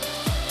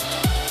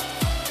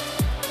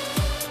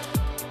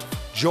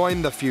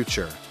 Join the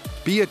future.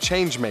 Be a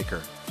change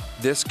maker.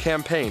 This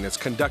campaign is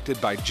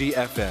conducted by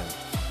GFN.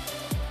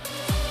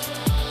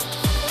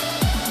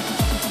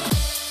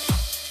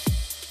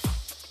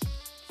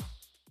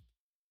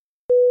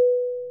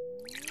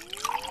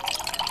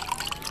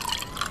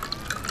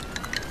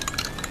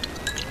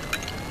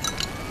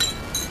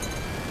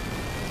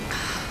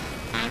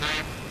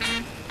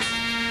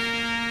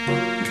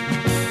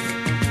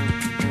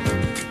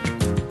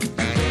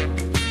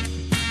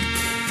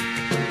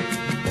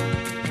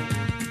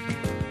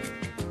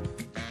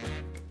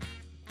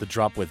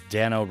 Drop with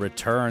Dano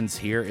returns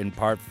here in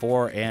part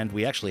 4, and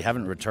we actually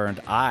haven't returned.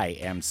 I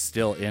am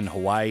still in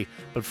Hawaii,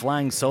 but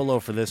flying solo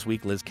for this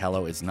week. Lizz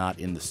Kalo is not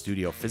in the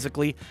studio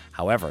physically.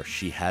 However,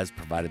 she has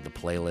provided the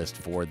playlist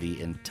for the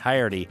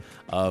entirety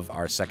of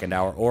our second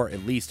hour, or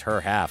at least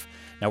her half.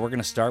 Now we're going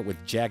to start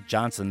with Jack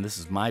Johnson. This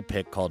is my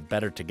pick, called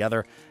Better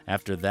Together.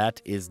 After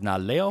that is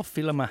Naleo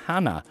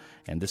Filamahana,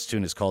 and this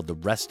tune is called The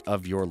Rest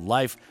of Your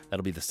Life.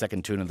 That'll be the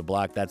second tune of the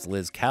block. That's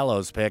Lizz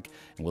Kalo's pick,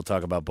 and we'll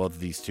talk about both of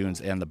these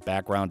tunes and the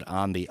background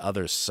on the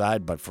other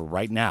side. But for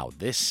right now,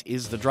 this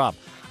is The Drop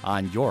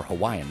on your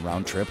Hawaiian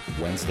Round Trip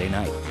Wednesday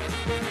night.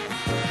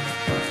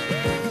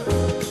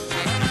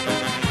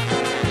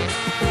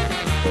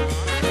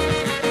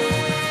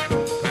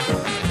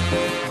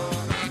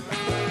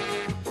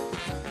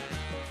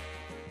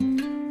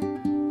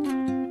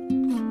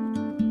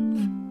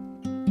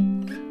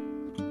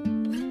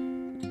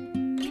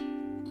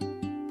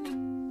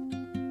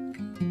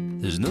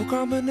 There's no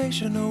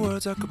combination of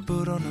words I could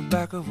put on the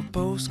back of a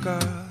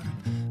postcard.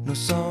 No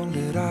song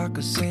that I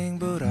could sing,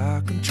 but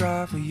I can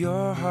try for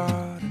your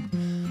heart.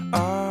 And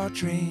our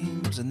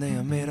dreams, and they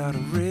are made out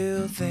of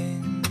real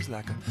things,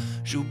 like a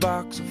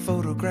shoebox of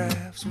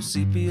photographs with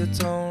sepia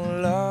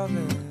tone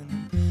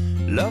loving.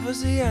 Love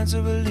is the answer,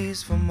 at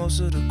least, for most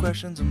of the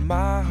questions in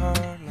my heart.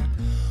 Like,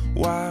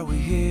 why are we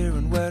here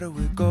and where do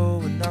we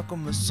go, and how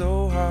come it's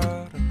so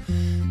hard?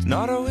 And it's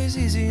not always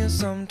easy, and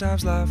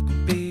sometimes life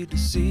can be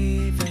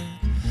deceiving.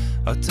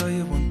 I'll tell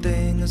you one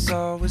thing, it's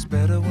always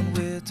better when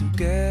we're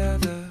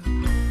together.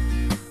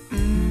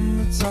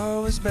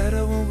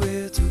 better when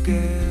we're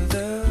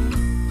together.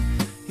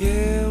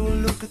 Yeah, we'll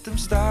look at them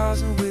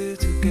stars and we're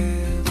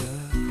together.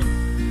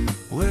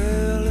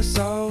 Well, it's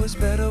always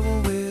better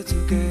when we're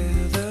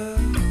together.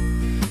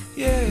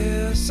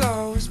 Yeah, it's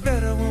always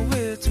better when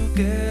we're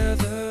together.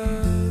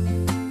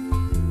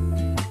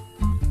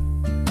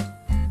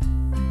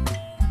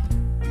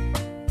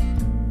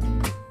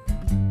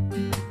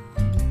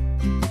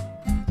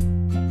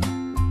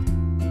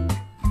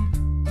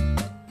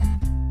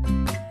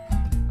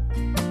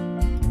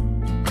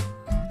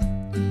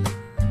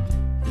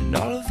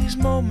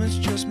 Moments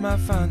just might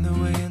find their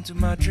way into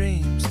my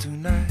dreams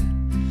tonight,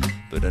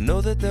 but I know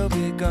that they'll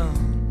be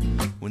gone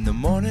when the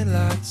morning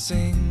light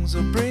sings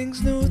or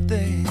brings new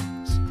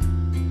things.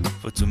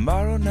 For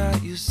tomorrow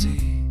night you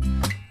see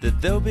that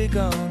they'll be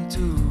gone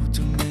too.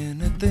 Too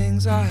many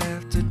things I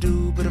have to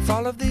do, but if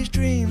all of these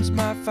dreams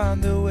might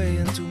find their way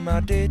into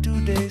my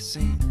day-to-day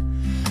scene,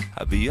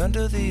 I'd be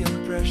under the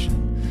impression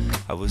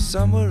I was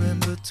somewhere in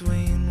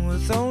between,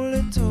 with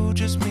only two,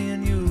 just me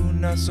and you.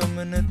 Not so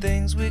many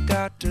things we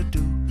got to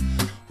do,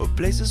 or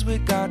places we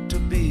got to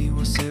be.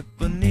 We'll sit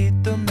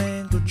beneath the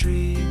mango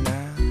tree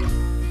now.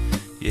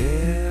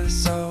 Yeah,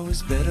 it's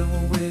always better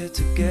when we're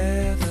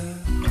together.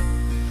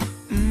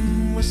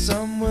 We're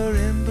somewhere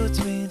in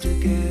between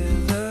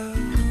together.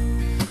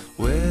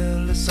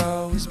 Well, it's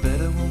always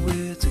better when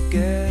we're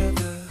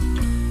together.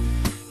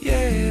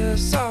 Yeah,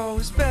 it's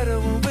always better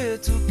when we're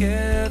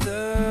together.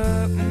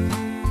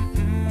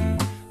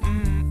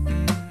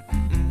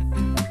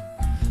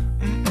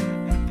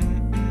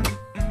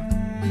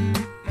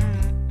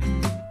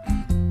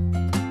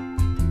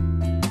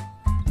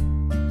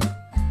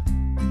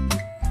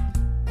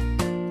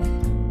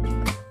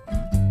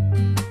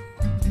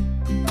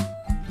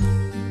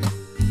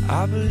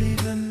 I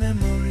believe in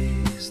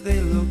memories, they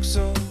look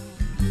so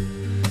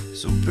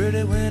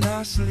pretty when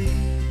I sleep.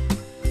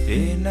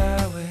 Hey,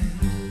 now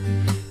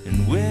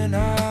and when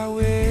I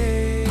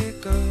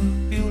wake up,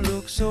 you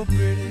look so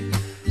pretty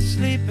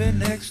sleeping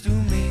next to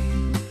me.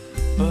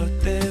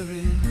 But there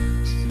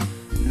is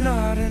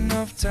not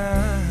enough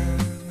time,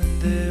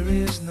 and there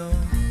is no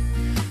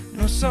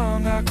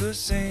song I could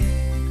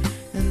sing,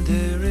 and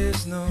there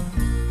is no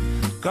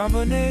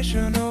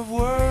combination of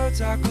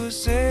words I could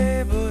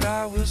say, but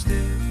I will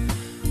still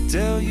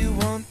tell you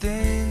one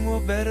thing, we're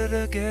better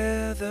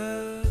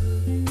together.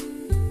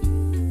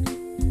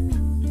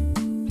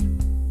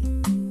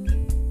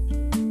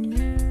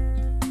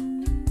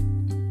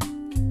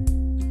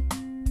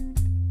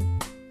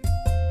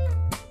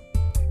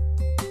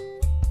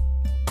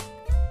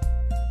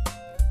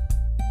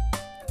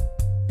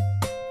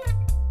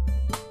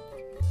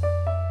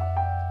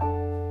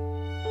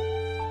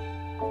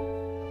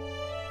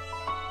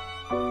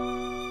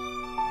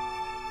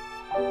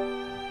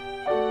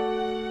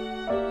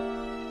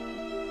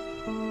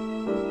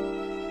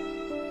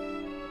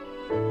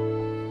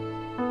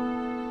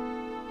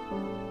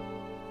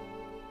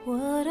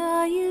 What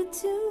are you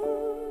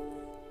doing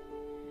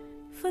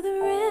for the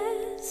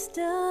rest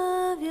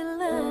of your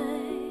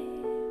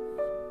life?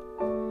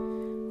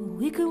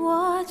 We could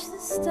watch the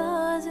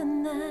stars at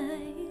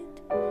night,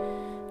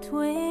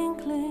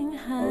 twinkling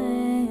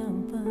high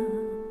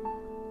above.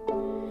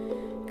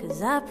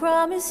 'Cause I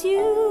promise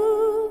you,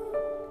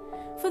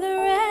 for the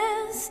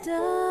rest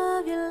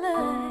of your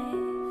life,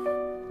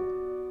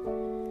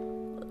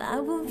 I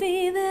will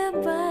be there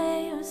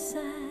by your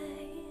side.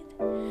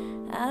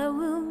 I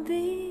will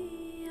be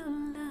your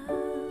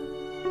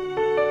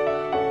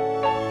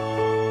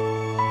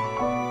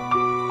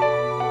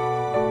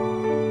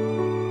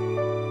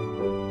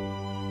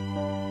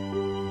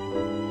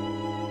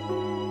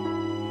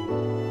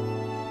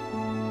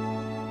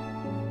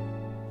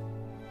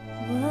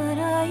What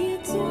are you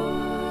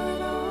doing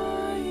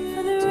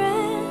for the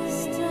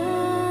rest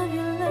of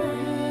your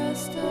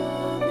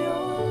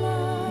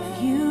life? If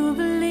you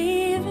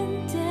believe in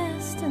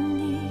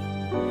destiny,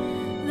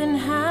 then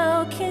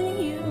how can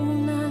you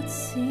not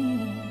see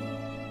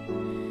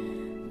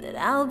that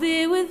I'll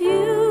be with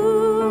you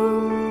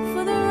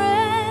for the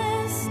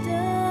rest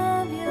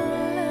of your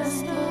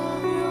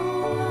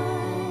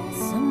life?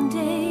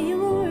 Someday you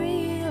will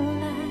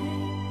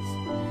realize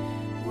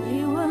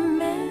we were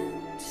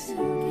meant to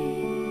be.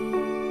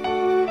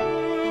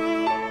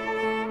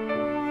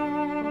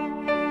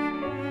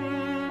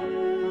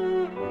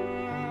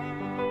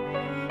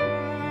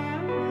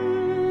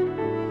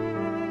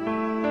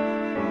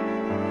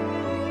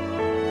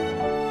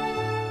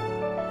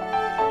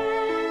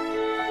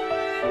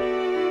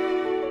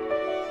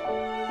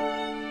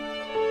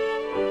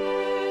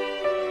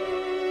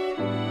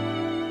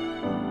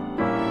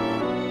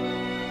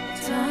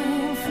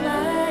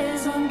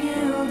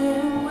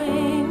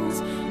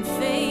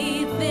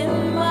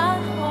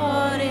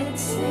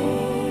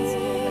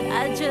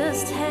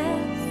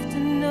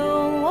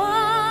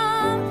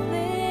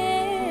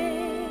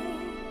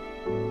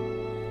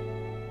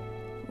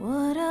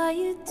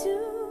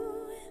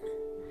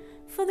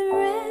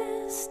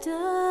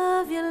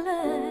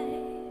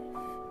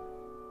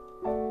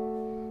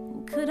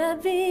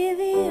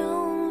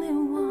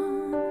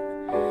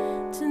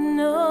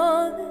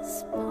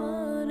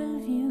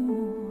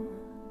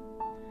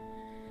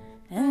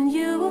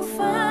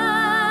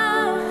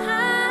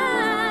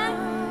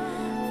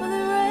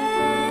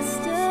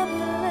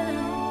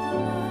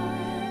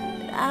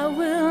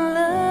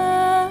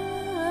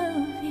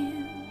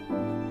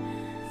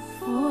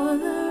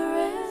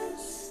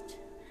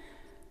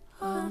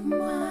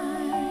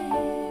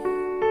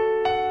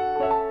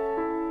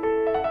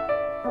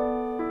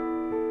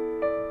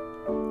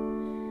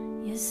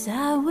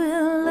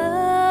 will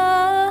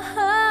love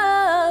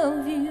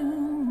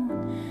you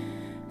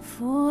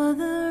for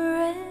the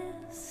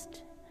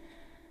rest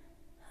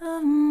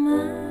of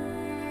my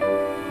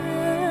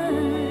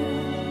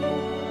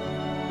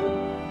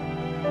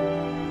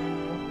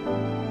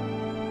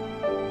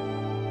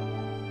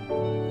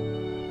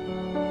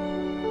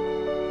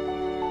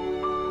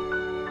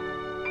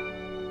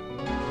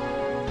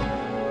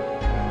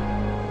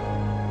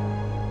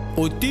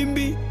O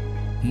timbi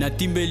na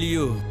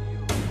timbelio.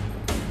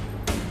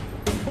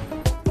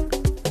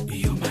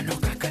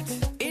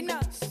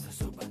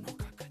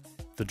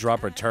 The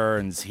drop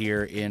returns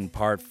here in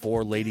part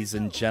 4, ladies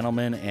and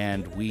gentlemen,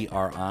 and we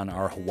are on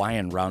our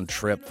Hawaiian round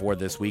trip for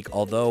this week.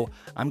 Although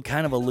I'm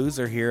kind of a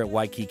loser here at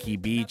Waikiki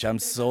Beach, I'm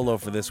solo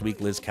for this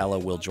week. Lizz Kalo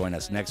will join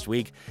us next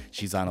week.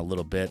 She's on a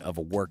little bit of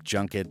a work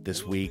junket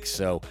this week,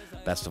 so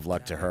best of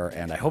luck to her,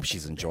 and I hope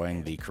she's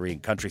enjoying the Korean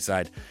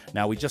countryside.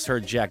 Now, we just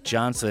heard Jack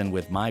Johnson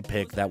with my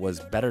pick. That was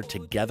Better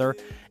Together,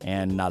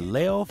 and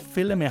Naleo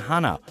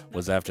Filimehana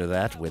was after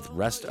that with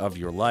Rest of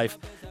Your Life.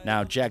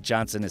 Now, Jack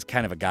Johnson is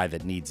kind of a guy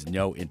that needs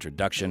no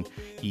introduction.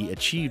 He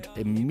achieved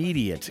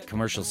immediate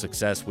commercial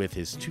success with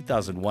his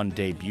 2001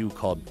 debut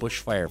called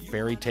Bushfire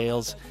Fairy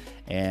Tales.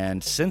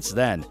 And since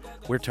then,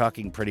 we're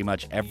talking pretty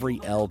much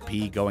every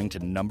LP going to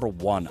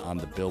 #1 on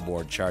the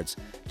Billboard charts.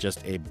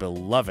 Just a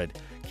beloved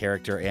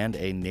character and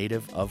a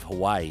native of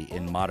Hawaii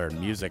in modern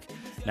music.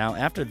 Now,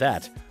 after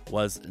that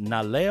was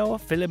Naleo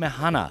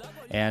Filimehana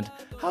and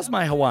How's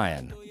My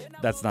Hawaiian?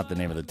 That's not the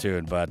name of the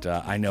tune, but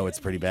I know it's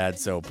pretty bad,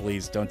 so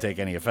please don't take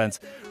any offense.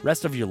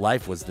 Rest of Your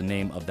Life was the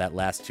name of that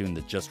last tune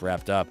that just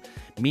wrapped up,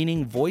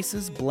 meaning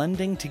voices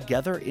blending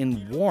together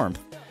in warmth.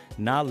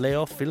 Na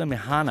Leo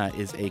Filimehana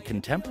is a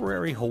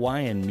contemporary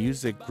Hawaiian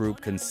music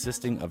group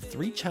consisting of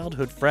 3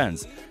 childhood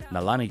friends,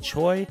 Nalani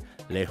Choi,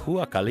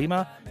 Lehua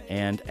Kalima,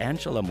 and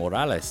Angela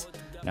Morales.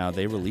 Now,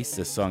 they released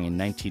this song in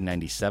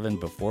 1997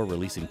 before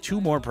releasing 2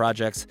 more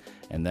projects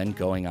and then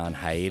going on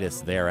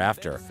hiatus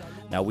thereafter.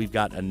 Now, we've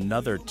got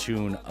another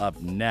tune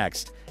up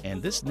next,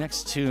 and this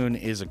next tune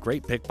is a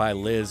great pick by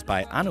Lizz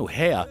by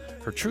Anuhea.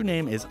 Her true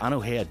name is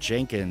Anuhea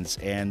Jenkins,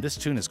 and this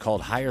tune is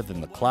called Higher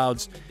Than the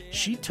Clouds.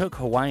 She took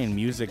Hawaiian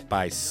music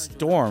by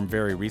storm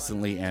very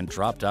recently and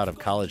dropped out of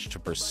college to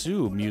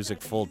pursue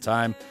music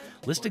full-time,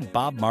 listing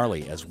Bob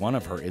Marley as one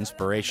of her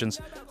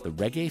inspirations. The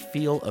reggae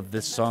feel of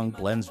this song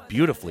blends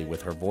beautifully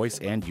with her voice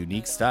and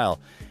unique style.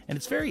 And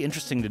it's very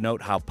interesting to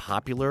note how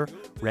popular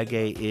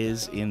reggae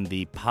is in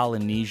the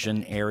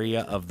Polynesian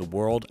area of the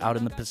world out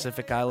in the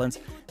Pacific Islands.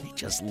 They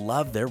just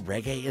love their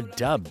reggae a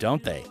dub,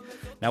 don't they?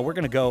 Now, we're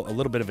going to go a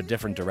little bit of a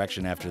different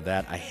direction after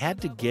that. I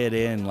had to get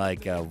in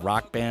like a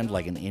rock band,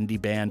 like an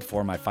indie band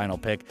for my final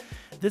pick.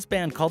 This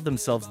band called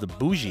themselves the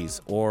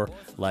Bougies, or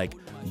like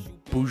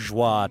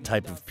bourgeois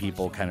type of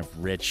people, kind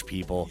of rich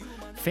people.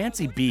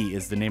 Fancy Bee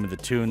is the name of the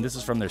tune. This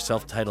is from their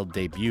self-titled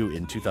debut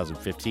in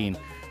 2015.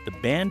 The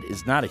band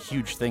is not a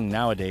huge thing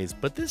nowadays,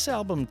 but this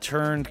album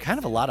turned kind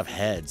of a lot of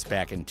heads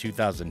back in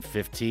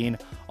 2015,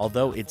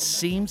 although it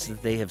seems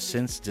that they have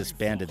since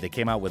disbanded. They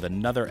came out with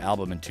another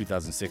album in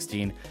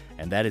 2016,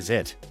 and that is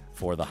it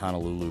for the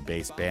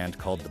Honolulu-based band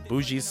called the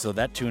Bougies. So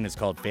that tune is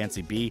called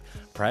Fancy Bee.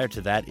 Prior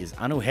to that is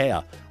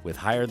Anuhea with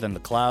Higher Than the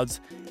Clouds,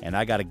 and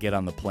I got to get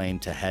on the plane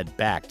to head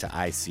back to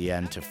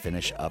ICN to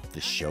finish up the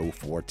show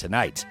for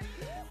tonight.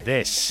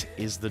 This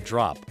is The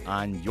Drop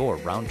on your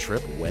Round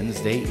Trip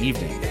Wednesday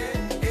evening.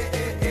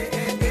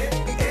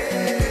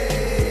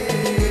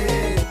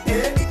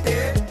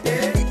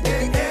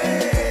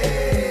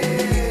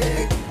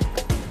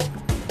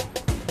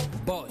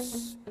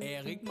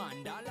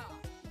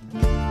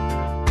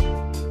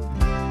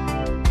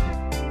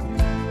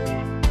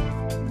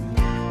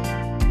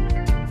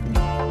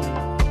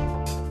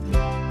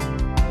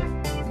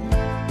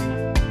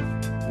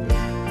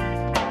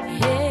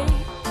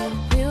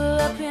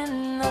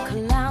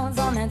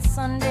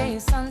 Sunday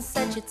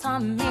sunset, you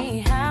taught me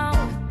how.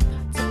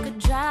 Took a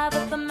drive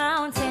up the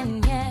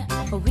mountain, yeah,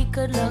 but we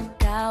could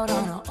look out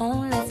on our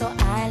own little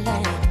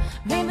island.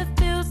 Made me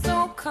feel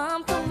so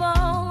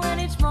comfortable,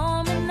 and each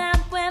moment that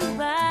went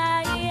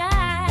by,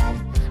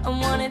 I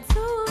wanted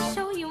to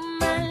show you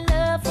my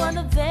love for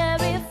the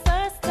very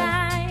first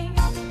time.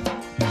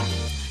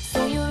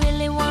 So you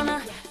really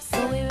wanna,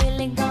 so we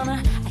really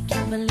gonna, I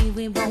can't believe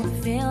we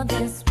won't feel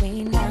this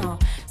way now.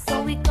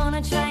 So we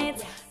gonna try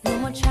it, no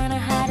more trying to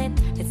hide it.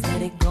 Let's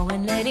let it go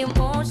and let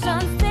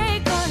emotions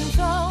take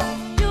control.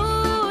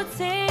 You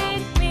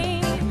take me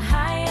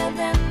higher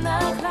than the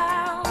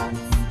clouds,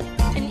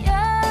 and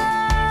your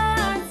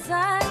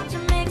touch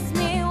makes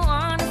me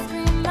wanna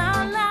scream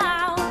out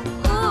loud.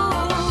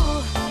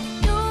 Ooh,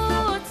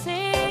 you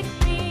take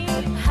me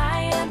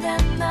higher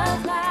than the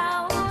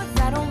clouds.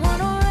 I don't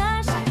wanna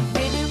rush,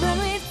 baby, when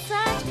we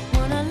touch,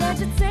 wanna let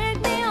you take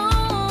me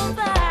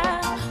over.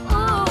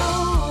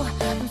 Ooh,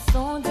 I'm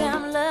so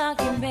damn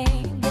lucky,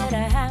 babe, that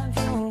I have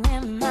you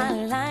in my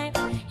life,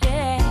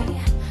 yeah.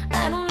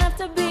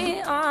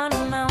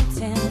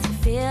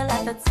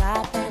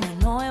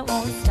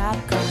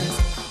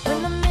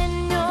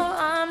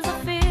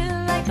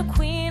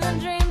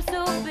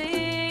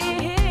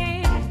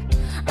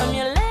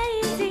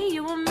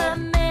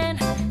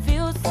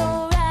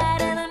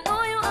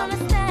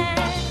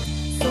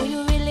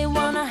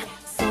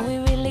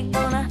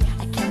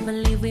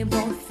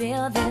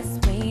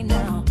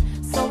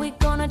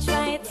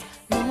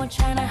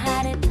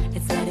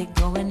 it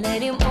go and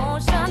let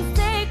emotions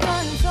take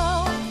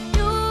control.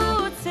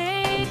 You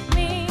take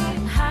me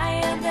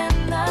higher than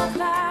the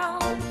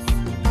clouds,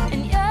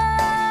 and your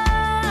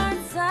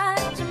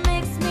touch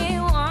makes me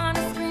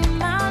wanna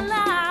scream out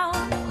loud.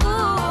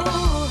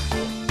 Ooh,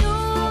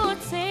 you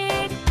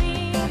take me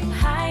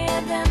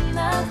higher than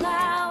the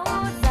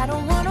clouds. I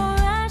don't wanna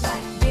rush,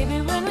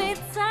 baby, when we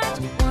touch.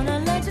 Wanna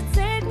let you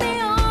take me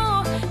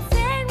on,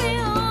 take me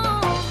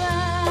over.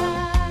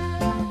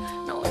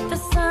 Now with the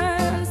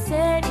sun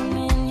setting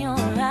in your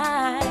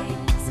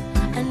eyes,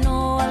 I know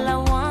all I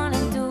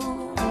wanna do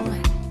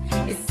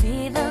is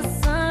see the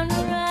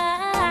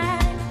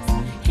sunrise.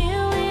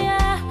 Here we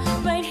are,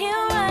 right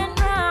here, right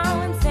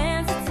now,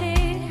 intensity.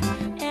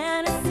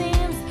 And it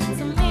seems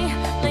to me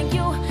like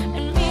you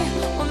and me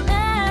were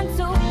meant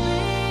to be.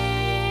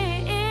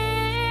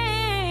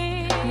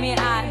 Me,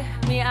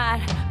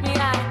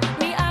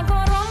 I go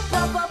rum,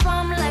 pum, pum,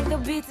 pum, like the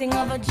beating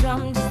of a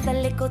drum. Just a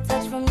little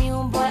touch from you,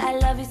 boy, I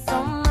love you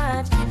so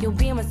much. You'll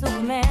be my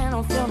Superman,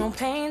 don't feel no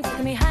pain.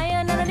 Taking me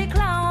higher than the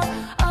clouds,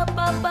 up,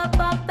 up, up,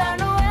 up,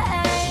 and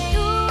away.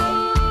 You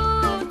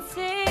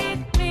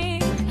take me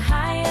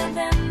higher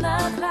than the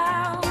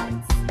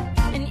clouds,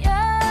 and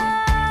your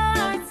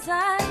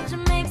touch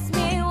makes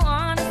me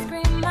wanna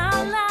scream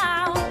out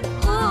loud.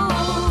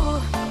 Ooh,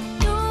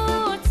 you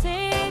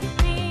take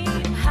me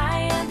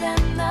higher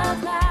than the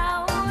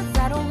clouds.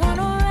 I don't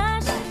wanna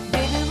rush,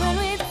 baby, when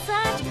we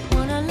touch.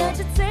 Wanna let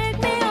you take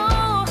me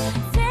on,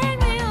 take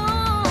me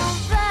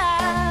over.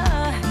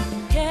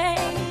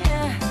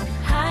 Yeah,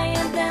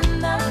 higher than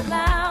the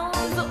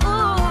clouds.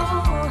 Ooh.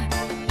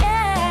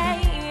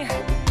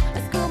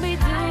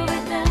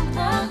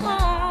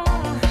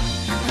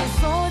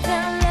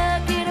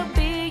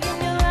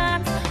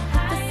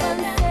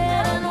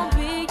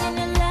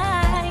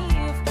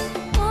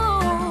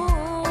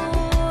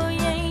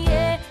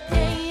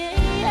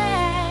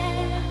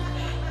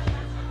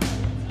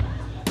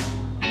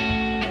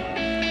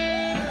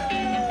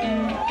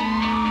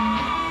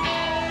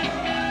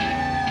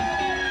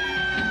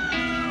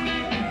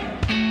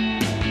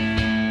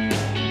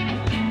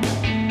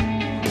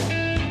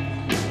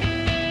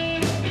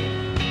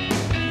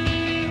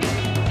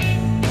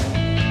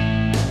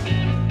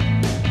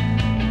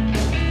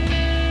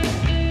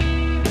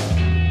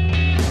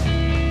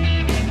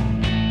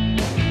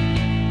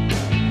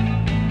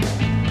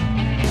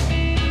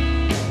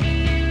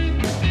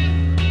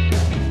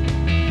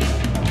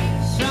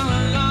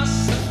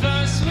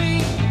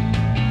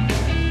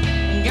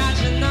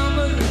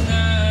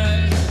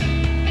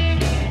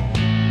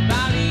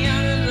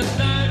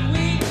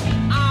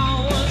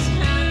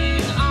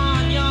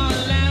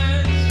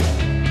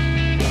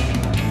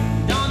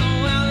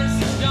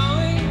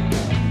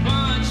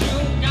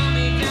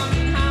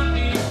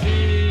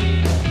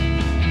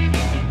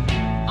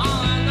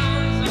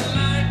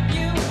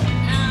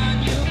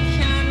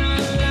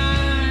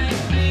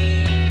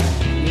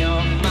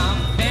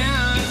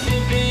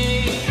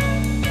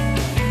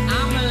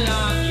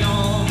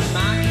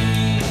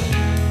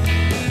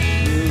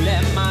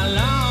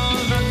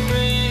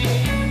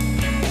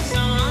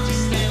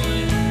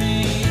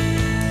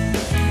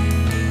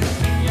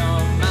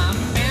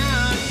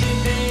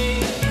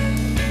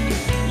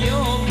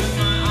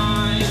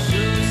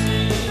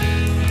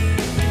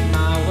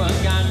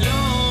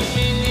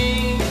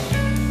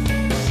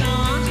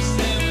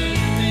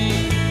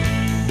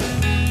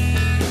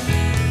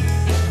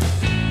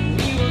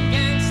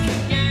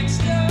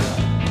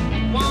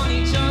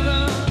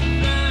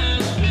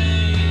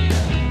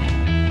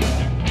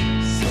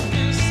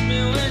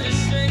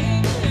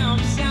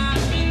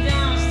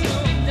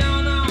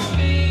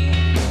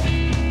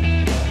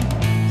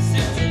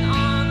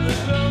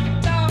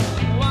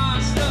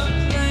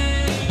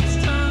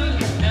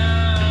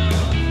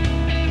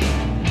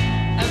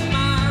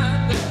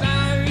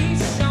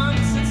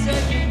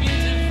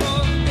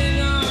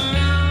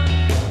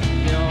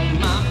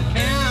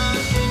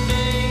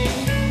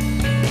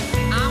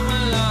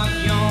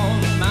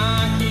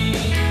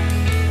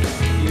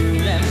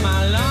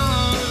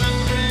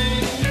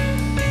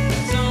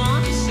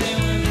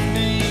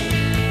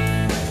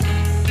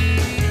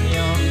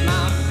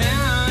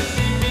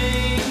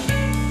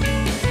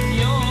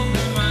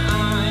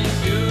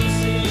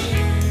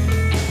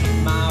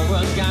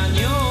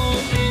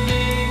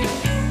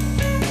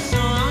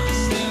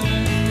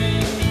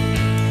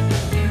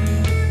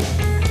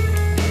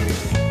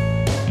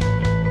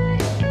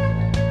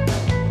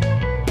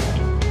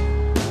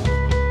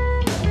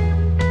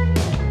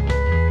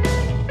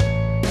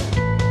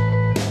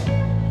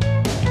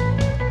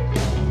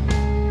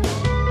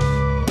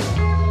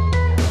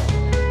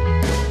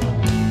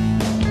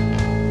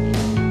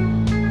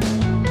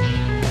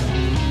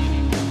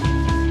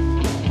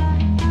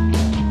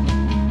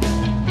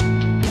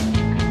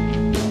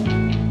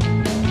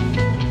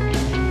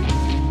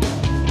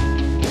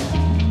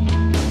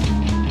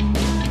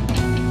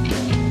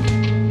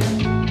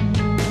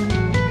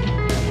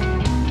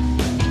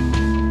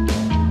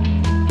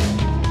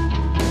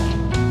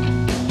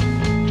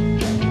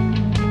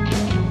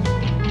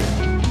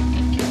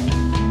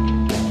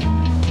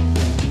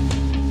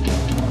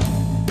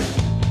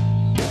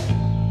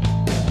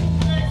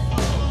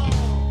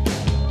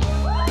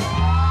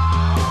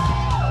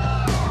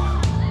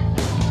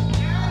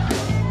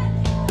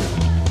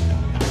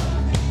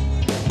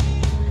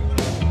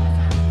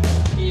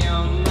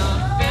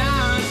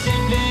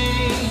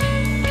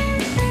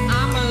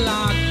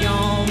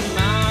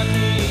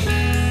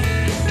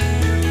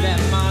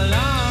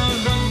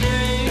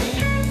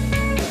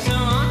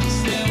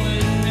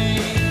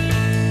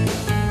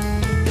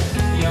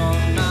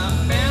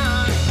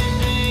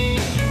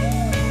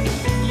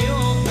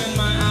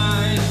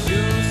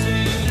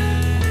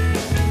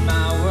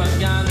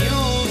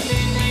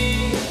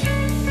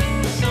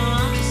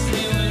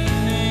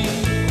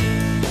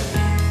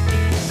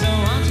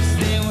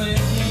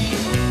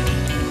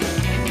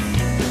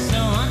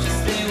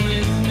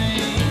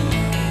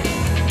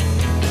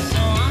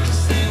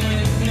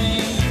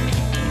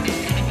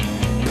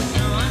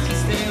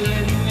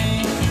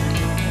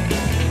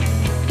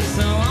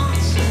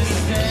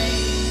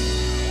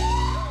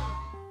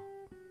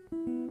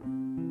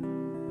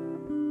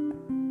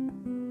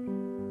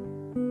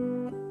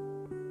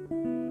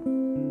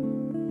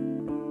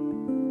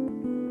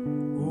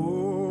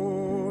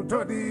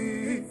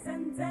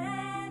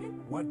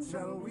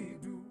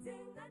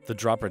 The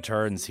drop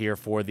returns here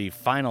for the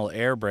final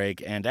air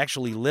break, and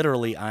actually,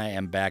 literally, I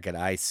am back at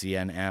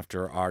ICN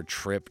after our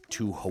trip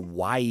to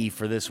Hawaii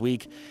for this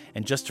week.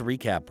 And just to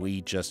recap,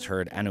 we just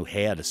heard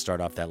Anuhea to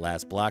start off that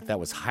last block. That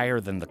was Higher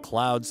Than the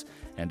Clouds,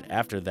 and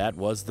after that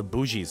was the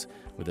Bougies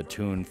with a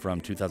tune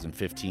from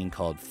 2015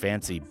 called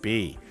Fancy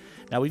Bee.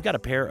 Now, we've got a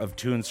pair of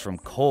tunes from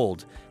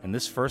Cold, and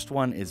this first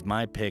one is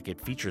my pick.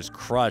 It features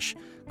Crush.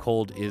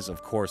 Cold is,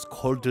 of course,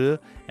 Kolde,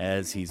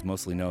 as he's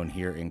mostly known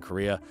here in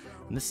Korea.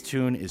 And this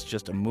tune is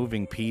just a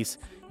moving piece.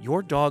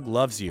 Your dog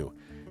loves you.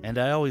 And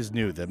I always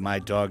knew that my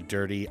dog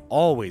Dirty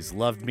always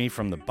loved me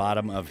from the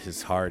bottom of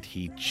his heart.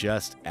 He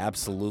just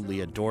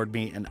absolutely adored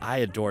me, and I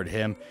adored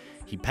him.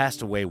 He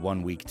passed away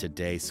 1 week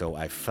today, so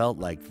I felt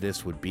like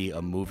this would be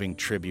a moving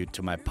tribute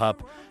to my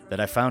pup that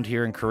I found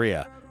here in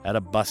Korea at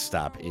a bus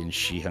stop in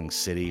Siheung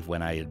City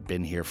when I had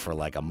been here for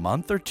like a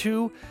month or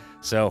two.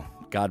 So,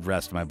 God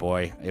rest my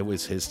boy. It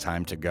was his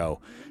time to go.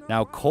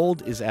 Now,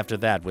 Cold is after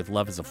that with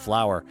Love is a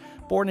Flower.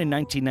 Born in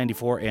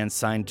 1994 and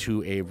signed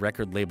to a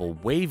record label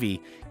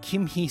Wavy,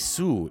 Kim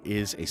Hee-soo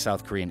is a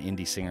South Korean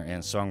indie singer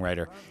and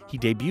songwriter. He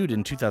debuted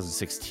in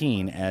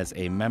 2016 as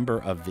a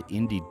member of the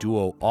indie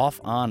duo Off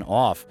On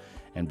Off.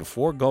 And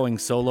before going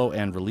solo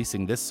and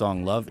releasing this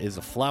song, Love is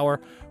a Flower,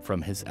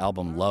 from his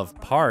album Love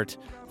Part,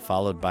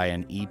 followed by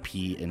an EP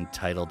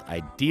entitled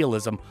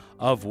Idealism,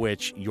 of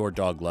which Your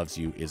Dog Loves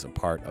You is a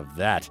part of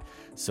that.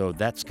 So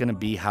that's going to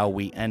be how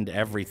we end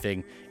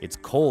everything. It's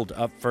Cold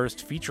up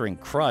first, featuring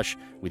Crush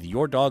with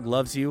Your Dog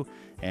Loves You,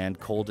 and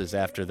Cold is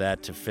after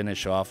that to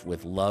finish off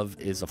with Love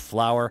is a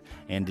Flower.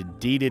 And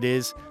indeed it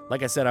is,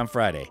 like I said on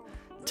Friday,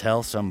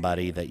 tell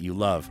somebody that you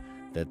love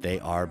that they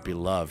are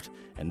beloved.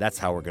 And that's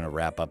how we're going to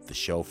wrap up the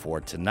show for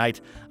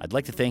tonight. I'd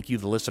like to thank you,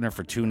 the listener,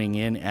 for tuning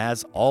in.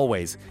 As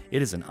always,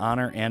 it is an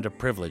honor and a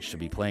privilege to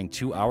be playing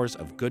 2 hours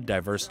of good,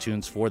 diverse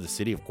tunes for the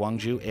city of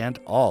Gwangju and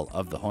all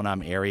of the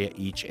Honam area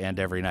each and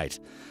every night.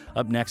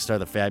 Up next are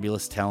the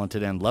fabulous,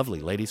 talented, and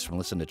lovely ladies from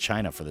Listen to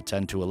China for the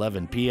 10 to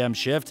 11 p.m.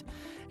 shift.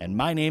 And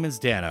my name is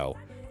Dano.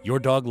 Your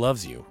dog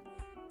loves you.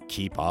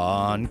 Keep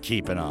on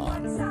keeping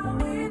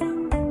on.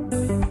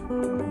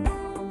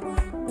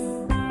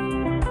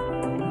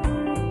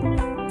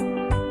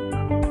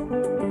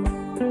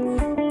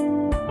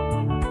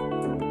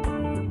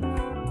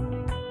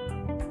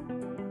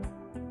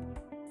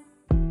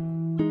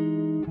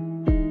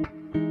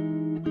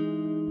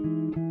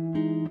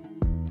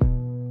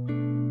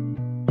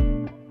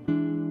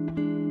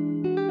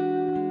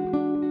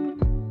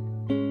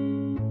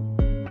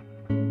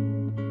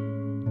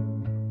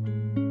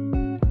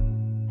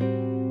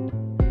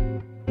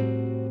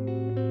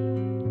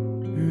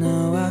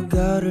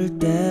 걸을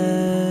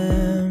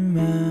때면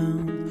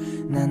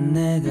난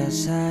내가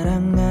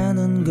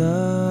사랑하는 걸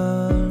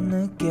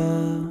느껴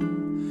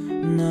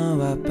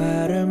너와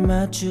발을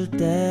맞출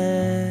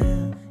때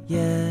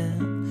yeah.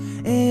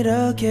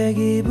 이렇게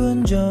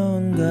기분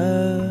좋은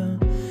걸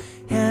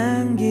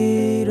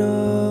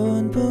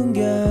향기로운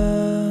풍경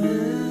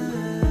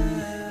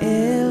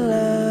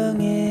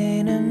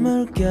일렁이는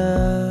물결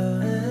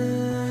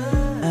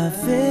I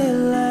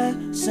feel like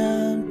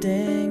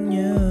something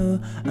new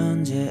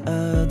언제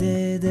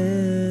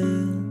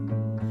어디든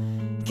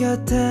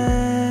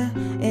곁에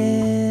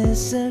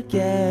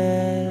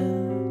있을게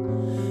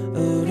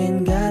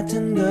우린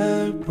같은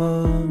걸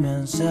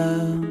보면서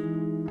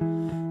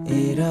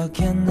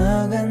이렇게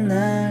너가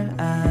날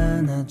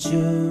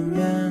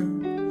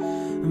안아주면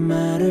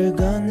말을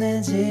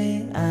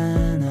건네지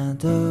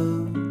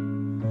않아도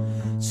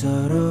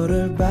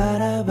서로를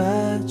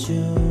바라봐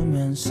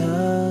주면서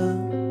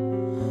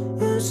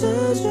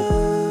웃어줘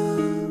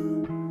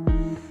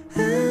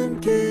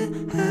함께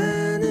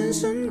하는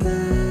순간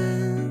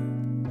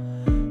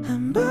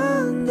한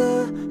번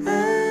더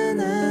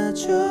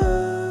안아줘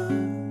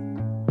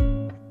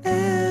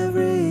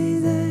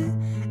Every day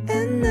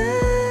and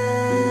night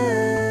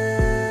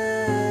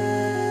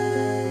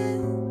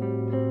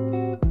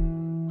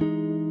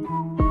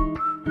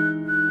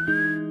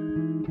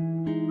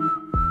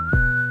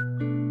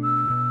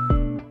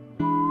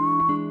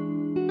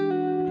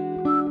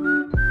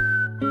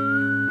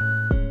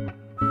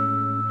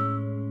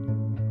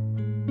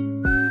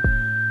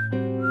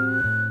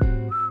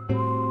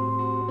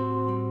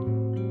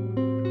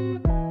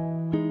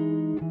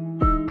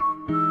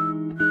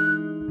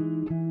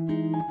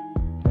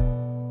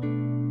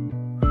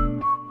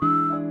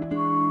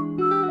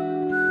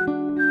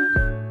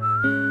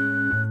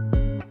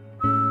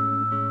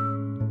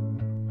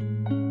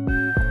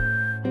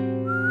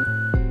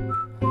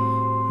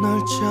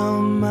널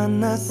처음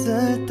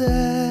만났을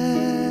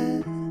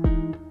때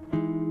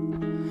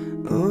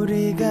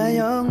우리가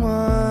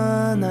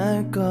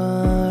영원할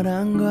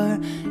거란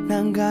걸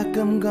난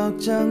가끔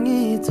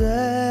걱정이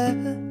돼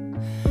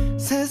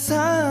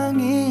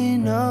세상이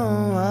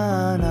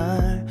너와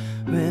날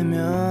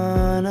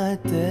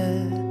외면할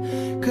때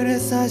그래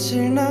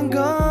사실 난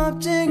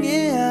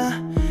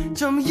겁쟁이야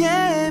좀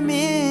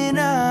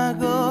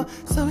예민하고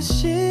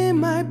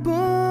소심할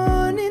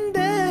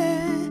뿐인데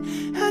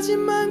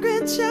하지만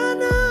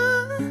괜찮아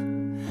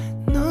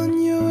넌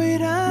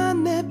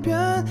유일한 내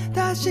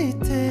다시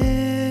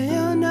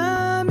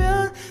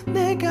태어나면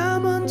내가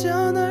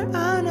먼저 널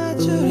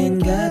안아줄게. 우린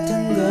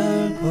같은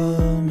걸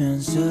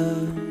보면서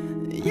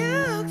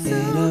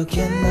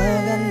이렇게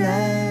너가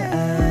날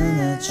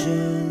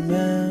안아주면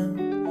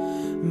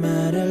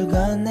말을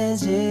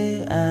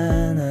건네지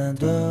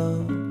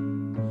않아도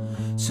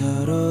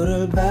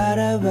서로를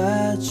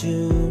바라봐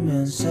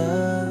주면서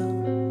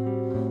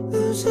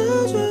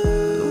웃어줘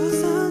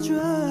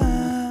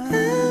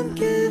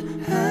함께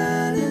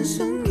하는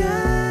순간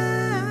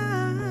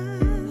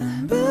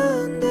한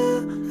번 더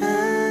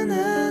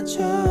안아줘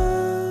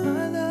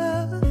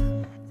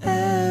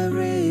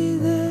every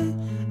day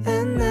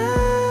and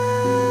night.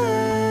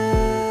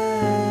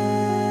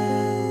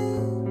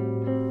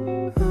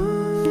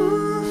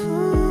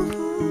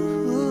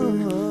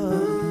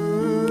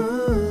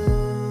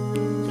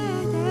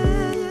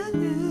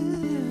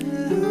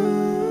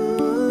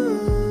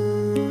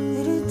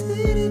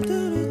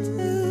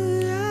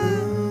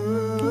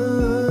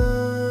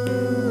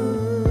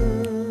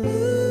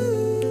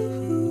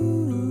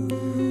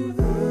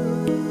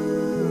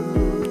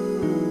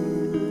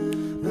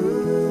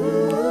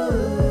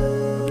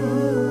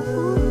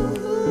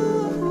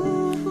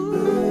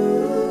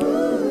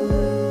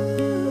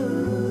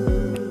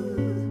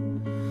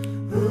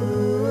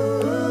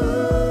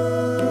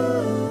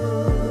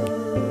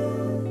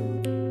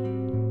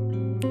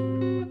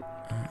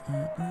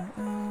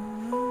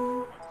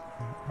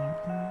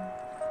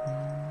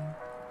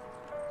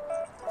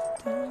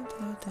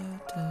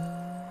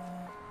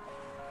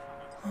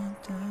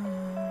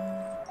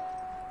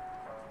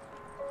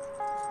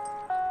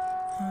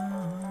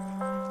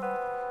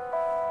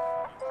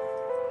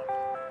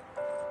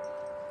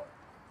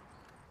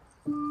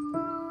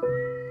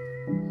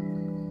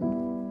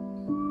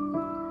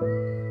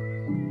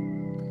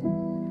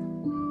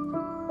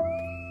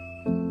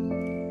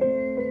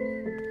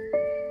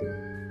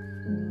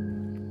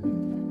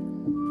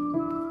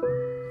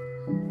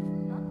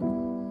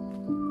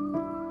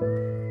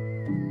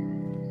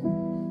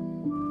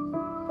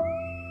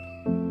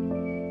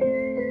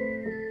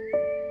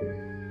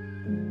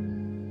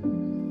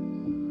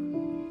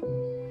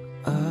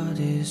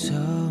 어디서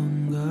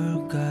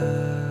온 걸까?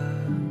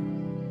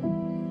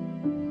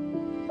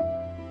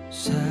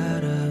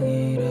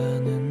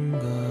 사랑이라는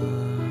건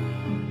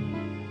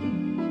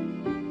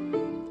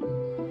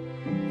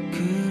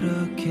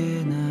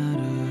그렇게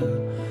나를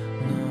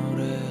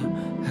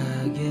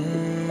노래하게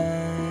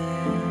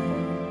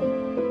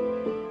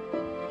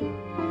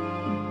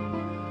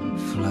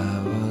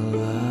Flower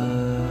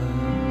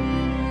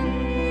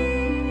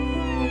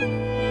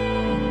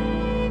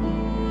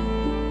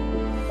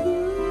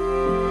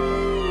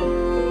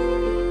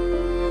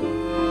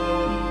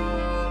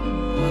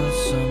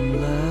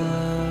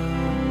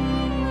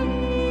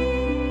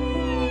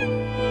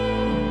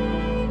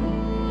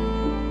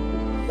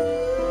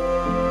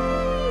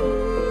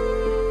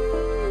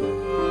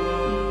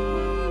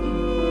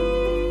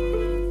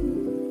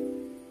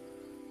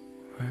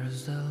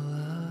Where's the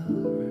love?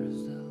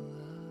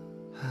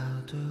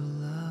 How do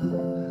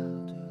love?